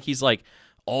 It's Right. not like he's like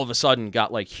all of a sudden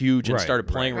got like huge and Right, started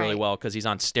playing really right. well because he's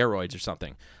on steroids or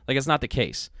something. Like, it's not the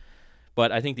case.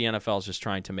 But I think the NFL is just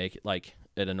trying to make it like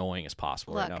it annoying as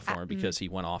possible right Look, now for him because he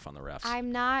went off on the refs.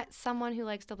 I'm not someone who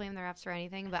likes to blame the refs for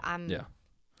anything, but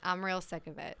I'm real sick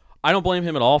of it. I don't blame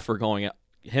him at all for going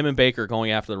him and Baker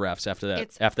going after the refs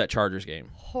It's after that Chargers game.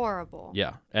 horrible.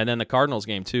 Yeah, and then the Cardinals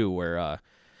game too, where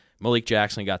Malik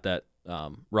Jackson got that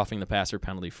roughing the passer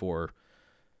penalty for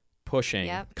pushing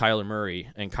Kyler Murray,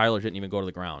 and Kyler didn't even go to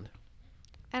the ground.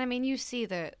 And I mean, you see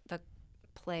the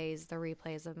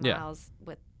replays of Miles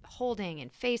with holding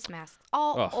and face masks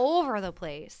all over the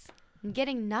place, and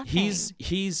getting nothing.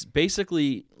 He's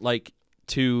basically like,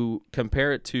 to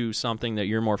compare it to something that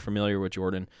you're more familiar with,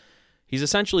 Jordan. He's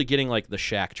essentially getting like the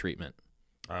Shaq treatment.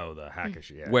 Oh, the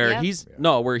hackish, yeah. Where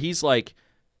he's like,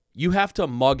 you have to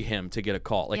mug him to get a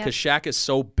call. Like, because Shaq is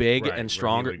so big and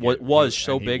stronger. Was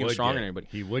so big and stronger than anybody.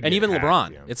 And even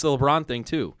LeBron. It's the LeBron thing,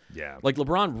 too. Yeah. Like,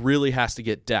 LeBron really has to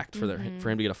get decked for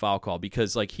him to get a foul call,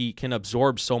 because, like, he can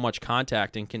absorb so much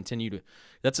contact and continue to.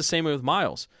 That's the same way with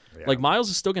Miles. Yeah. Like, Miles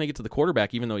is still going to get to the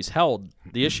quarterback even though he's held.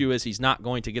 The issue is he's not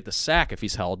going to get the sack if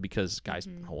he's held, because guy's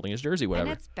holding his jersey,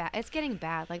 whatever. And it's bad. It's getting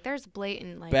bad. Like, there's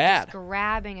blatant, like, just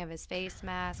grabbing of his face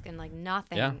mask and, like,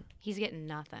 nothing. Yeah. He's getting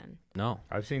nothing. No.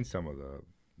 I've seen some of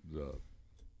the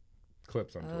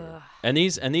clips on Twitter. And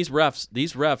these refs,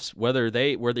 where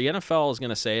the NFL is going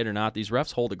to say it or not, these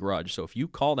refs hold a grudge. So if you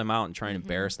call them out and try and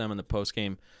embarrass them in the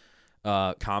post-game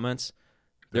comments,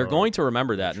 they're going to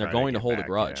remember that, and they're going to hold a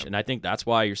grudge. Yeah. And I think that's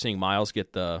why you're seeing Miles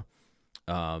get the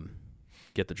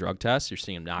drug test. You're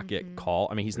seeing him not get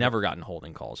called. I mean, he's never gotten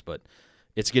holding calls, but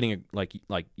it's getting, like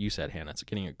you said, Hannah, it's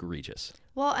getting egregious.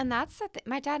 Well, and that's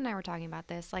my dad and I were talking about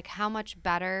this, like how much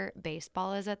better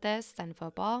baseball is at this than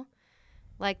football.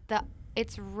 Like,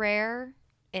 it's rare,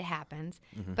 it happens,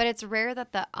 but it's rare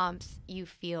that the umps, you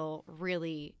feel,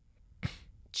 really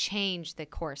change the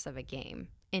course of a game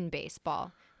in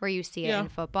baseball, where you see it in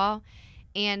football.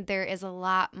 And there is a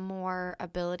lot more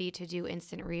ability to do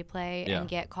instant replay and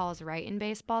get calls right in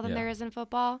baseball than there is in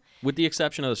football. With the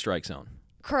exception of the strike zone.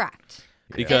 Correct.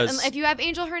 Because if you have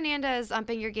Angel Hernandez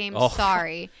umping your game,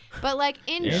 sorry. But, like,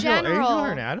 in general... Angel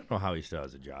Hernandez, I don't know how he still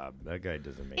has a job. That guy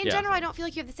doesn't make sense. In general, I don't feel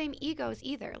like you have the same egos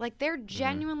either. Like, they're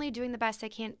genuinely doing the best they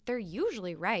can. They're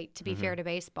usually right, to be fair to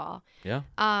baseball. Yeah.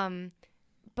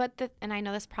 But and I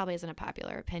know this probably isn't a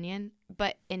popular opinion,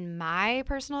 but in my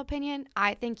personal opinion,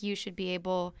 I think you should be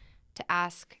able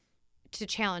to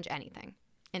challenge anything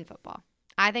in football.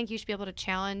 I think you should be able to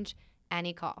challenge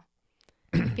any call.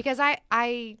 Because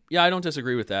I don't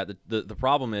disagree with that. The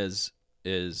problem is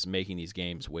making these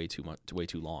games way too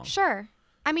long. Sure.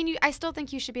 I mean, I still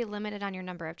think you should be limited on your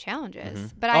number of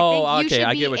challenges, but I think you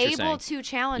should be able to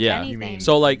challenge anything.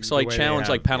 So challenge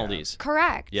like penalties.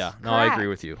 Correct. Yeah. No, Correct. I agree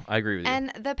with you.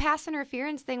 And the pass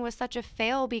interference thing was such a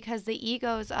fail because the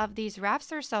egos of these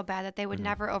refs are so bad that they would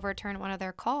never overturn one of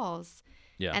their calls.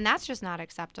 Yeah. And that's just not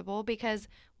acceptable, because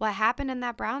what happened in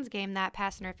that Browns game, that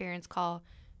pass interference call,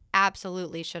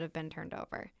 absolutely should have been turned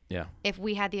over. Yeah. If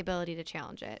we had the ability to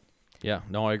challenge it. Yeah,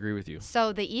 no, I agree with you.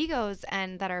 So the egos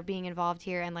that are being involved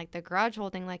here, and like the grudge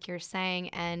holding, like you're saying,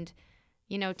 and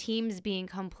teams being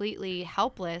completely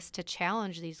helpless to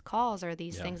challenge these calls or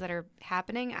these things that are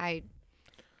happening, I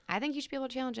think you should be able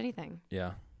to challenge anything.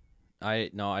 Yeah. I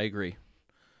agree.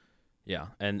 Yeah.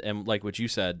 And like what you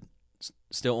said,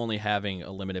 still only having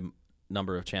a limited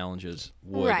number of challenges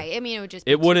would, right. I mean, it would just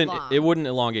be too long. It wouldn't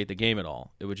elongate the game at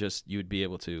all. It would just, you would be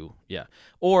able to,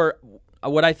 or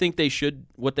what I think they should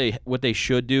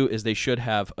do is they should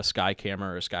have a sky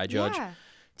camera or a sky judge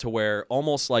to where,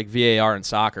 almost like VAR in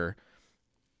soccer,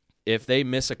 if they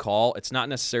miss a call, it's not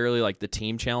necessarily like the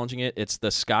team challenging it. It's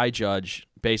the sky judge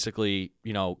basically,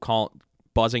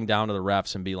 buzzing down to the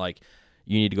refs and be like,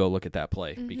 you need to go look at that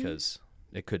play because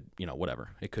it could, whatever.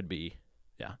 It could be,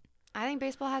 I think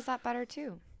baseball has that better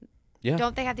too. Yeah.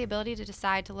 Don't they have the ability to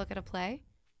decide to look at a play?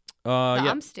 The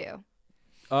umps do.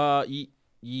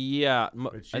 Yeah.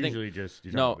 It's usually just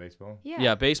baseball.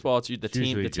 Yeah, baseball. It's the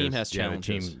team. The team has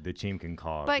challenges. The team can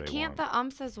call. But can't the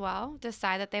umps as well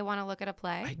decide that they want to look at a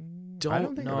play? I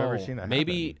don't think know. I've ever seen that.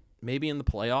 Maybe in the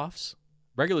playoffs.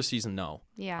 Regular season, no.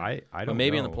 Yeah. I don't. But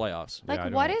maybe know. in the playoffs.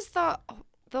 Like, what is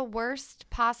the worst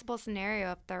possible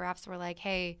scenario if the refs were like,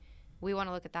 "Hey, we want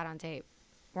to look at that on tape.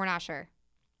 We're not sure."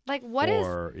 Like, what is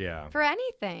for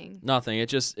anything? Nothing.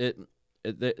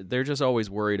 They're just always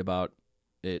worried about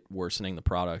it worsening the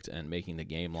product and making the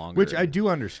game longer. Which I do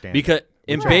understand. Because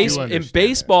in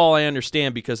baseball, I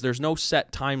understand, because there's no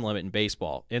set time limit in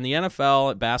baseball. In the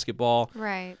NFL, at basketball,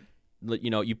 right?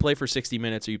 You play for 60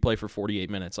 minutes or you play for 48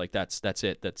 minutes. Like that's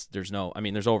it. There's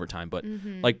overtime, but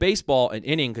like baseball, an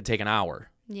inning could take an hour.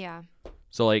 Yeah.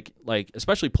 So like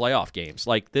especially playoff games,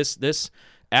 like this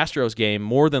Astros game,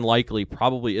 more than likely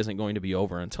probably isn't going to be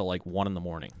over until like 1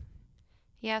 a.m.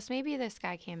 Yes, maybe the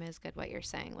sky cam is good, what you're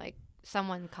saying. Like,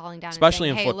 someone calling down Especially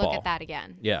and saying, in hey, look football. at that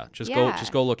again. Yeah, just Yeah.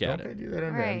 go look at Don't they it. do that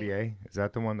in Right. the NBA? Is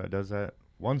that the one that does that?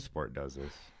 One sport does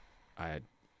this. I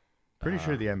Pretty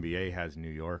sure the NBA has New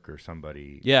York or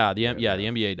somebody. yeah, the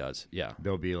NBA does. Yeah.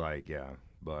 They'll be like,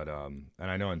 but and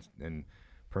I know in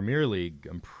Premier League,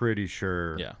 I'm pretty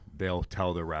sure they'll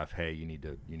tell the ref, hey, you need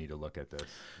to look at this.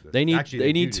 They need Actually,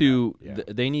 they need to do that.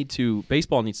 Yeah. they need to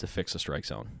baseball needs to fix the strike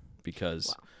zone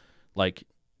because like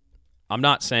I'm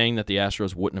not saying that the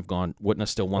Astros wouldn't have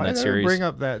still won Why that did I series. Bring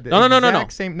up that No.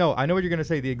 Same, no, I know what you're going to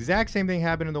say. The exact same thing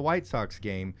happened in the White Sox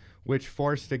game, which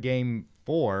forced a game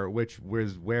 4, which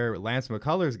was where Lance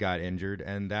McCullers got injured,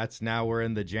 and that's now we're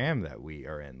in the jam that we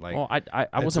are in. Like, Well, I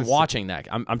it's wasn't a- watching that.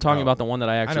 I'm talking about the one that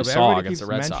I I actually know, but saw everybody against keeps the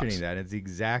Red mentioning Sox. that. It's the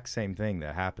exact same thing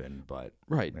that happened, but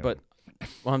Right, Yeah. but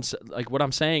what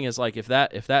I'm saying is like if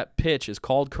that pitch is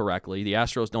called correctly, the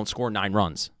Astros don't score 9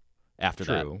 runs after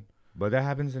that. true. But that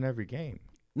happens in every game.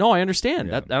 No, I understand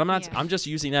Yeah. that. I'm not. Yeah. I'm just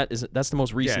using that as that's the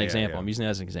most recent Yeah, example. yeah. I'm using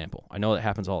that as an example. I know that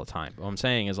happens all the time. But what I'm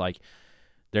saying is like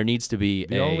there needs to be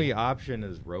The only option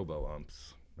is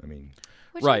robo-umps. I mean,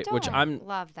 Which Right, I which don't I'm-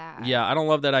 love that. Yeah, I don't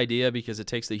love that idea because it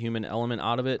takes the human element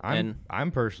out of it. And I'm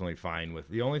personally fine with.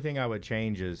 The only thing I would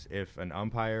change is if an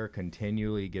umpire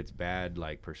continually gets bad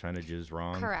like percentages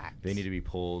wrong. Correct. They need to be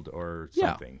pulled or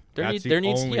yeah, something. there That's needs the there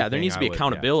needs only yeah there thing needs to I be would-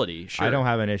 accountability. Sure, I don't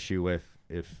have an issue with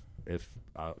if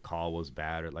a call was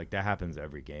bad or like that happens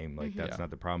every game. Like that's Yeah. not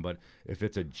the problem. But if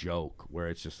it's a joke where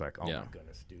it's just like, oh Yeah. my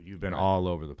goodness, dude, you've been all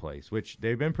over the place, which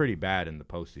they've been pretty bad in the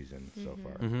postseason so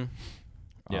far. Mhm.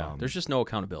 Yeah, there's just no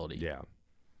accountability. Yeah.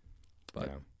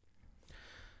 But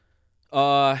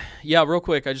yeah. yeah, real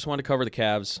quick, I just wanted to cover the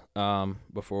Cavs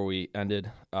before we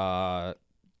ended.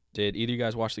 Did either of you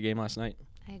guys watch the game last night?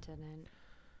 I didn't.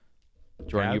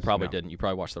 Jordan, you Cavs? probably No. didn't. You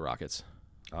probably watched the Rockets.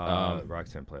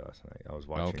 Rocks didn't play last night. I was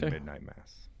watching Okay. Midnight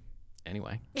Mass.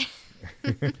 Anyway, so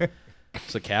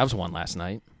the Cavs won last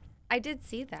night. I did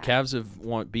see that. Cavs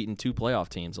have beaten 2 playoff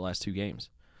teams the last 2 games.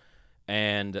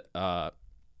 And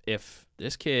if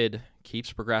this kid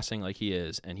keeps progressing like he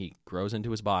is and he grows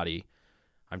into his body,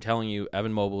 I'm telling you,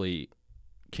 Evan Mobley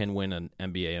can win an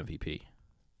NBA MVP.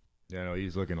 Yeah, no,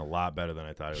 he's looking a lot better than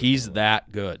I thought. He's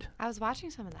that good. I was watching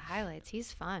some of the highlights.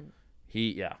 He's fun.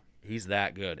 He's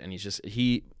that good. And he's just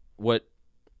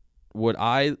what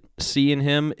I see in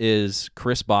him is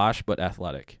Chris Bosh but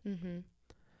athletic. Mm-hmm.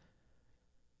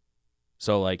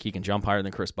 So, like, he can jump higher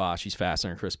than Chris Bosh. He's faster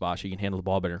than Chris Bosh. He can handle the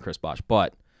ball better than Chris Bosh.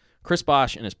 But Chris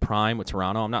Bosh in his prime with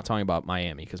Toronto, I'm not talking about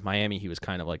Miami, because Miami he was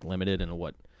kind of, like, limited in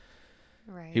what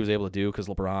Right. he was able to do because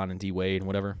LeBron and D. Wade and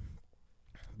whatever.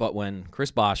 But when Chris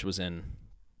Bosh was in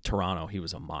Toronto, he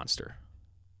was a monster.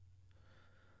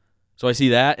 So I see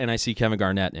that, and I see Kevin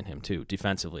Garnett in him, too.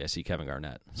 Defensively, I see Kevin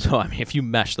Garnett. So, I mean, if you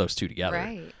mesh those two together,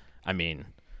 Right. I mean,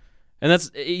 and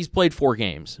he's played 4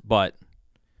 games, but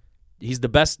he's the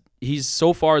best. He's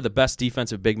so far the best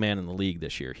defensive big man in the league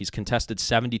this year. He's contested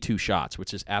 72 shots,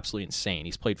 which is absolutely insane.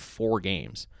 He's played 4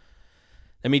 games.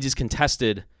 That means he's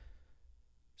contested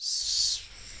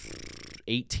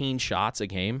 18 shots a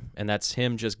game, and that's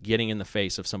him just getting in the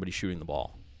face of somebody shooting the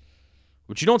ball,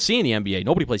 which you don't see in the NBA.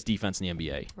 Nobody plays defense in the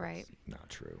NBA. Right. not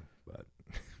true, but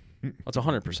That's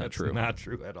 100% that's true. not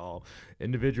true at all.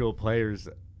 Individual players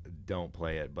don't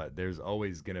play it, but there's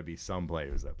always going to be some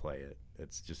players that play it.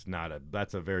 It's just not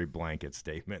that's a very blanket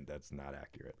statement. That's not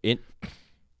accurate.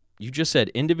 You just said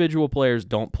individual players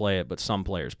don't play it, but some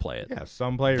players play it. Yeah,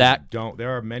 some players That- don't.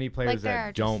 There are many players there are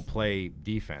that don't just- play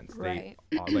defense. Right.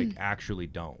 They actually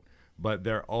don't. But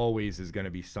there always is going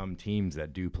to be some teams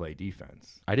that do play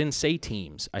defense. I didn't say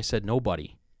teams. I said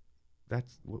nobody.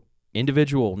 That's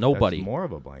Individual, nobody. That's more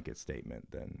of a blanket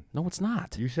statement than No, it's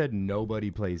not. you said.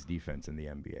 Nobody plays defense in the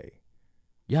NBA.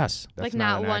 Yes. That's Like,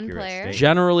 not an one accurate player? statement.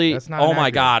 Generally, That's not oh my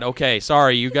inaccurate. God. Okay,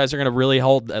 sorry. You guys are going to really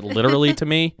hold that literally to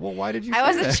me. Well, why did you? I say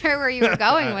wasn't that? sure where you were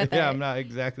going with Yeah, it. I'm not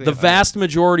exactly. The vast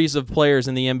majorities of players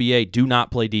in the NBA do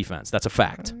not play defense. That's a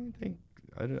fact.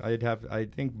 I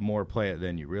think more play it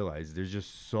than you realize. There's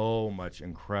just so much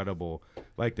incredible,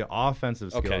 like the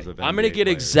offensive skills Okay. of NBA I'm going to get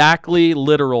players. exactly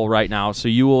literal right now so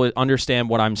you will understand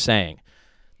what I'm saying.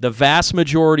 The vast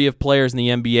majority of players in the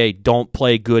NBA don't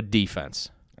play good defense.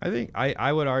 I think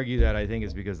I would argue that I think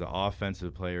it's because the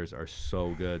offensive players are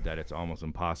so good that it's almost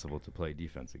impossible to play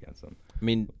defense against them.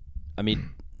 I mean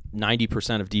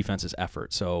 90% of defense is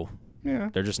effort. So Yeah,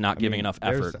 they're just not giving enough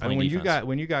effort playing when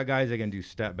defense. you got guys that can do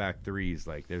step back threes,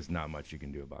 like there's not much you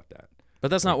can do about that. But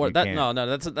that's not Like, what you that can't-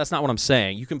 no that's not what I'm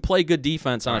saying. You can play good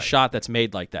defense on a Alright. shot that's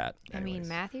made like that. I mean, Anyways.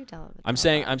 Matthew Dellavedova I'm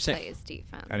saying- plays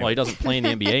defense. Anyway. Well, he doesn't play in the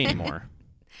NBA anymore.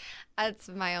 That's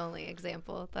my only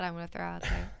example that I'm going to throw out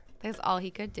there. That's all he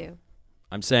could do.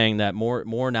 I'm saying that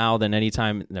more now than any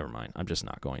time. Never mind. I'm just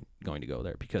not going to go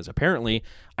there because apparently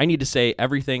I need to say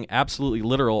everything absolutely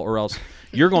literal, or else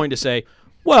you're going to say,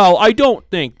 "Well, I don't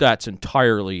think that's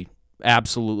entirely,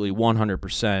 absolutely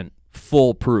 100%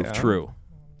 foolproof Yeah. true."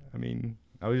 I mean,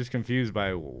 I was just confused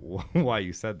by why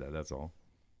you said that. That's all.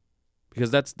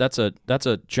 Because that's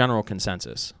a general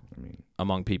consensus I mean,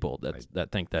 among people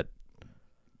that think that.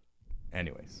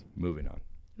 anyways, moving on.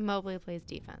 Mobley plays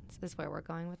defense is where we're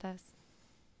going with this.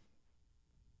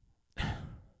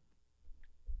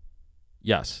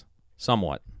 Yes,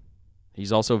 somewhat.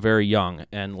 He's also very young,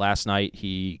 and last night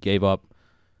he gave up.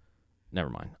 Never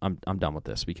mind. I'm done with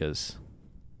this because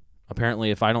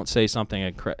apparently, if I don't say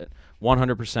something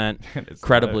 100% It's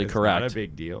credibly it's correct, not a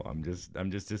big deal. I'm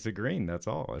just disagreeing. That's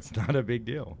all. It's not a big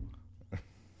deal.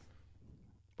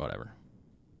 whatever.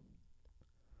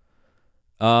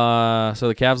 So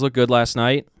the Cavs looked good last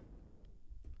night.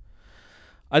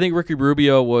 I think Ricky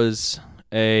Rubio was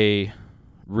a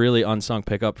really unsung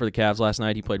pickup for the Cavs last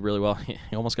night. He played really well. He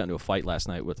almost got into a fight last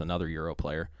night with another Euro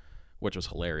player, which was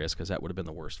hilarious because that would have been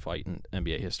the worst fight in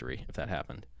NBA history if that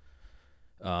happened.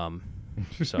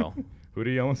 So Who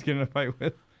did you almost get in a fight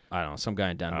with? I don't know, some guy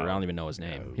in Denver. I don't even know his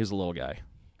name. He was a little guy,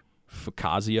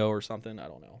 Fukazio or something. I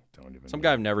don't know. Some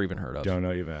guy I've never even heard of. I don't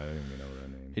even know that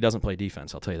name. He doesn't play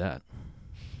defense. I'll tell you that.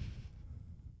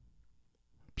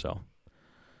 So,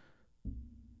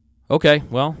 okay,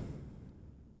 well,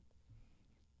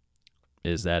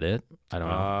 is that it? I don't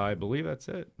know. I believe that's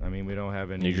it. I mean, we don't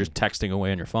have any. You're just texting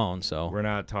away on your phone, so. We're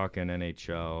not talking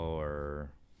NHL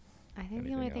or. I think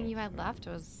the only thing you had left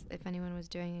was if anyone was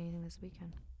doing anything this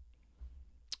weekend.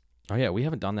 Oh yeah, we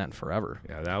haven't done that in forever.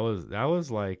 Yeah, that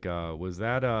was like, was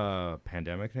that a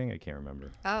pandemic thing? I can't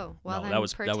remember. Oh, well No, then that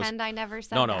was- pretend I never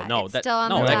said No, that. no, It's that still on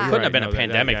no, the that doc. couldn't have been No, a that-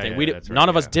 pandemic yeah, thing. yeah, We that's did, right, none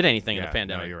of us yeah. did anything in the Yeah,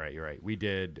 pandemic. No, you're right. We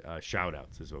did shout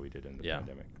outs is what we did in the Yeah.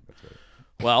 pandemic. That's right.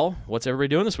 Well, what's everybody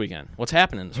doing this weekend? What's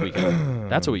happening this weekend?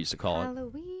 That's what we used to call it.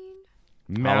 Halloween.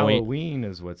 Halloween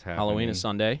is what's happening. Halloween is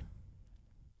Sunday.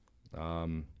 I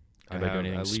Anybody do have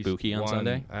anything at least spooky on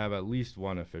Sunday? I have at least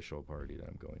one official party that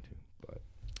I'm going to, but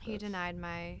He denied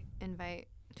my invite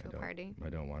to a party. I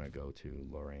don't want to go to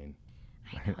Lorraine.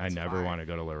 know, I it's never far. want to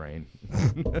go to Lorraine.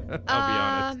 I'll be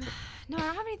honest. No, I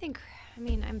don't have anything. I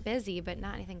mean, I'm busy, but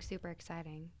not anything super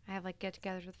exciting. I have like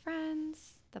get-togethers with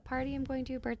friends, the party I'm going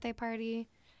to, birthday party,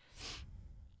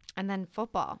 and then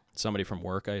football. Somebody from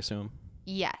work, I assume.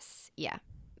 Yes, yeah.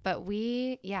 But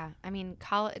I mean,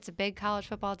 it's a big college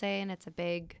football day and it's a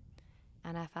big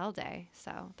NFL day,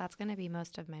 so that's going to be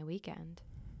most of my weekend.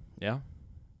 Yeah.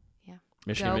 Yeah.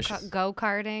 Michigan,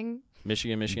 Go-karting.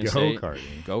 Michigan State.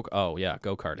 Go-karting.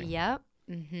 Go-karting. Yep.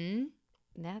 Mm-hmm.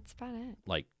 That's about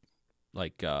it.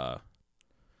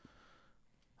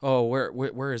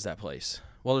 Where is that place?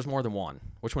 Well, there's more than one.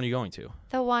 Which one are you going to?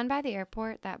 The one by the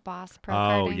airport, that Boss Pro Oh,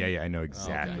 karting. yeah, I know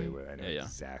exactly okay. what. I know Yeah.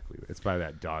 exactly. It's by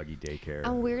that doggy daycare.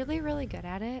 I'm weirdly really good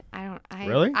at it.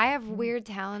 Really? I have weird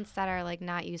talents that are like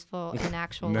not useful in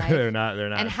actual No, life. they're not.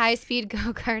 And high-speed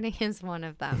go-karting is one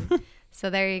of them. So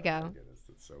there you Oh, go. my goodness,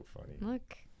 that's so funny.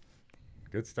 Look,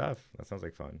 Good stuff. That sounds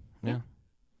like fun. Yeah.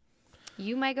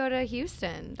 you might go to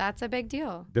Houston. That's a big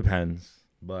deal. Depends,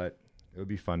 but it would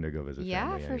be fun to go visit. Yeah,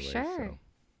 family for anyway, sure. So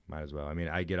might as well. I mean,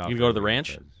 I get off. You go to the early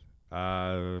ranch?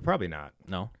 because- probably not.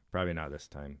 No. Probably not this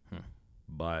time.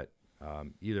 But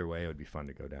either way, it would be fun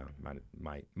to go down.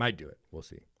 Might do it. We'll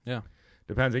see. Yeah.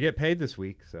 Depends. I get paid this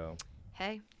week, so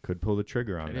Hey, could pull the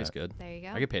trigger on It that. is good. there you go.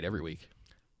 I get paid every week.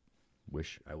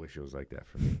 I wish it was like that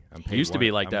for me. I'm paid Used to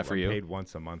be like that for I'm you. paid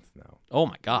once a month now, Oh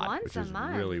my God. Once which a is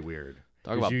month. really weird.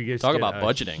 Talk 'Cause about you just talk get about a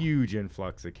budgeting. Huge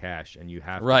influx of cash, and you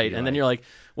have to Right, be and then like, you're like,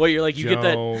 well, you get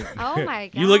that. Oh my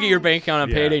god. You look at your bank account on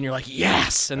Yeah. payday, and you're like,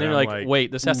 yes, and then I'm you're like,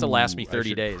 wait, this has to last me "Ooh, 30 I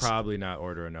should days. Probably not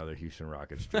order another Houston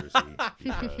Rockets jersey.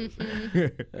 Because,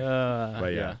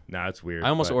 but yeah, no, it's weird. I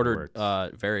almost but it ordered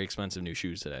works. very expensive new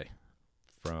shoes today.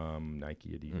 From Nike,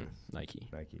 Adidas, Nike.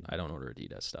 Nike. I don't order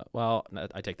Adidas stuff. Well,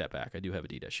 I take that back. I do have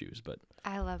Adidas shoes, but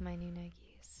I love my new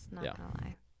Nikes. Not Yeah. gonna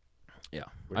lie. yeah,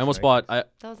 Which I almost Nikes? bought.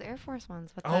 Those Air Force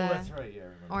ones with Oh, the that's right. Yeah,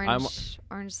 I remember.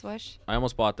 orange swoosh. I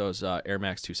almost bought those Air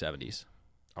Max 270s.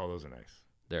 Oh, those are nice.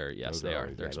 They're Those they are.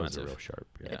 yeah, They're those are expensive. real sharp.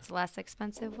 Yeah. Yeah. It's less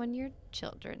expensive when you're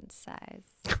children's size.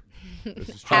 This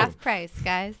is true. Half price,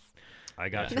 guys. I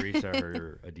got Teresa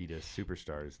her Adidas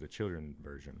Superstars, the children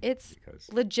version. It's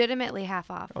because legitimately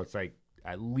half off. it's like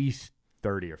at least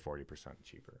 30 or 40%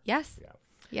 cheaper. Yes. Yeah.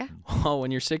 Yeah. Oh, when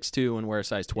you're 6'2" and wear a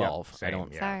size 12, Yep, I same,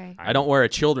 don't. yeah. Sorry. I don't wear a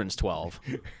children's 12.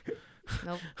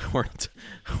 Nope. we're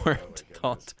Oh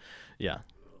adult. Yeah.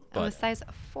 I'm a But size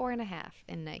 4.5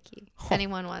 in Nike. If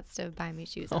anyone wants to buy me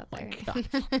shoes out my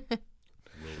there.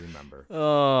 We'll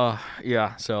remember.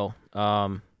 Yeah. So,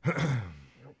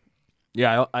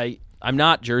 yeah, I'm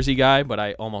not jersey guy, but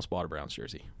I almost bought a Browns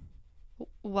jersey.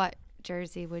 What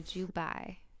jersey would you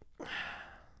buy?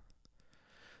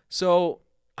 So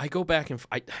I go back and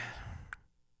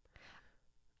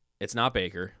it's not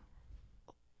Baker.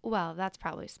 Well, that's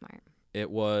probably smart. It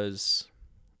was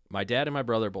my dad and my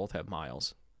brother both have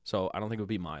Miles, so I don't think it would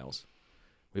be Miles.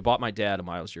 We bought my dad a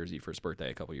Miles jersey for his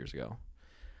birthday a couple years ago.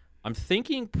 I'm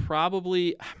thinking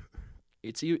probably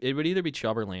it would either be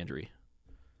Chubb or Landry.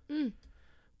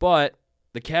 But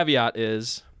the caveat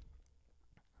is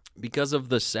because of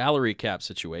the salary cap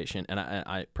situation, and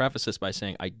I preface this by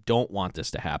saying I don't want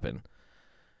this to happen.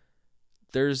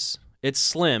 It's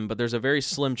slim, but there's a very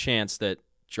slim chance that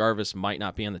Jarvis might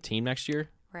not be on the team next year.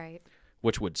 Right.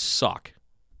 Which would suck.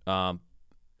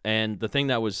 And the thing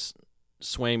that was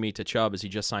swaying me to Chubb is he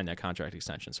just signed that contract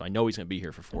extension, so I know he's going to be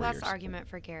here for 4 years. That's the argument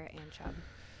for Garrett and Chubb.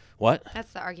 What?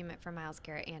 That's the argument for Myles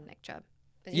Garrett and Nick Chubb.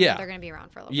 Yeah. They're going to be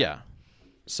around for a little Yeah. bit.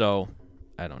 So,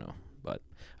 I don't know. But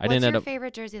I What's didn't end your up...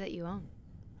 favorite jersey that you own?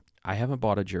 I haven't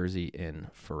bought a jersey in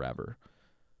forever.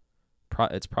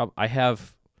 I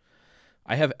have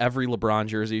every LeBron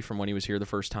jersey from when he was here the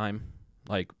first time,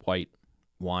 like white,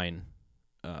 wine,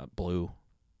 blue.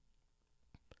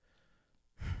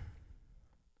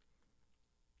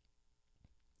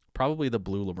 Probably the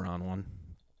blue LeBron one.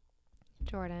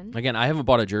 Jordan. Again, I haven't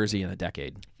bought a jersey in a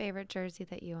decade. Favorite jersey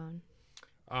that you own?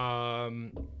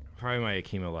 Probably my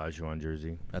Akeem Olajuwon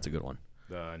jersey. That's a good one.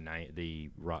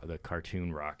 The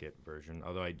cartoon Rocket version.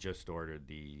 Although I just ordered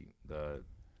the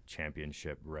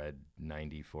championship red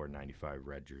 94-95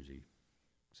 red jersey,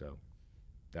 so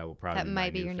that will probably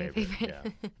might be your new favorite.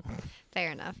 Yeah.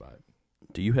 Fair enough. But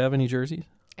Do you have any jerseys?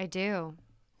 I do.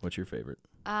 What's your favorite?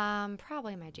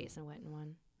 Probably my Jason Witten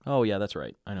one. Oh yeah, that's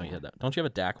right. I know you had that. Don't you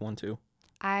have a Dak one too?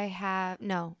 I have a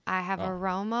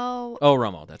Romo. Oh,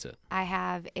 Romo, that's it. I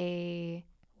have a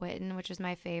Witten, which is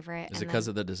my favorite. Is it because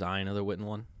of the design of the Witten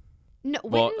one? No,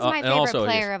 Well, Witten's my and favorite also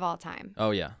player of all time. Oh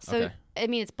yeah. So Okay. I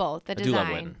mean, it's both the I do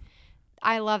design. love Witten.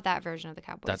 I love that version of the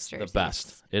Cowboys That's jersey. the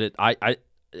best.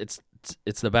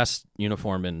 It's the best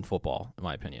uniform in football, in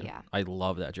my opinion. Yeah. I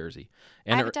love that jersey.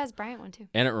 I have a Des Bryant one too.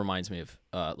 And it reminds me of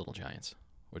Little Giants,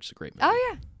 which is a great movie. Oh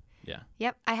yeah. Yeah.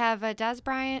 Yep. I have a Des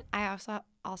Bryant. I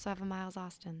also have a Miles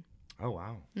Austin. oh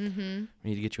wow. Mm-hmm. We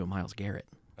need to get you a Myles Garrett.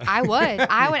 I would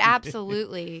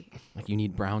absolutely. Like you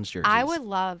need Browns jerseys.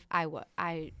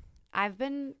 I've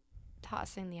been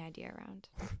tossing the idea around.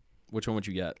 Which one would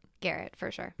you get? Garrett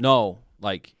for sure. No,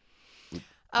 like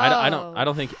I Oh.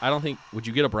 don't think. Would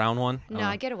you get a brown one? No,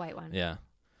 I get a white one. Yeah,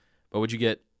 but would you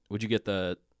get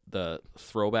the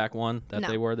throwback one that No.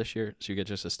 they wore this year? So you get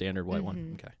just a standard white one.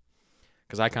 Mhm. Okay.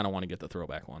 Because I kind of want to get the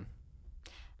throwback one.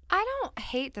 I don't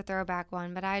hate the throwback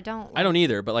one, but I don't. I don't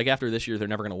either. But like after this year, they're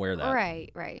never going to wear that.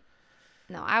 Right.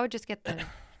 No, I would just get the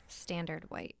standard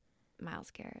white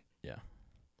Myles Garrett. Yeah.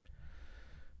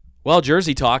 Well,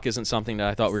 jersey talk isn't something that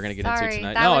I thought we were going to get into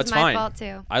tonight. That No, was it's my fine. fault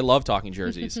too. I love talking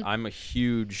jerseys. I'm a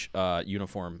huge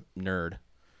uniform nerd.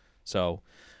 So,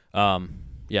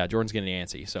 yeah, Jordan's getting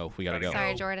antsy, so we got to go.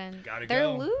 Sorry, Jordan. Gotta They're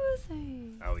go.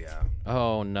 losing. Oh yeah.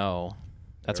 Oh, no.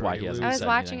 That's They're why already he hasn't I was said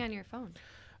watching anything. on your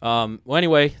phone. Well,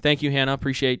 anyway, thank you, Hannah.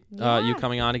 Appreciate you Yeah.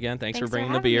 coming on again. Thanks for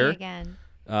bringing the having me beer. again.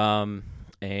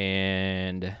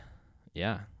 And,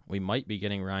 yeah, we might be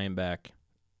getting Ryan back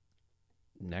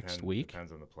next week.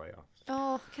 Depends on the playoffs.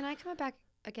 Oh, can I come back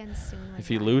again soon? when If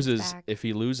he Ryan's loses, back? if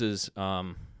he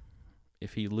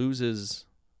loses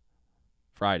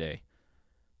Friday,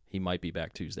 he might be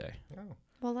back Tuesday. Oh.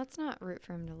 Well, let's not root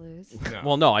for him to lose. No.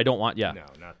 Well, no, I don't want. Yeah, No,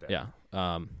 not that. yeah.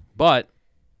 But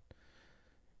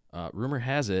rumor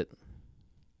has it,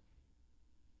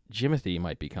 Jimothy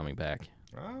might be coming back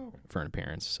Oh. for an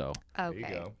appearance. So you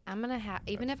Okay. go. I'm going to have,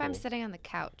 even That's if I'm cool. sitting on the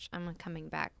couch, I'm coming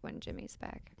back when Jimmy's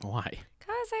back. why?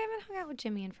 Because I haven't hung out with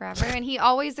Jimmy in forever, and he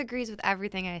always agrees with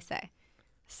everything I say.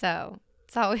 So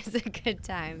it's always a good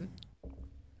time.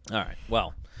 All right.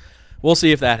 Well, we'll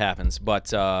see if that happens.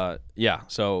 But yeah.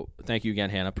 So thank you again,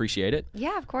 Hannah. Appreciate it.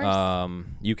 Yeah, of course.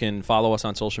 You can follow us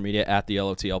on social media at the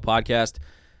LOTL Podcast,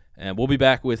 and we'll be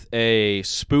back with a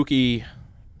spooky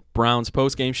Browns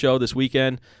post-game show this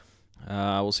weekend.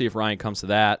 We'll see if Ryan comes to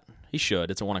that. He should.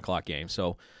 It's a 1:00 game,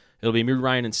 so it'll be me,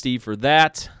 Ryan, and Steve for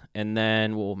that, and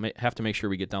then we'll have to make sure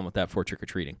we get done with that for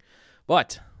trick-or-treating.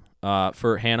 But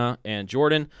for Hannah and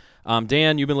Jordan,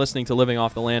 Dan, you've been listening to Living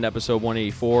Off the Land, episode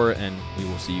 184, and we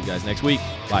will see you guys next week.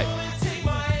 Bye.